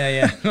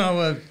 Yeah.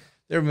 Well,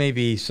 there may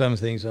be some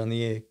things on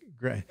the.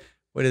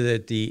 What is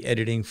it, the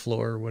editing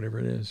floor or whatever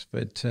it is.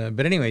 But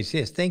anyways,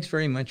 yes, thanks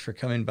very much for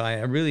coming by.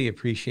 I really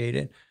appreciate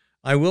it.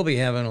 I will be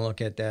having a look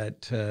at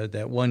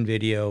that one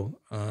video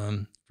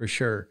for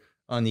sure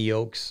on the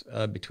yokes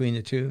between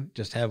the two.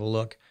 Just have a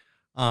look.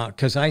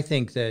 Because I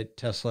think that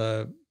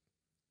Tesla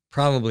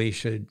probably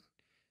should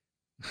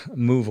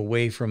move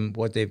away from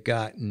what they've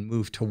got and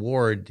move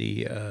toward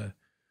the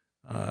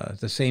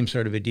same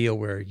sort of a deal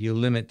where you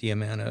limit the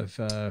amount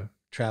of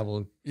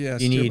travel you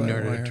need in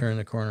order to turn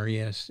the corner.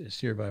 Yes,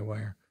 steer by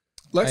wire.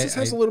 Lexus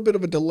has a little bit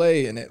of a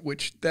delay in it,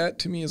 which that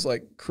to me is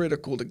like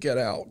critical to get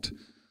out.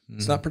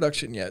 It's not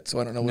production yet,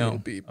 so I don't know what it'll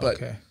be, but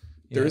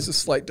there is a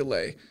slight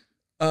delay.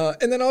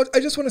 And then I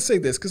just want to say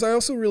this, because I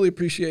also really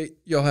appreciate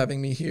y'all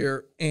having me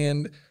here.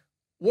 And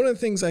one of the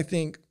things I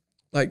think,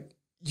 like,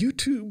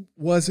 YouTube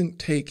wasn't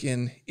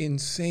taken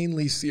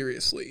insanely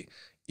seriously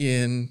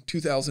in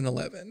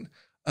 2011,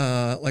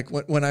 like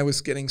when I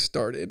was getting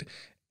started.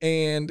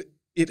 And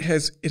it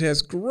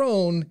has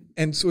grown,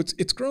 and so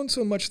it's grown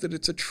so much that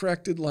it's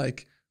attracted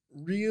like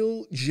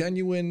real,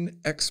 genuine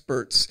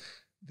experts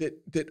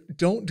that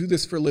don't do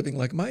this for a living.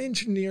 Like my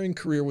engineering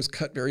career was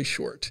cut very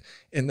short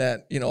in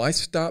that, I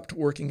stopped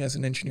working as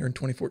an engineer in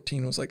 2014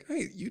 and was like,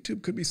 hey,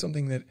 YouTube could be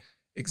something that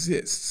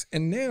exists.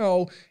 And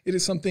now it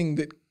is something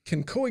that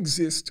can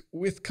coexist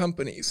with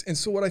companies. And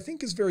so what I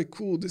think is very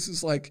cool, this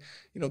is like,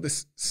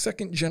 this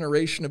second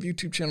generation of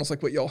YouTube channels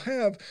like what y'all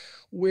have,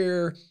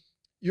 where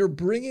you're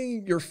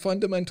bringing your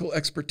fundamental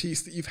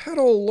expertise that you've had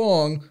all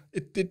along.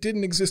 It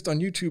didn't exist on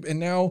YouTube. And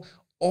now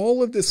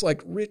all of this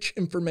like rich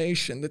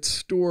information that's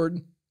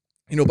stored,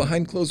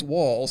 behind closed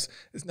walls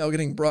is now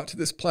getting brought to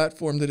this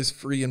platform that is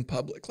free and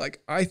public.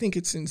 Like, I think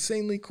it's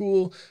insanely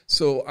cool.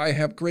 So I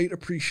have great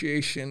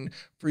appreciation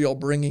for y'all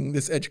bringing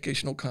this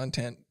educational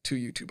content to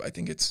YouTube. I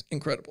think it's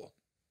incredible.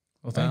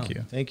 Well, thank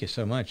you. Thank you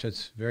so much.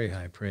 That's very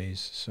high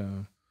praise.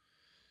 So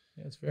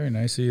yeah, it's very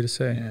nice of you to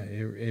say. Yeah,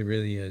 it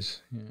really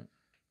is. Yeah.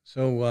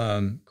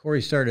 So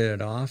Cory started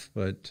it off,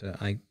 but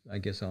I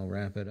guess I'll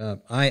wrap it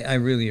up. I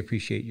really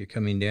appreciate you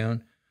coming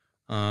down.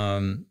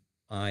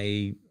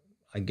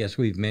 I guess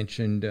we've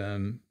mentioned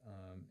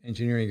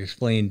Engineering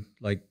Explained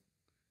like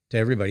to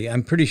everybody.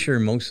 I'm pretty sure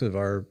most of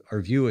our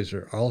viewers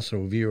are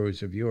also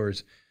viewers of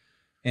yours.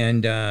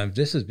 And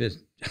this has been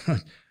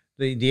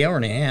the hour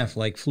and a half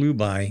like flew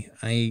by.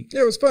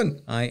 It was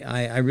fun.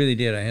 I really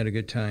did. I had a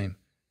good time.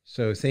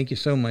 So thank you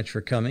so much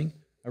for coming.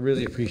 I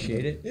really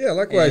appreciate it. Yeah,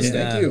 likewise.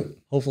 Thank you.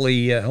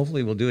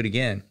 Hopefully we'll do it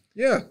again.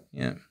 Yeah.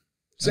 Yeah.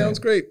 Sounds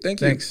great.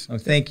 Thank you. Thanks. Oh,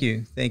 thank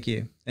you. Thank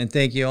you. And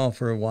thank you all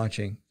for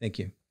watching. Thank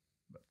you.